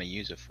what you want to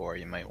use it for,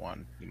 you might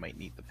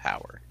need the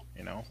power.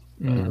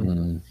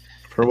 Mm-hmm.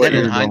 For what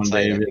in you're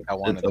hindsight, doing, David, I think I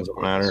wanted it doesn't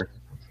the matter.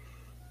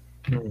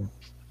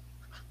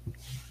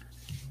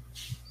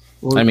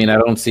 I mean, I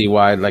don't see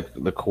why like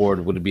the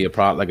cord would be a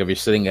problem. Like if you're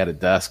sitting at a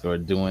desk or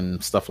doing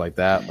stuff like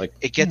that, like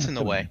it gets in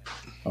the way.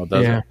 Oh,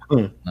 does it?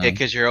 Yeah,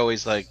 because you're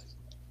always like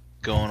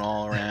going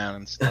all around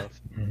and stuff.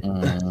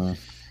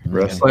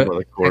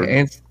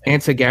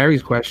 Answer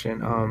Gary's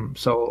question.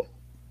 So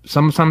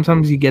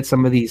sometimes you get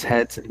some of these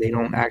heads and they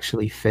don't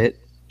actually fit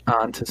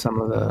onto some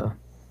of the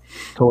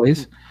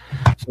toys.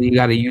 So you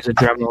got to use a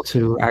Dremel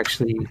to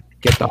actually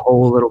get the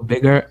hole a little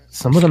bigger.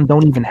 Some of them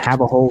don't even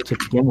have a hole to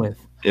begin with.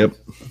 Yep.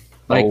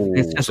 Like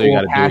it's just so you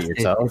all got to do it plastic.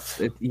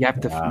 yourself. You have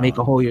to make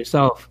a hole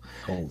yourself.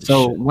 Holy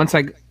So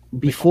shit.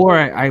 before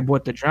I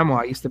bought the Dremel,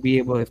 I used to be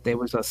able, if there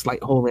was a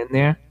slight hole in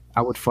there,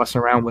 I would fuss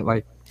around with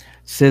like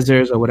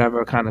scissors or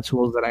whatever kind of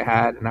tools that I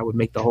had, and I would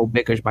make the hole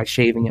bigger by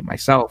shaving it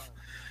myself,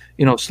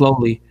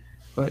 slowly.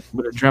 But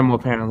with a Dremel,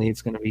 apparently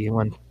it's going to be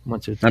one,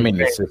 two, three. I mean,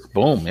 it's just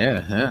boom,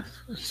 yeah.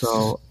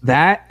 So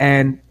that,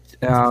 and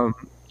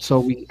so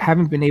we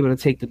haven't been able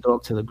to take the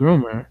dog to the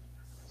groomer.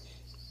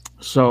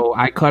 So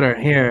I cut her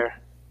hair.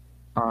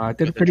 I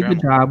did a pretty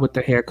good job with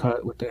the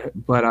haircut,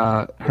 but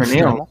her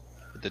nails.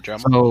 The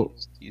Dremel. So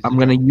I'm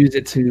gonna use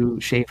it to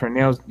shave her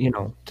nails.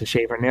 To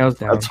shave her nails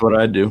down. That's what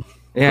I do.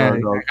 Yeah, I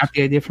got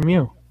the idea from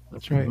you.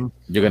 That's right.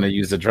 You're gonna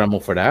use the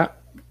Dremel for that?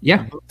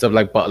 Yeah. So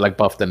like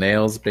buff the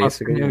nails,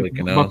 basically.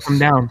 Buff them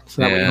down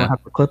so that we don't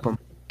have to clip them.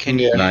 Can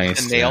you Nice,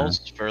 use the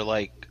nails for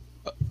like?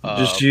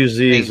 Just use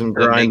these and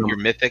grind them. Your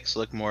mythics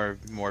look more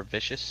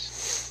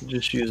vicious.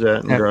 Just use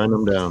that and grind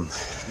them down.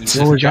 Use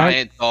this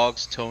giant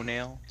dog's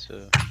toenail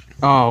to.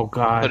 Oh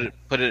God!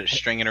 Put it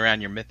stringing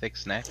around your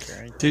mythic's neck,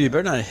 right? Dude, you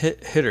better not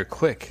hit her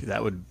quick.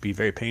 That would be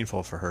very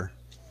painful for her.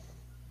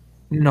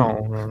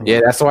 No. Yeah,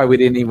 that's why we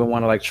didn't even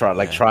want to try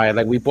it.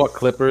 Like we bought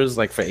clippers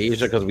like for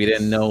Asia because we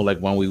didn't know like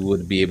when we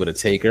would be able to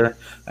take her,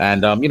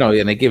 and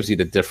and it gives you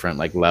the different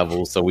like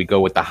levels. So we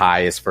go with the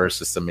highest first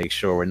just to make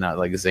sure we're not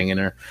like zinging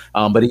her.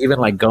 But even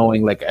like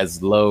going like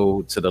as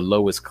low to the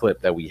lowest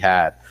clip that we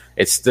had,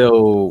 it's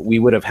still we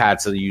would have had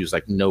to use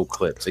like no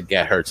clip to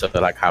get her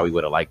to like how we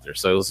would have liked her.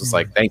 So it was just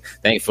like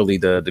thankfully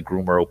the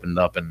groomer opened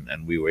up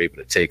and we were able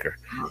to take her.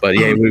 But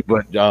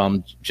yeah,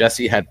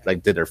 Jessie had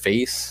like did her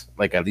face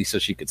like at least so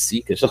she could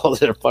see because all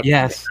her fucking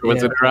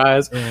was in her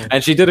eyes,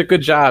 and she did a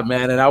good job,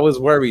 man. And I was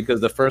worried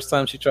because the first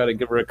time she tried to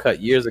give her a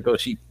cut years ago,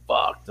 she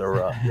fucked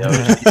her up.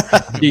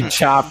 She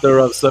chopped her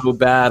up so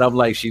bad. I'm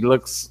like, she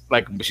looks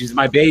like she's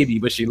my baby,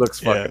 but she looks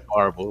fucking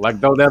horrible. Like,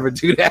 don't ever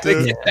do that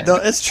again. No,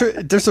 it's true.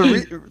 There's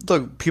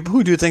look, people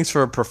who do things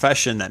for a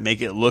profession that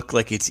make it look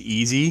like it's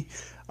easy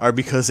are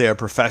because they are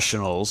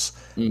professionals.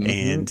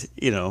 And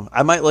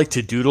I might like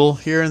to doodle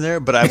here and there,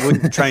 but I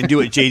wouldn't try and do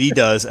what JD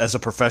does as a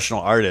professional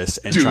artist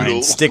and try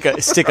and stick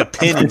a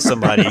pin in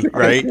somebody,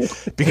 right?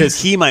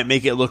 Because he might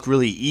make it look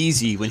really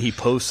easy when he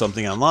posts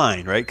something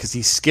online, right? Because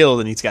he's skilled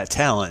and he's got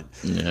talent.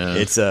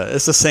 It's the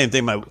same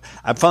thing.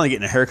 I'm finally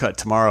getting a haircut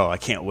tomorrow. I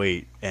can't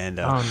wait. And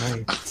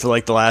nice. For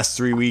like the last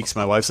 3 weeks,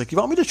 my wife's like, "You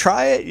want me to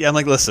try it?" Yeah, I'm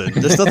like, "Listen,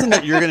 there's nothing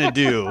that you're gonna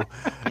do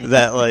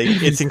that like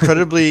it's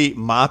incredibly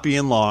moppy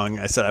and long."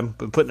 I said, "I'm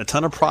putting a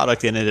ton of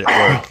product in it at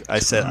work." I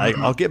said,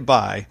 "I'll get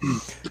by,"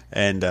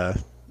 and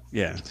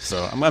Yeah,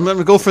 so I'm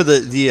gonna go for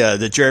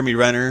the Jeremy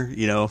Renner,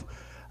 kind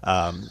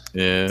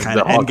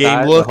of end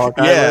game look.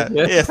 Yeah,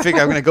 I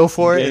figure I'm gonna go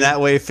for it, and that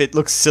way, if it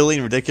looks silly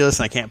and ridiculous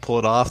and I can't pull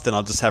it off, then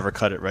I'll just have her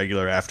cut it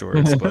regular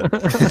afterwards. But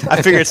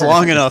I figure it's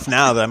long enough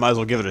now that I might as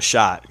well give it a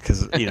shot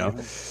because I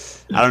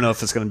don't know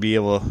if it's gonna be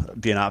able to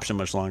be an option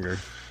much longer.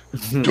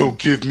 Don't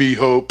give me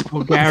hope.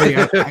 Well, Gary,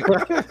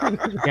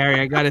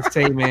 I gotta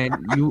say, man,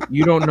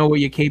 you don't know what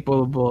you're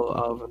capable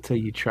of until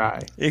you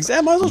try. Exactly,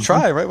 I might as well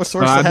try, right? What's the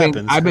worst that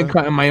happens? I've been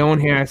cutting my own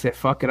hair. I said,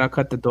 "Fuck it, I'll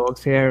cut the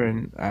dog's hair."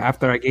 And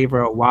after I gave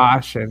her a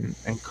wash and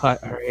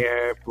cut her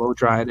hair, blow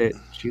dried it,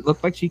 she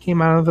looked like she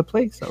came out of the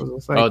place. I was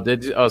just like, "Oh,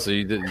 did you? Oh, so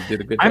you did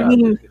a good job." I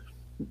mean,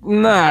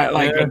 not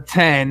like a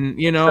 10,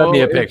 Send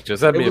me a picture.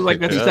 It was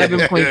like a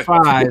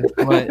 7.5,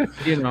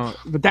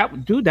 but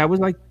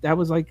that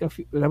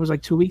was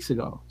like 2 weeks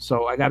ago.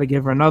 So I got to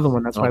give her another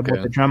one. That's why I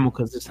bought the Dremel,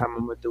 because this time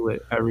I'm gonna do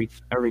it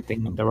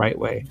everything the right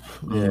way.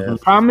 Yeah. The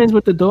problem is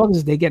with the dogs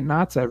is they get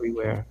knots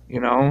everywhere,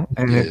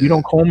 and if you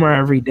don't comb her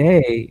every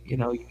day, you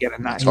get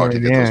a knot It's hard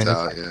here to and get there.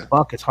 those out.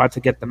 Fuck, it's hard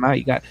to get them out.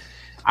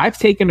 I've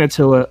taken her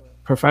to a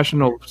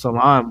professional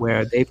salon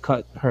where they've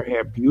cut her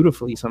hair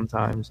beautifully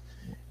sometimes.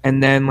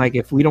 And then, like,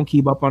 if we don't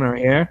keep up on her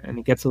hair and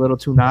it gets a little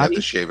too knotty,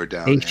 to shave her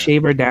down. They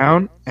shave her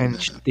down,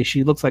 and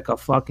she looks like a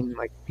fucking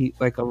like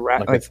a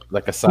rat,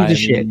 like a sign.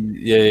 Shit.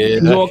 Yeah.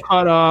 She's all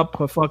cut up.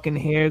 Her fucking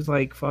hair's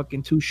like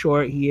fucking too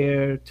short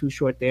here, too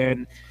short there,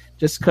 and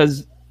just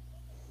because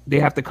they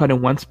have to cut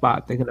in one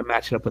spot, they're gonna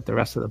match it up with the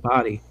rest of the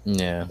body.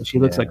 Yeah, and she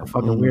looks like a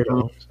fucking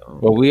weirdo. So.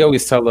 Well, we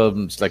always tell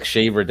them like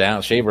shave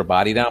her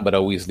body down, but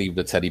always leave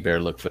the teddy bear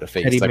look for the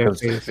face.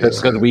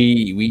 Because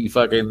we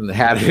fucking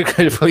had her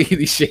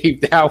completely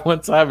shaved out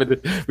one time,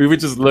 and we would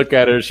just look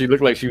at her. She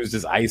looked like she was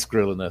just ice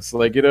grilling us,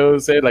 like, you know what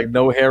I'm saying? Like,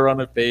 no hair on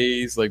her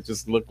face, like,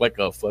 just looked like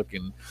a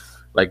fucking,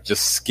 like,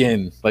 just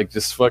skin, like,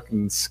 just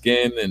fucking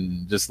skin,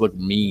 and just looked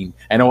mean.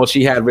 And all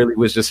she had really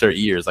was just her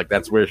ears, like,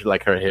 that's where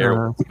like her hair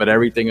was, but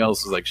everything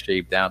else was like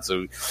shaved down.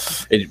 So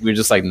we're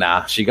just like,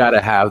 nah, she gotta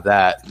have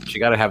that. She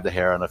gotta have the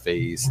hair on her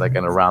face, like,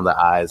 and around the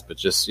eyes, but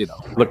just,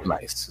 look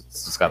nice.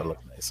 It's just gotta look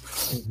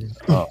nice.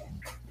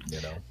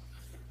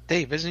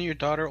 Dave, isn't your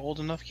daughter old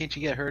enough? Can't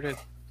you get her to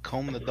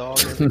comb the dog?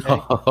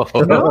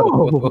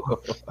 No.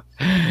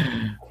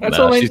 That's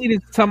all I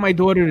needed to tell my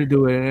daughter to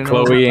do it. And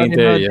Chloe ain't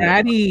there yet.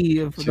 Daddy,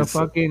 the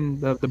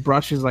fucking the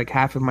brush is like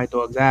half of my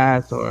dog's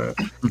ass, or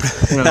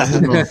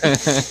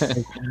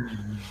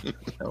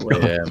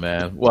yeah,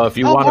 man. Well, if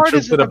you want to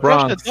troop to the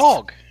Bronx,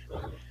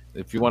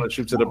 if you want to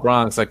troop to the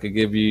Bronx, I could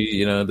give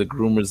you, the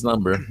groomer's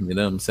number. You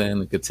know what I'm saying?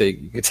 You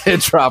could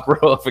drop her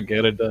off and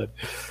get her done.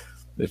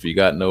 If you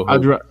got no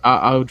hope.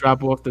 I'll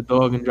drop off the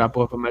dog and drop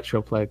off a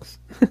Metroplex.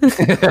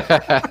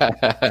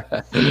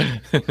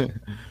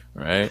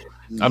 Right?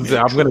 I'm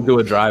gonna do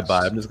a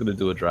drive-by. I'm just gonna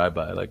do a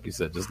drive-by, like you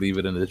said. Just leave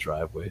it in the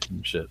driveway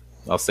and shit.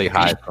 I'll say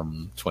hi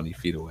from 20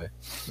 feet away.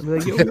 I'll be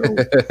like, yo.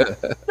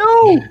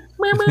 No.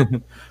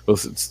 We'll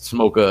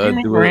smoke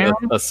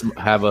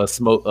have a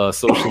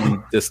socially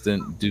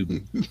distant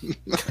doobie.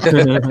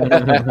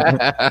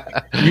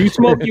 You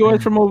smoke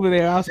yours from over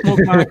there. I'll smoke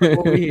mine from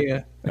over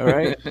here. All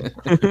right.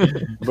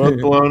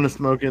 Both blowing the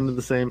smoke into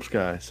the same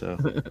sky. So.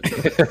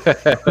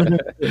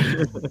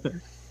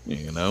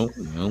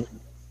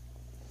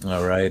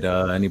 All right.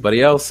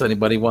 Anybody else?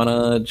 Anybody want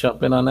to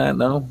jump in on that?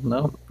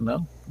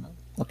 No.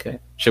 Okay.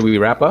 Should we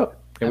wrap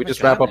up? Can we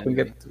just wrap up and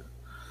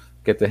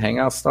get the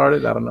hangout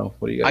started? I don't know.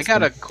 What do you guys? I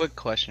got a quick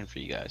question for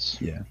you guys.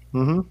 Yeah.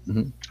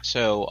 Mm-hmm.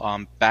 So,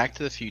 Back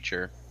to the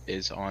Future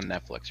is on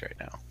Netflix right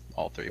now.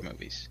 All 3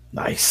 movies.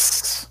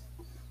 Nice.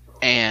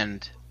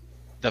 And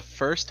the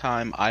first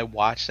time I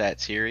watched that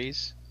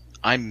series,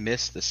 I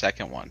missed the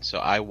second one. So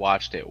I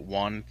watched it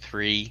 1,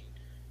 3,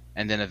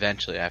 and then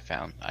eventually I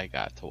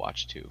got to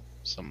watch 2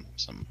 some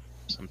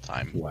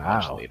time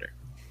much later.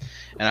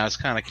 And I was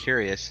kind of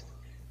curious.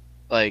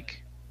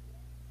 Like,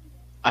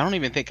 I don't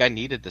even think I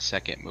needed the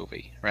second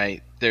movie,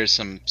 right? There's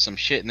some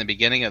shit in the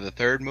beginning of the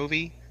third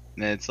movie,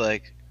 and it's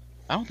like,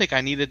 I don't think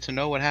I needed to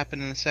know what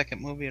happened in the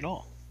second movie at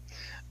all.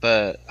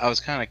 But I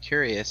was kind of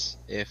curious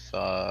if,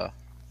 have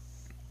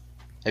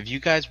you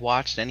guys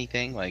watched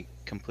anything, like,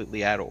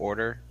 completely out of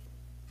order,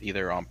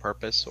 either on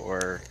purpose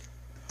or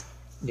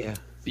you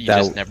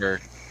just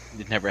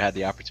never had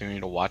the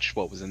opportunity to watch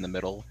what was in the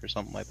middle or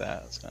something like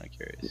that? I was kind of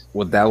curious.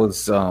 Well, that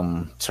was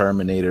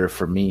Terminator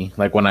for me.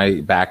 Like,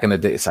 when back in the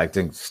days, I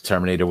think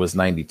Terminator was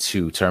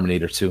 92,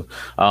 Terminator 2.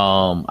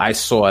 I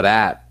saw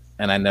that,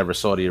 and I never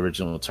saw the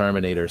original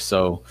Terminator.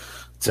 So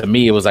to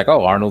me, it was like,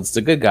 oh, Arnold's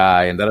the good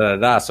guy, and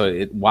da-da-da-da.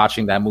 So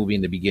watching that movie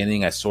in the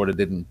beginning, I sort of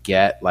didn't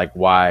get, like,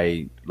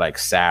 why, like,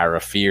 Sarah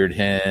feared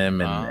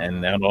him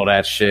and all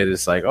that shit.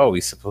 It's like, oh,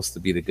 he's supposed to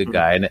be the good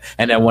guy.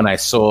 And then when I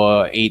saw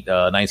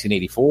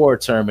 1984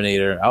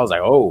 Terminator, I was like,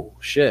 oh,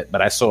 shit.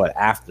 But I saw it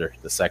after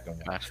the second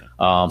one. Gotcha.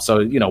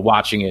 So,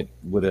 watching it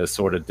with a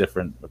sort of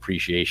different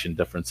appreciation,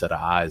 different set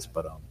of eyes.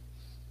 But,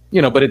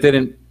 but it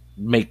didn't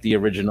make the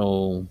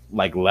original,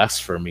 like, less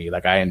for me.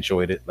 Like, I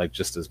enjoyed it, like,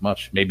 just as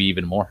much, maybe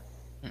even more.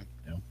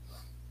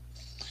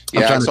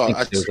 Yeah,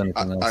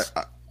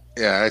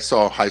 Yeah, I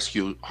saw High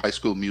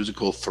School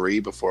Musical 3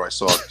 before I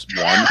saw 1.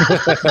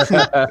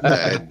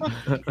 I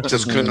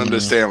just couldn't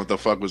understand what the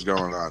fuck was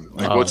going on.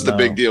 Like, what's the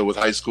big deal with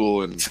high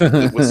school and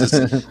what's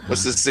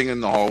this singing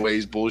in the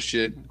hallways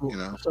bullshit? You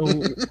know. So,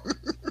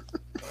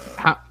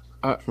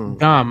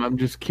 Dom, I'm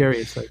just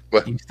curious. Like,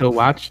 What? you still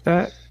watch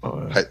that?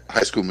 Or?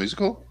 High School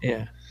Musical?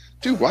 Yeah.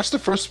 Dude, watch the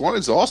first one.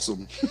 It's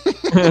awesome.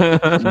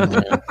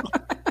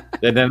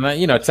 And then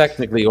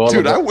technically all.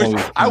 Dude,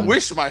 of I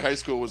wish my high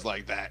school was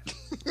like that.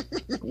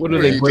 What do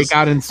they break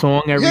out in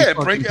song every? Yeah,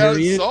 fucking break out a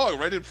period? song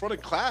right in front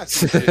of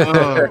class.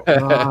 Oh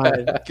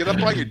God! Get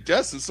up on your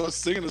desk and start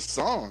singing a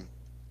song.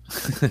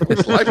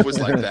 His life was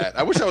like that.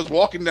 I wish I was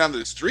walking down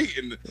the street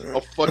and a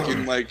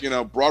fucking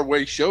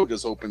Broadway show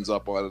just opens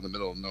up out of the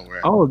middle of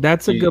nowhere. Oh,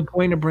 that's a good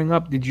point to bring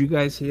up. Did you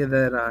guys hear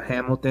that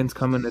Hamilton's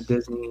coming to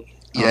Disney?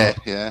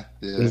 Yeah.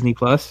 Disney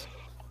Plus.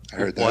 I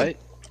heard that.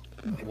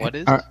 What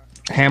is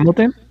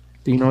Hamilton?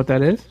 Do you know what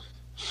that is?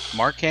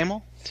 Mark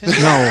Hamill?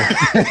 No.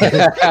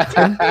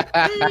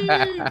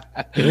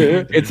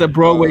 It's a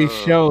Broadway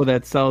show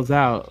that sells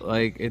out.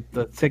 Like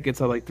the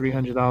tickets are like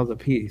 $300 a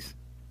piece.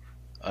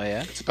 Oh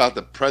yeah. It's about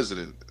the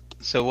president.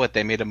 So what?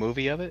 They made a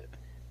movie of it?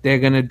 They're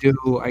gonna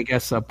do, I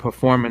guess, a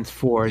performance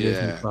for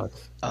Disney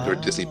Plus. Or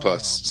Disney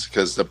Plus,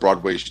 because the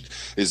Broadway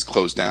is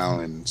closed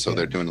down, and so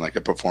they're doing like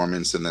a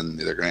performance, and then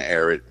they're going to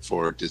air it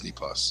for Disney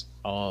Plus.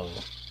 Oh,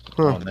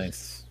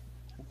 nice.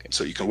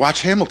 So you can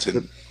watch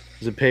Hamilton.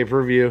 Is it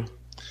pay-per-view?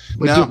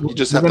 No, you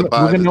just have to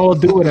buy. We're gonna all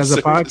do it as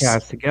a series.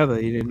 podcast together.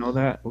 You didn't know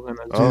that? We're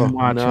gonna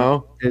watch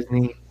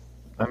Disney.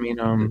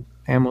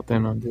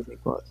 Hamilton on Disney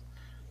Plus.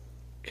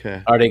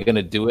 Okay. Are they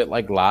gonna do it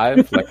like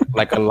live,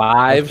 like a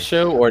live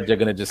show, or they're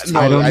gonna just?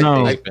 I don't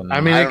know.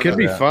 It could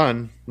be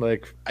fun.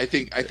 Like I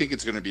think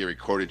it's going to be a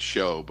recorded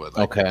show, but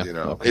Okay.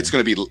 it's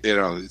going to be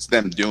it's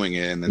them doing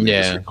it, and then they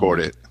just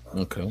record it,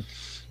 Okay.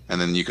 and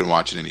then you can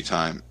watch it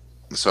anytime.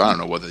 So I don't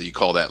know whether you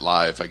call that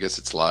live. I guess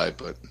it's live,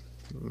 but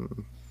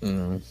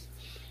it'll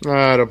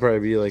probably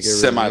be like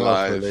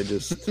semi-live.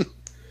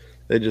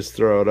 They just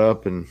throw it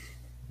up and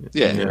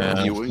you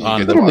it'll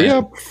get to be watch it.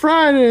 up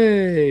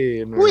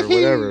Friday or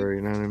whatever.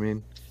 You know what I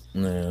mean?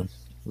 Yeah.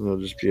 It'll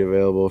just be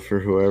available for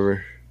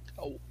whoever.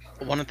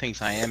 One of the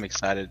things I am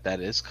excited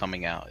that is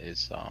coming out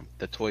is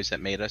the Toys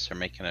That Made Us are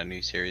making a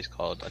new series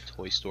called A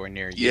Toy Store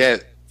Near You. Yeah.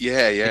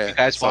 Did you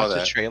guys watch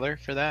the trailer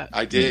for that?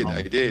 I did.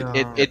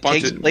 It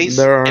takes place.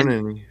 There aren't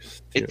any.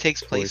 It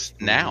takes place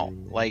now.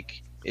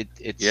 Like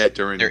it's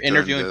during they're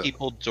interviewing the,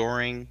 people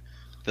during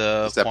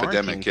the this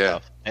epidemic.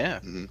 stuff. Yeah.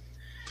 Mm-hmm.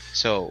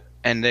 So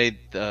and they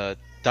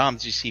Dom,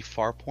 did you see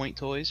Farpoint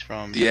toys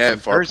from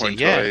Farpoint Jersey? toys?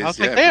 Yeah, I was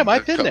like, damn,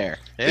 I've been there.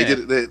 Yeah. They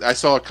did. I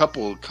saw a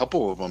couple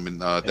of them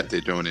that they're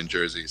doing in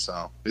Jersey.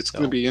 So it's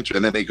going to be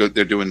interesting. And then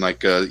they're doing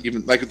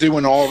even like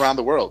doing all around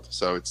the world.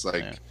 So it's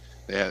like,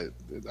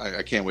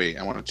 I can't wait.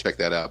 I want to check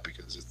that out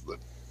because it'll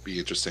be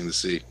interesting to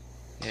see.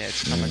 Yeah,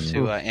 it's coming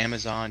to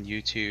Amazon,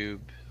 YouTube,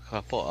 a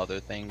couple other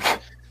things.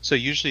 So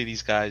usually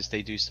these guys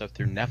they do stuff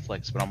through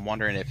Netflix, but I'm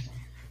wondering if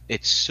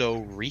it's so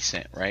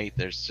recent, right?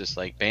 There's just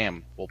like,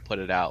 bam, we'll put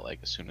it out like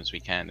as soon as we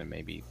can, and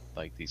maybe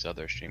like these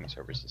other streaming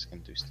services can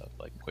do stuff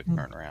like quick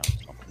turnaround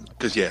or something.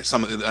 Because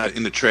some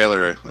in the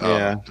trailer,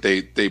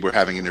 they were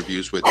having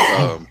interviews with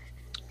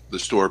the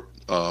store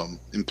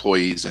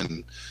employees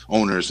and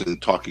owners and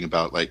talking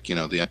about like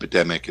the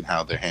epidemic and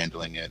how they're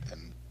handling it.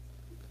 And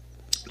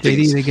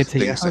JD, did they get to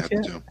your house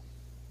yet?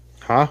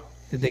 Huh?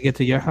 Did they get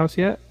to your house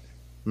yet?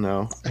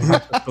 No.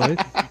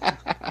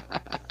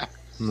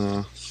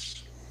 No.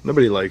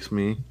 Nobody likes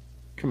me.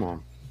 Come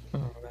on.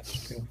 Oh,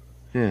 that's true.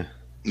 Yeah.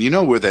 You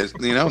know where that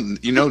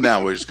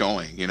now where it's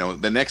going.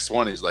 The next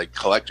one is like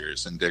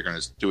collectors, and they're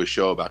going to do a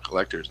show about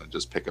collectors and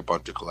just pick a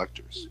bunch of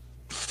collectors.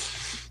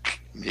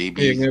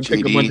 Maybe you're gonna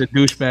pick a bunch of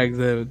douchebags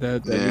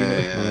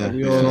that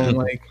we all don't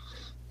like.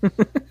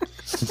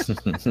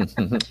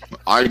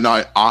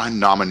 I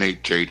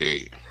nominate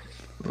JD.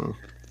 Oh,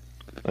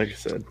 like I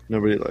said,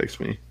 nobody likes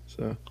me,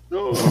 so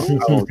No.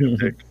 I won't get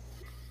picked.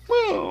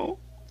 Well.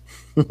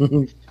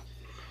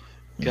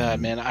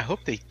 God, man, I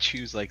hope they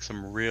choose like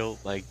some real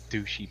like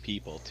douchey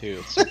people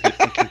too, so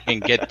people can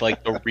get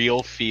like the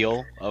real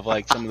feel of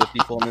like some of the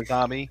people in this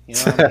hobby. You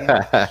know what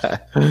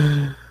I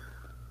mean?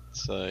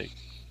 It's like,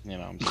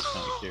 I'm just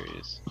kind of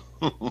curious.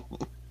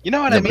 You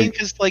know what I mean?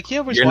 Because like you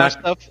always watch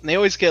stuff, and they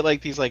always get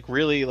like these like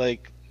really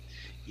like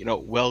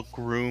well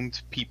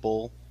groomed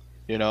people,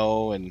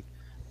 and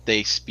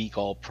they speak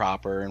all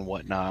proper and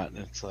whatnot. And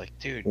it's like,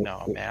 dude,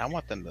 no, man, I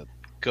want them to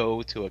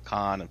go to a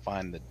con and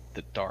find the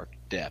dark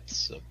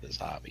depths of this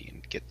hobby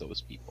and get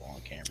those people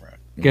on camera.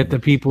 Get the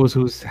people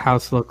whose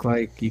house look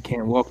like you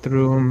can't walk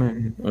through them.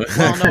 And well,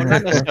 no,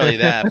 not necessarily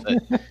that,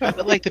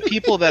 but like the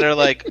people that are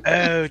like,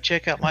 oh,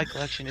 check out my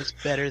collection, it's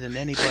better than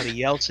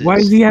anybody else's. Why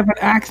does he have an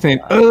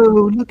accent?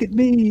 Oh, look at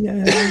me.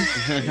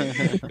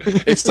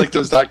 It's like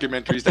those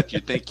documentaries that you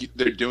think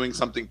they're doing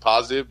something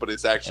positive, but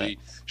it's actually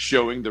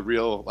showing the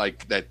real,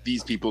 like, that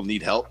these people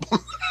need help.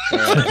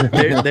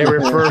 They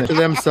refer to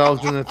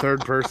themselves in the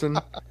third person.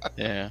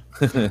 Yeah.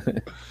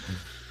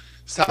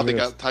 It's how they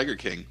got Tiger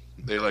King.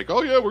 They're like,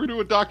 oh yeah, we're gonna do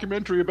a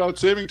documentary about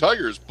saving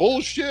tigers.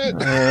 Bullshit.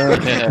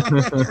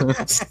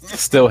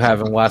 Still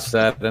haven't watched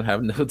that and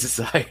have no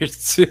desire to.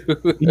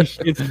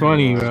 It's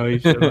funny, bro. You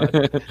should watch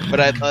it. But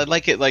I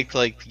like it, like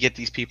to get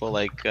these people,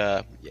 like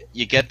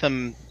you get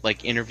them,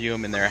 like interview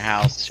them in their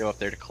house, show up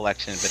their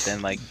collection, but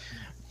then like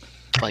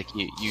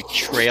you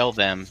trail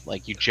them,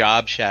 like you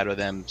job shadow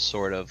them,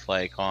 sort of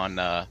like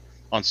on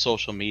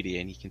social media,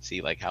 and you can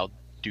see like how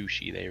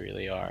douchey they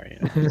really are. You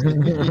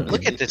know?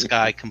 Look at this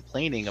guy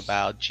complaining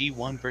about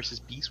G1 versus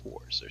Beast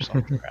Wars or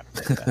something crap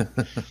like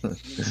that.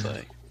 It's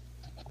like,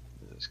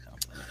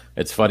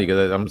 it's funny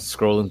because I'm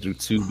scrolling through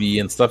Tubi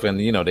and stuff,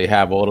 and you know they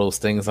have all those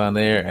things on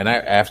there, and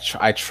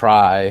I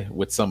try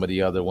with some of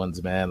the other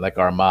ones, man, like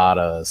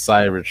Armada,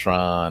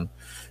 Cybertron,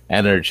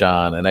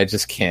 Energon, and I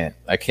just can't.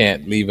 I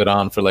can't leave it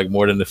on for like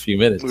more than a few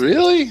minutes.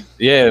 Really?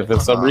 Yeah, for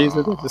some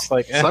reason, it's just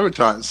like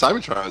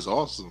Cybertron is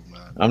awesome, man.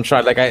 I'm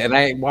trying. Like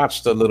I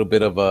watched a little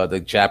bit of the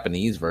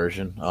Japanese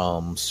version,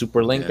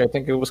 Super Link, I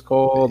think it was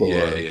called,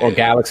 or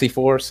Galaxy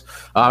Force.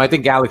 I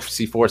think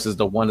Galaxy Force is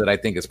the one that I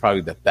think is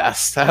probably the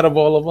best out of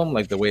all of them,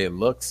 like the way it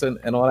looks and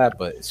all that.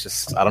 But it's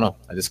just, I don't know.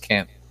 I just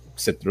can't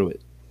sit through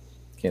it.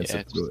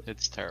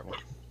 It's terrible.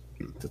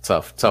 It's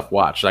a tough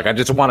watch. Like I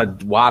just want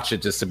to watch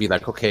it just to be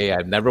like, okay,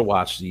 I've never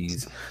watched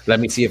these. Let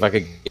me see if I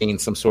could gain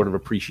some sort of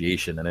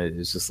appreciation. And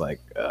it's just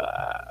like,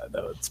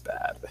 no, it's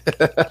bad.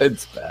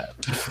 It's bad.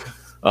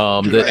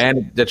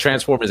 The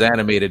Transformers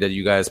animated that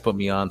you guys put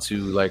me on to,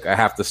 like I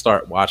have to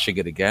start watching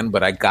it again,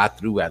 but I got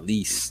through at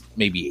least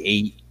maybe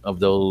 8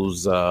 of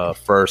those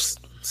first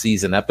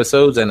season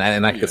episodes, and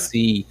I could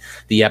see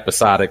the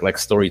episodic like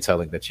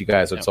storytelling that you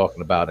guys are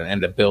talking about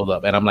and the build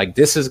up, and I'm like,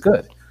 this is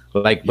good.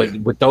 Like, but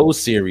with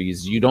those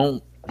series, you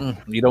don't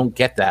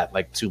get that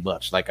like too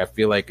much. Like I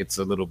feel like it's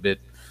a little bit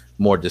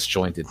more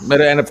disjointed.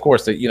 But and of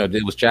course,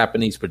 it was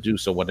Japanese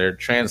produced, so when they're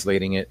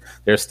translating it,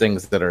 there's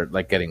things that are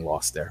like getting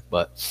lost there.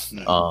 But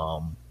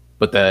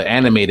the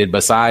animated,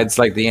 besides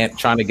like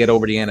trying to get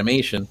over the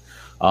animation,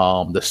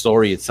 the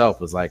story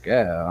itself was like,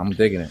 yeah, I'm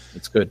digging it.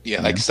 It's good.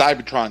 Yeah, like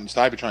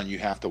Cybertron, you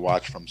have to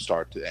watch from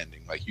start to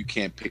ending. Like you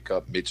can't pick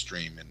up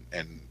midstream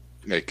and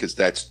because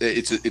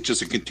it's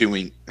just a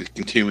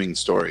continuing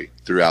story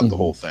throughout the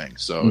whole thing.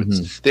 So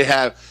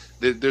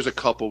there's a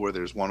couple where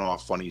there's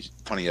one-off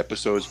funny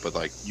episodes, but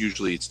like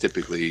usually it's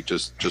typically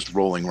just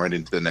rolling right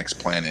into the next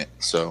planet.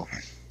 So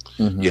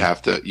you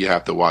have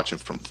to watch it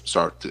from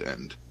start to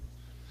end.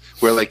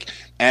 Where like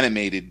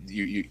animated,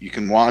 you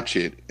can watch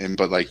it,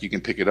 but like you can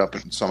pick it up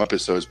in some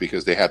episodes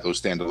because they have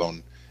those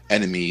standalone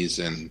enemies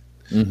and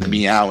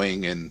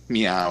meowing and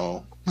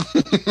meow.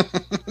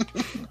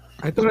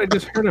 I thought I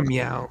just heard a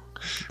meow.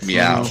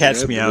 Meow.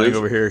 Cat's meowing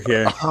over here.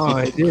 Yeah. Oh,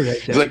 I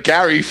did. Like,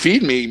 Gary,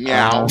 feed me.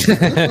 Meow.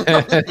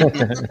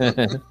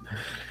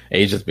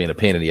 Asia's being a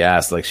pain in the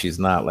ass. Like she's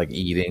not like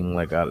eating.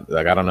 Like I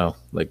don't know.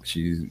 Like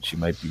she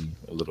might be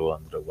a little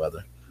under the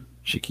weather.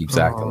 She keeps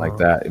acting like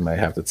that. You might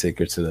have to take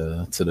her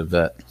to the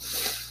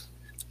vet.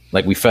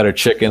 Like we fed her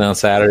chicken on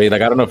Saturday.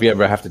 Like I don't know if you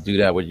ever have to do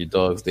that with your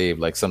dogs, Dave.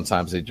 Like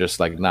sometimes they're just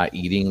like not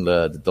eating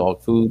the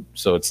dog food,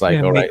 so it's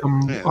like all right,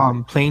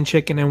 plain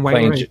chicken and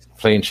white rice.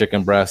 Plain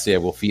chicken breast. Yeah,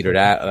 we'll feed her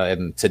that.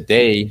 And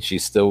today she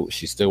still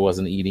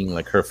wasn't eating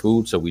like her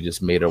food, so we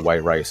just made her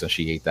white rice and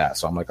she ate that.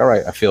 So I'm like, all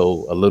right, I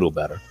feel a little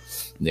better,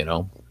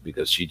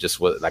 because she just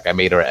was like, I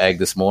made her egg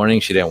this morning.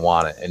 She didn't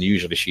want it, and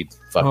usually she'd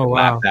fucking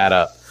lap that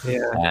up.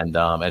 Yeah,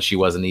 and she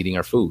wasn't eating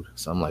her food.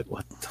 So I'm like,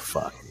 what the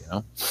fuck,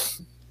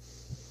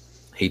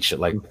 Hate shit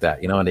like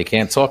that, and they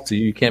can't talk to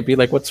you. You can't be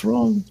like, what's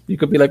wrong? You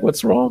could be like,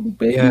 what's wrong,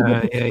 baby?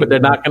 But they're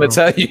not going to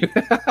tell you,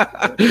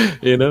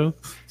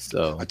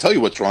 So I tell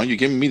you what's wrong. You're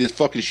giving me this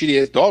fucking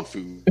shitty ass dog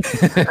food.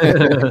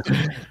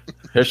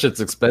 Her shit's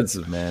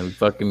expensive, man. We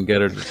fucking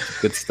get her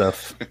good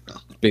stuff.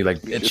 Be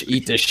like, bitch,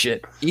 eat this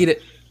shit. Eat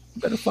it.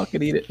 You better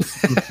fucking eat it.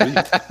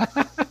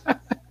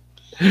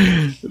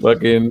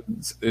 Fucking,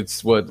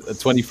 it's what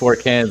 24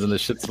 cans and the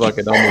shit's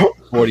fucking almost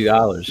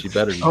 $40. She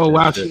better. Oh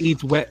wow, she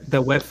eats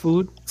the wet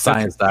food.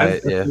 Science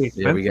diet, yeah, we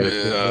get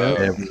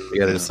it. We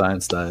get it a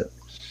science diet.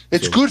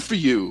 It's good for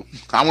you.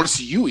 I want to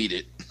see you eat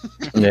it.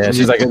 Yeah,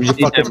 she's like, you're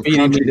fucking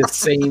feeding me the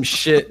same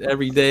shit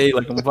every day.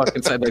 Like I'm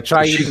fucking like,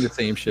 try eating the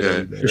same shit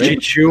every day. Does she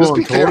chew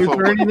on toys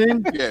or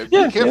anything? Yeah,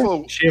 be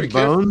careful. She have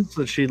bones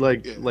that she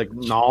like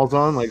gnaws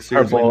on, like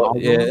seriously. Her ball,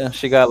 yeah,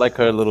 she got like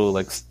her little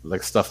like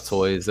stuffed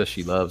toys that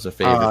she loves, her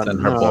favorites, and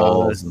her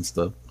balls and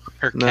stuff.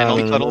 Her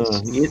kennel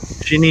cuddles.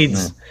 She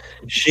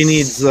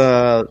needs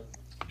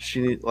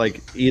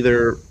like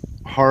either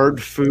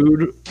hard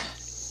food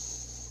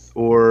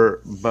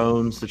or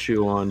bones to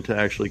chew on to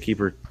actually keep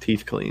her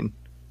teeth clean.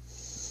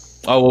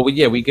 Oh well,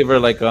 yeah, we give her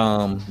like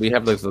we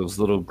have like those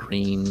little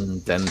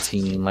green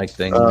dentine like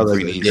things. The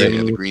greenies.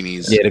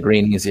 Yeah, the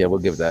greenies. Yeah, we'll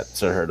give that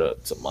to her to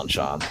munch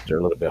on. They're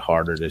a little bit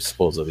harder. They're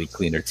supposedly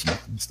cleaner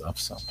teeth and stuff.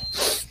 So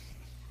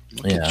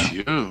Look at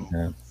you.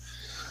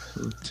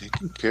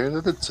 Taking care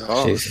of the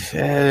dog. She's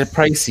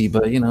pricey,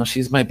 but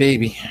she's my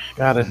baby.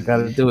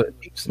 Gotta do it.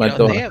 She's my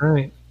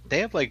daughter. They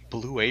have like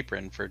Blue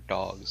Apron for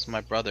dogs.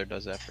 My brother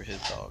does that for his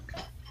dog.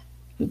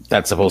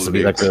 That's supposed to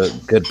be like a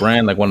good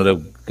brand, like one of the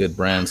good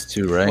brands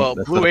too, right? Well,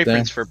 That's Blue up there?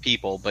 Apron's for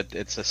people, but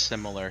it's a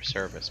similar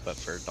service, but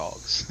for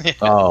dogs.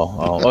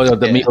 The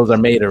Yeah. meals are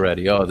made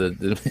already. Yeah,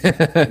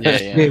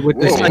 Hey, with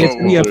the Whoa, whoa,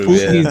 scarcity of whoa,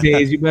 food yeah. these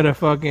days, you better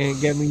fucking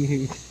get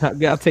me.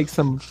 I'll take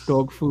some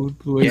dog food.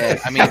 Blue Yeah,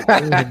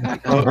 Apron. I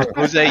mean,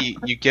 Jose,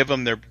 you give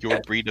them your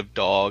breed of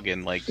dog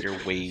and like your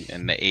weight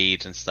and the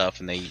age and stuff,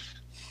 and they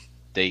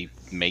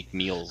make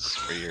meals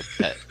for your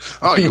pet.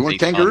 Oh, you want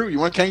Based on- kangaroo? You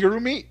want kangaroo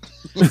meat?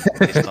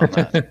 based on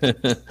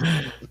that.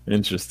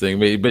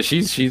 Interesting, but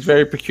she's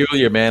very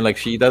peculiar, man. Like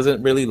she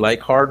doesn't really like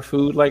hard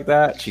food like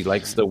that. She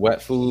likes the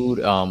wet food.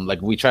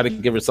 Like we try to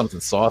give her something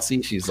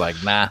saucy, she's like,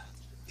 nah,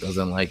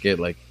 doesn't like it.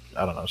 Like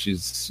I don't know,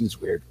 she's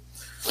weird.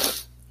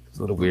 It's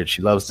a little weird.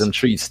 She loves them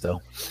treats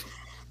though,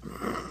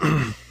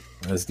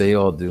 as they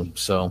all do.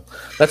 So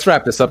let's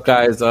wrap this up,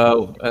 guys.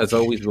 As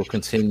always, we'll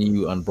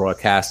continue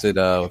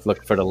unbroadcasted.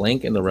 Look for the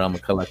link in the Realm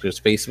of Collectors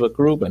Facebook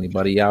group.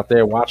 Anybody out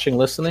there watching,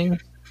 listening,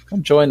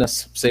 come join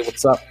us. Say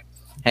what's up.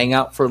 Hang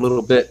out for a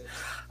little bit.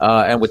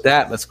 And with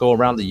that, let's go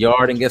around the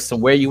yard and get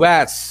some where you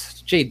at.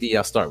 JD,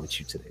 I'll start with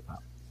you today,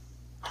 Pop.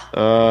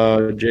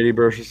 JD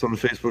Burgess on the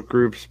Facebook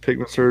groups,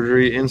 Pigment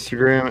Surgery,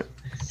 Instagram,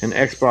 and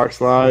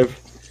Xbox Live.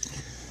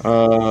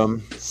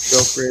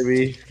 Shelf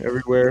Gravy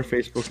everywhere,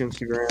 Facebook,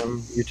 Instagram,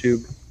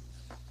 YouTube.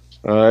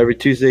 Every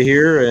Tuesday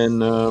here,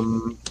 and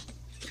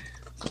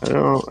I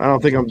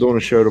don't think I'm doing a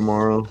show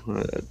tomorrow.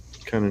 I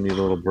kind of need a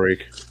little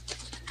break.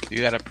 You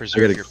gotta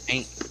preserve your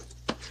paint.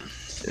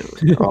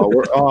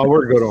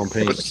 We're good on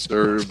paint.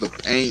 Preserve the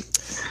paint.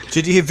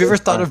 JD, have you ever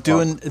thought of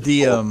doing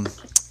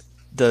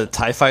the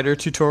TIE Fighter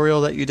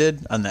tutorial that you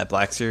did on that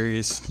Black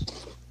Series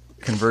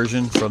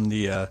conversion from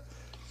the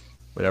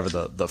whatever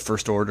the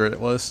First Order it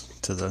was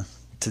to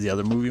the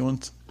other movie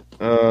ones?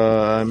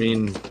 I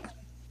mean,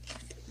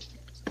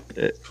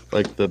 I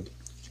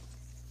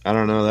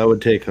don't know. That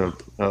would take a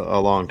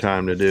long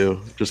time to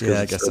do. Just because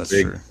Yeah, I guess so that's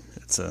big. true.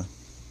 It's a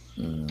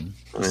I mean,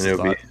 just it a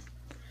would be, thought.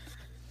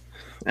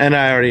 and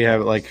I already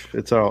have it.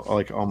 It's all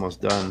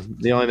almost done.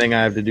 The only thing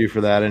I have to do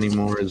for that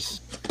anymore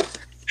is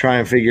try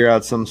and figure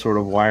out some sort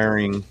of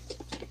wiring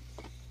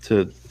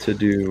to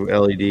do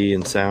LED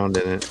and sound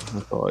in it.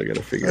 That's all I got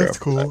to figure out.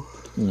 cool.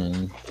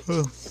 Mm.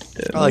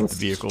 Yeah, I like the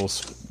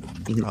vehicles.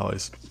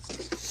 Always.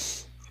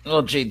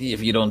 Well, JD,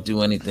 if you don't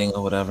do anything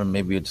or whatever,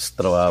 maybe you'll just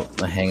throw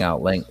out a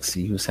hangout link,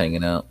 see who's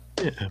hanging out.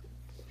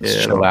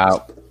 Just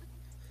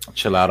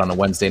chill out on a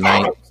Wednesday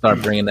night.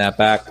 Start bringing that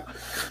back.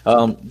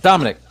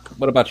 Dominic,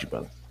 what about you,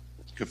 brother?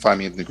 You can find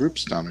me in the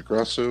groups, Dominic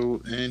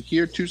Rosso, and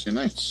here Tuesday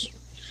nights.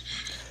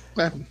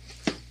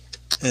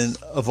 And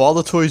of all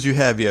the toys you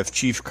have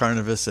Chief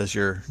Carnivus as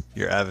your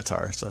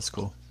avatar, so that's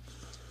cool.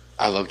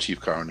 I love Chief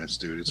Carnivus,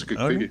 dude. It's a good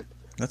Okay. figure.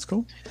 That's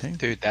cool. Hey.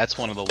 Dude, that's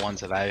one of the ones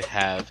that I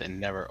have and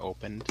never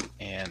opened,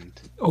 and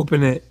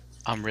Open it.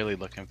 I'm really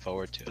looking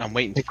forward to it. I'm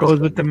waiting It for goes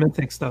with the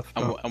mythic stuff.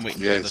 I'm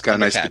waiting Yeah, for it's the got a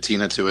nice Thundercats.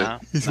 patina to it.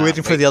 He's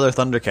waiting for the other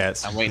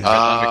Thundercats. I'm waiting for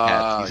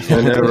Thundercats. He's I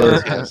going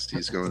never- to- Yes,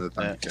 he's going to the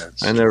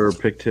Thundercats. I never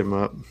picked him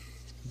up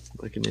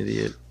like an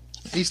idiot.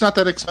 He's not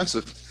that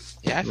expensive.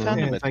 Yeah, I found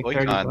Yeah, him it's at like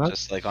 30 Toy-Con bucks.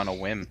 just like on a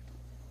whim.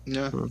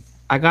 Yeah,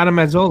 I got him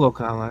at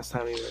ZoloCon last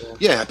time he was there.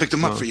 yeah, I picked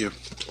him up for you.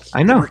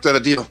 I know. Worked out a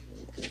deal.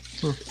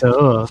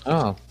 Duh.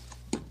 Oh,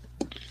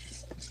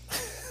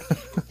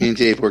 Me and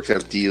Dave worked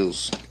out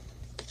deals.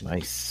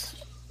 nice.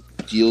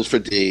 Deals for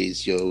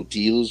days, yo.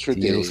 Deals for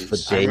Deals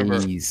days. for I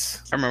remember-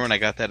 days. I remember when I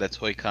got that at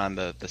Toy-Con,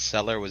 the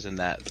seller was in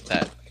that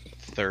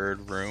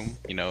third room,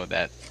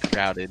 that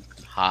crowded,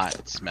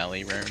 hot,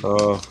 smelly room.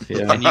 Oh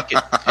yeah. And you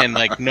could, and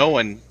like no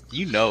one, that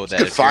You if could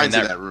you're in find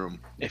in that, that room.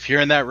 if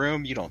you're in that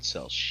room, you don't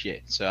sell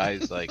shit. So I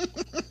was like,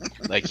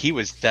 like he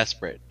was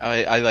desperate.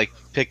 I like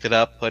picked it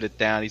up, put it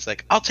down. He's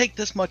like, I'll take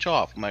this much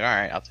off. I'm like, all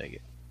right, I'll take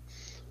it.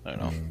 I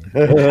don't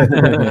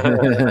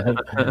know.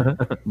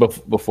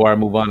 Before I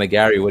move on to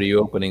Gary, what are you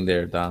opening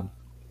there, Dom?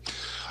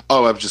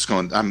 Oh, I'm just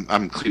going.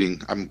 I'm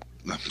cleaning. I'm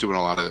doing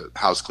a lot of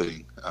house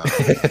cleaning.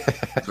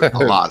 A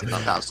lot of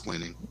house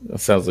cleaning. That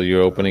sounds like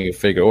you're opening a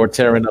figure or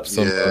tearing up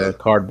some Yeah.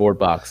 cardboard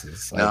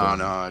boxes.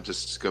 No,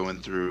 just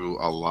going through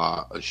a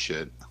lot of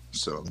shit.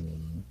 So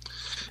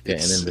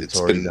Getting it's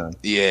inventory been, done.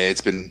 yeah,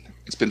 it's been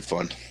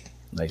fun.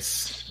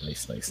 Nice.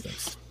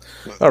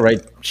 All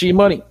right, G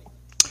Money.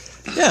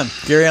 Yeah,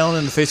 Gary Allen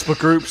in the Facebook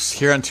groups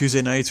here on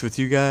Tuesday nights with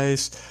you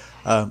guys.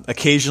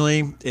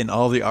 Occasionally in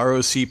all the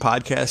ROC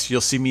podcasts,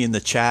 you'll see me in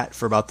the chat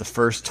for about the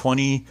first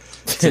 20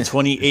 to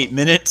 28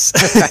 minutes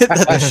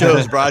that the show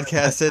is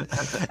broadcasted.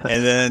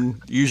 And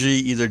then usually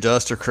either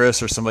Dust or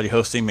Chris or somebody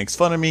hosting makes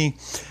fun of me.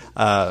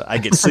 I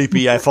get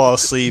sleepy, I fall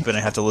asleep, and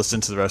I have to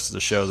listen to the rest of the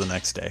show the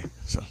next day.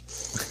 So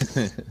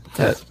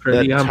That's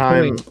pretty that on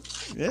time,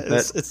 point. yeah,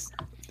 it's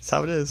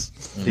how it is.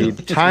 the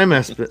time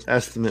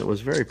estimate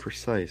was very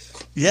precise.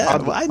 Yeah,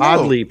 well, I know.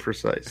 Oddly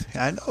precise.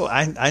 I know.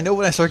 I know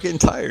when I start getting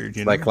tired.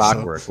 You know? Like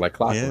clockwork,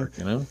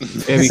 you know?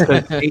 Yeah, because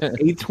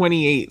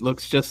 8:28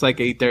 looks just like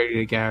 8:30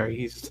 to Gary.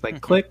 He's just like,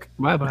 click,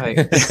 bye bye.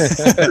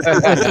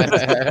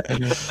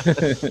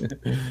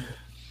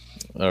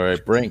 All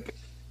right, Brink.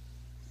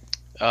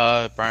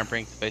 Brian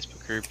Brink, the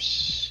Facebook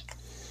groups.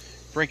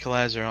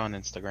 Brinkalizer on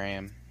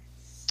Instagram.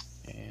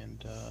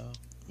 And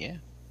yeah,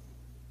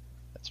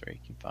 that's where you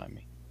can find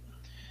me.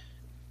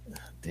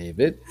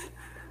 David.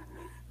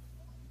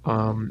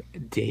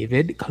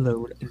 David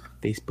Cologne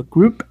Facebook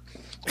group,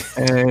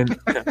 and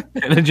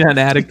John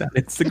Addict on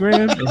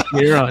Instagram, and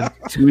here on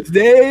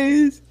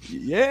Tuesdays.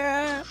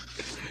 Yeah,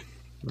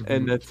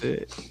 and that's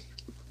it.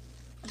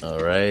 All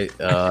right.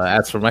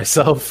 As for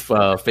myself,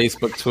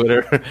 Facebook,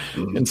 Twitter,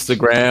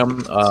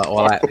 Instagram,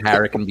 all at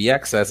Harrick and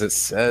BX, as it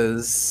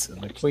says.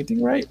 Am I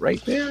pointing right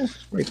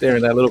there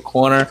in that little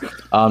corner.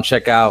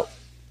 Check out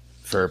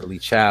Verbally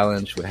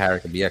Challenged with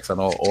Harrick and BX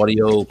on all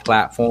audio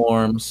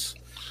platforms.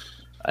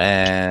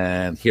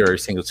 And here every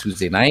single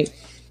Tuesday night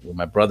with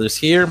my brothers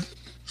here.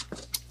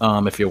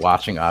 If you're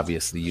watching,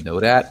 obviously you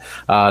know that.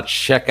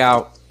 Check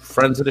out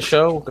friends of the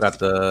show. Got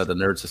the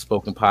Nerds Have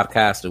Spoken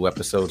podcast. New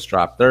episodes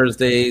drop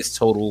Thursdays.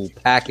 Total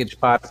Package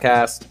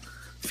podcast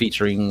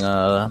featuring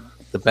the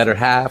better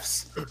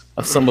halves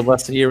of some of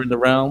us here in the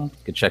realm.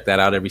 You can check that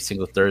out every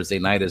single Thursday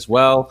night as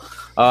well.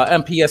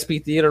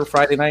 MPSP Theater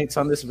Friday nights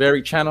on this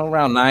very channel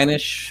around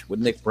 9ish with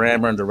Nick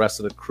Brammer and the rest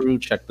of the crew.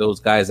 Check those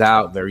guys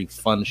out. Very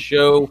fun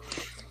show.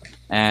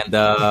 And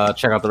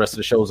check out the rest of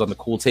the shows on the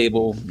Cool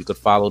Table. You could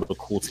follow the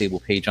Cool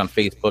Table page on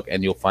Facebook,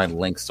 and you'll find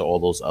links to all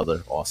those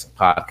other awesome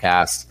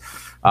podcasts.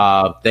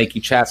 Thank you,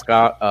 Chat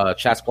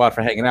Squad,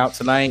 for hanging out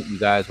tonight. You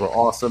guys were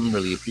awesome.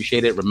 Really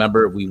appreciate it.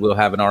 Remember, we will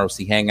have an ROC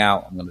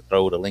hangout. I'm going to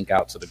throw the link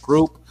out to the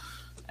group.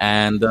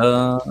 And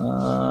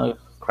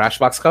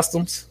Crashbox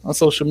Customs on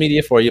social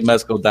media for your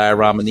Mezco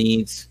diorama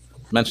needs.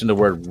 Mention the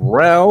word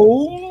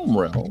realm.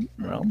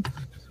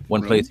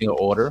 When placing an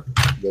order,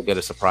 you'll get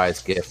a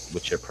surprise gift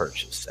with your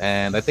purchase.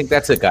 And I think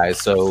that's it, guys.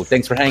 So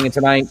thanks for hanging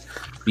tonight.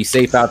 Be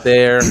safe out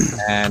there,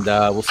 and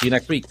we'll see you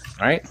next week.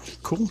 All right?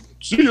 Cool.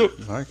 See ya.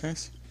 All right,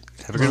 guys.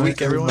 Have a good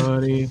week, everyone.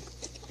 Everybody.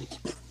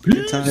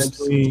 Good times.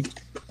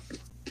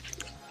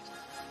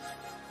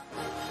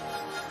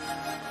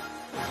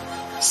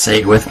 Say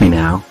it with me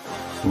now.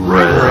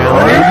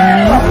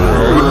 Round.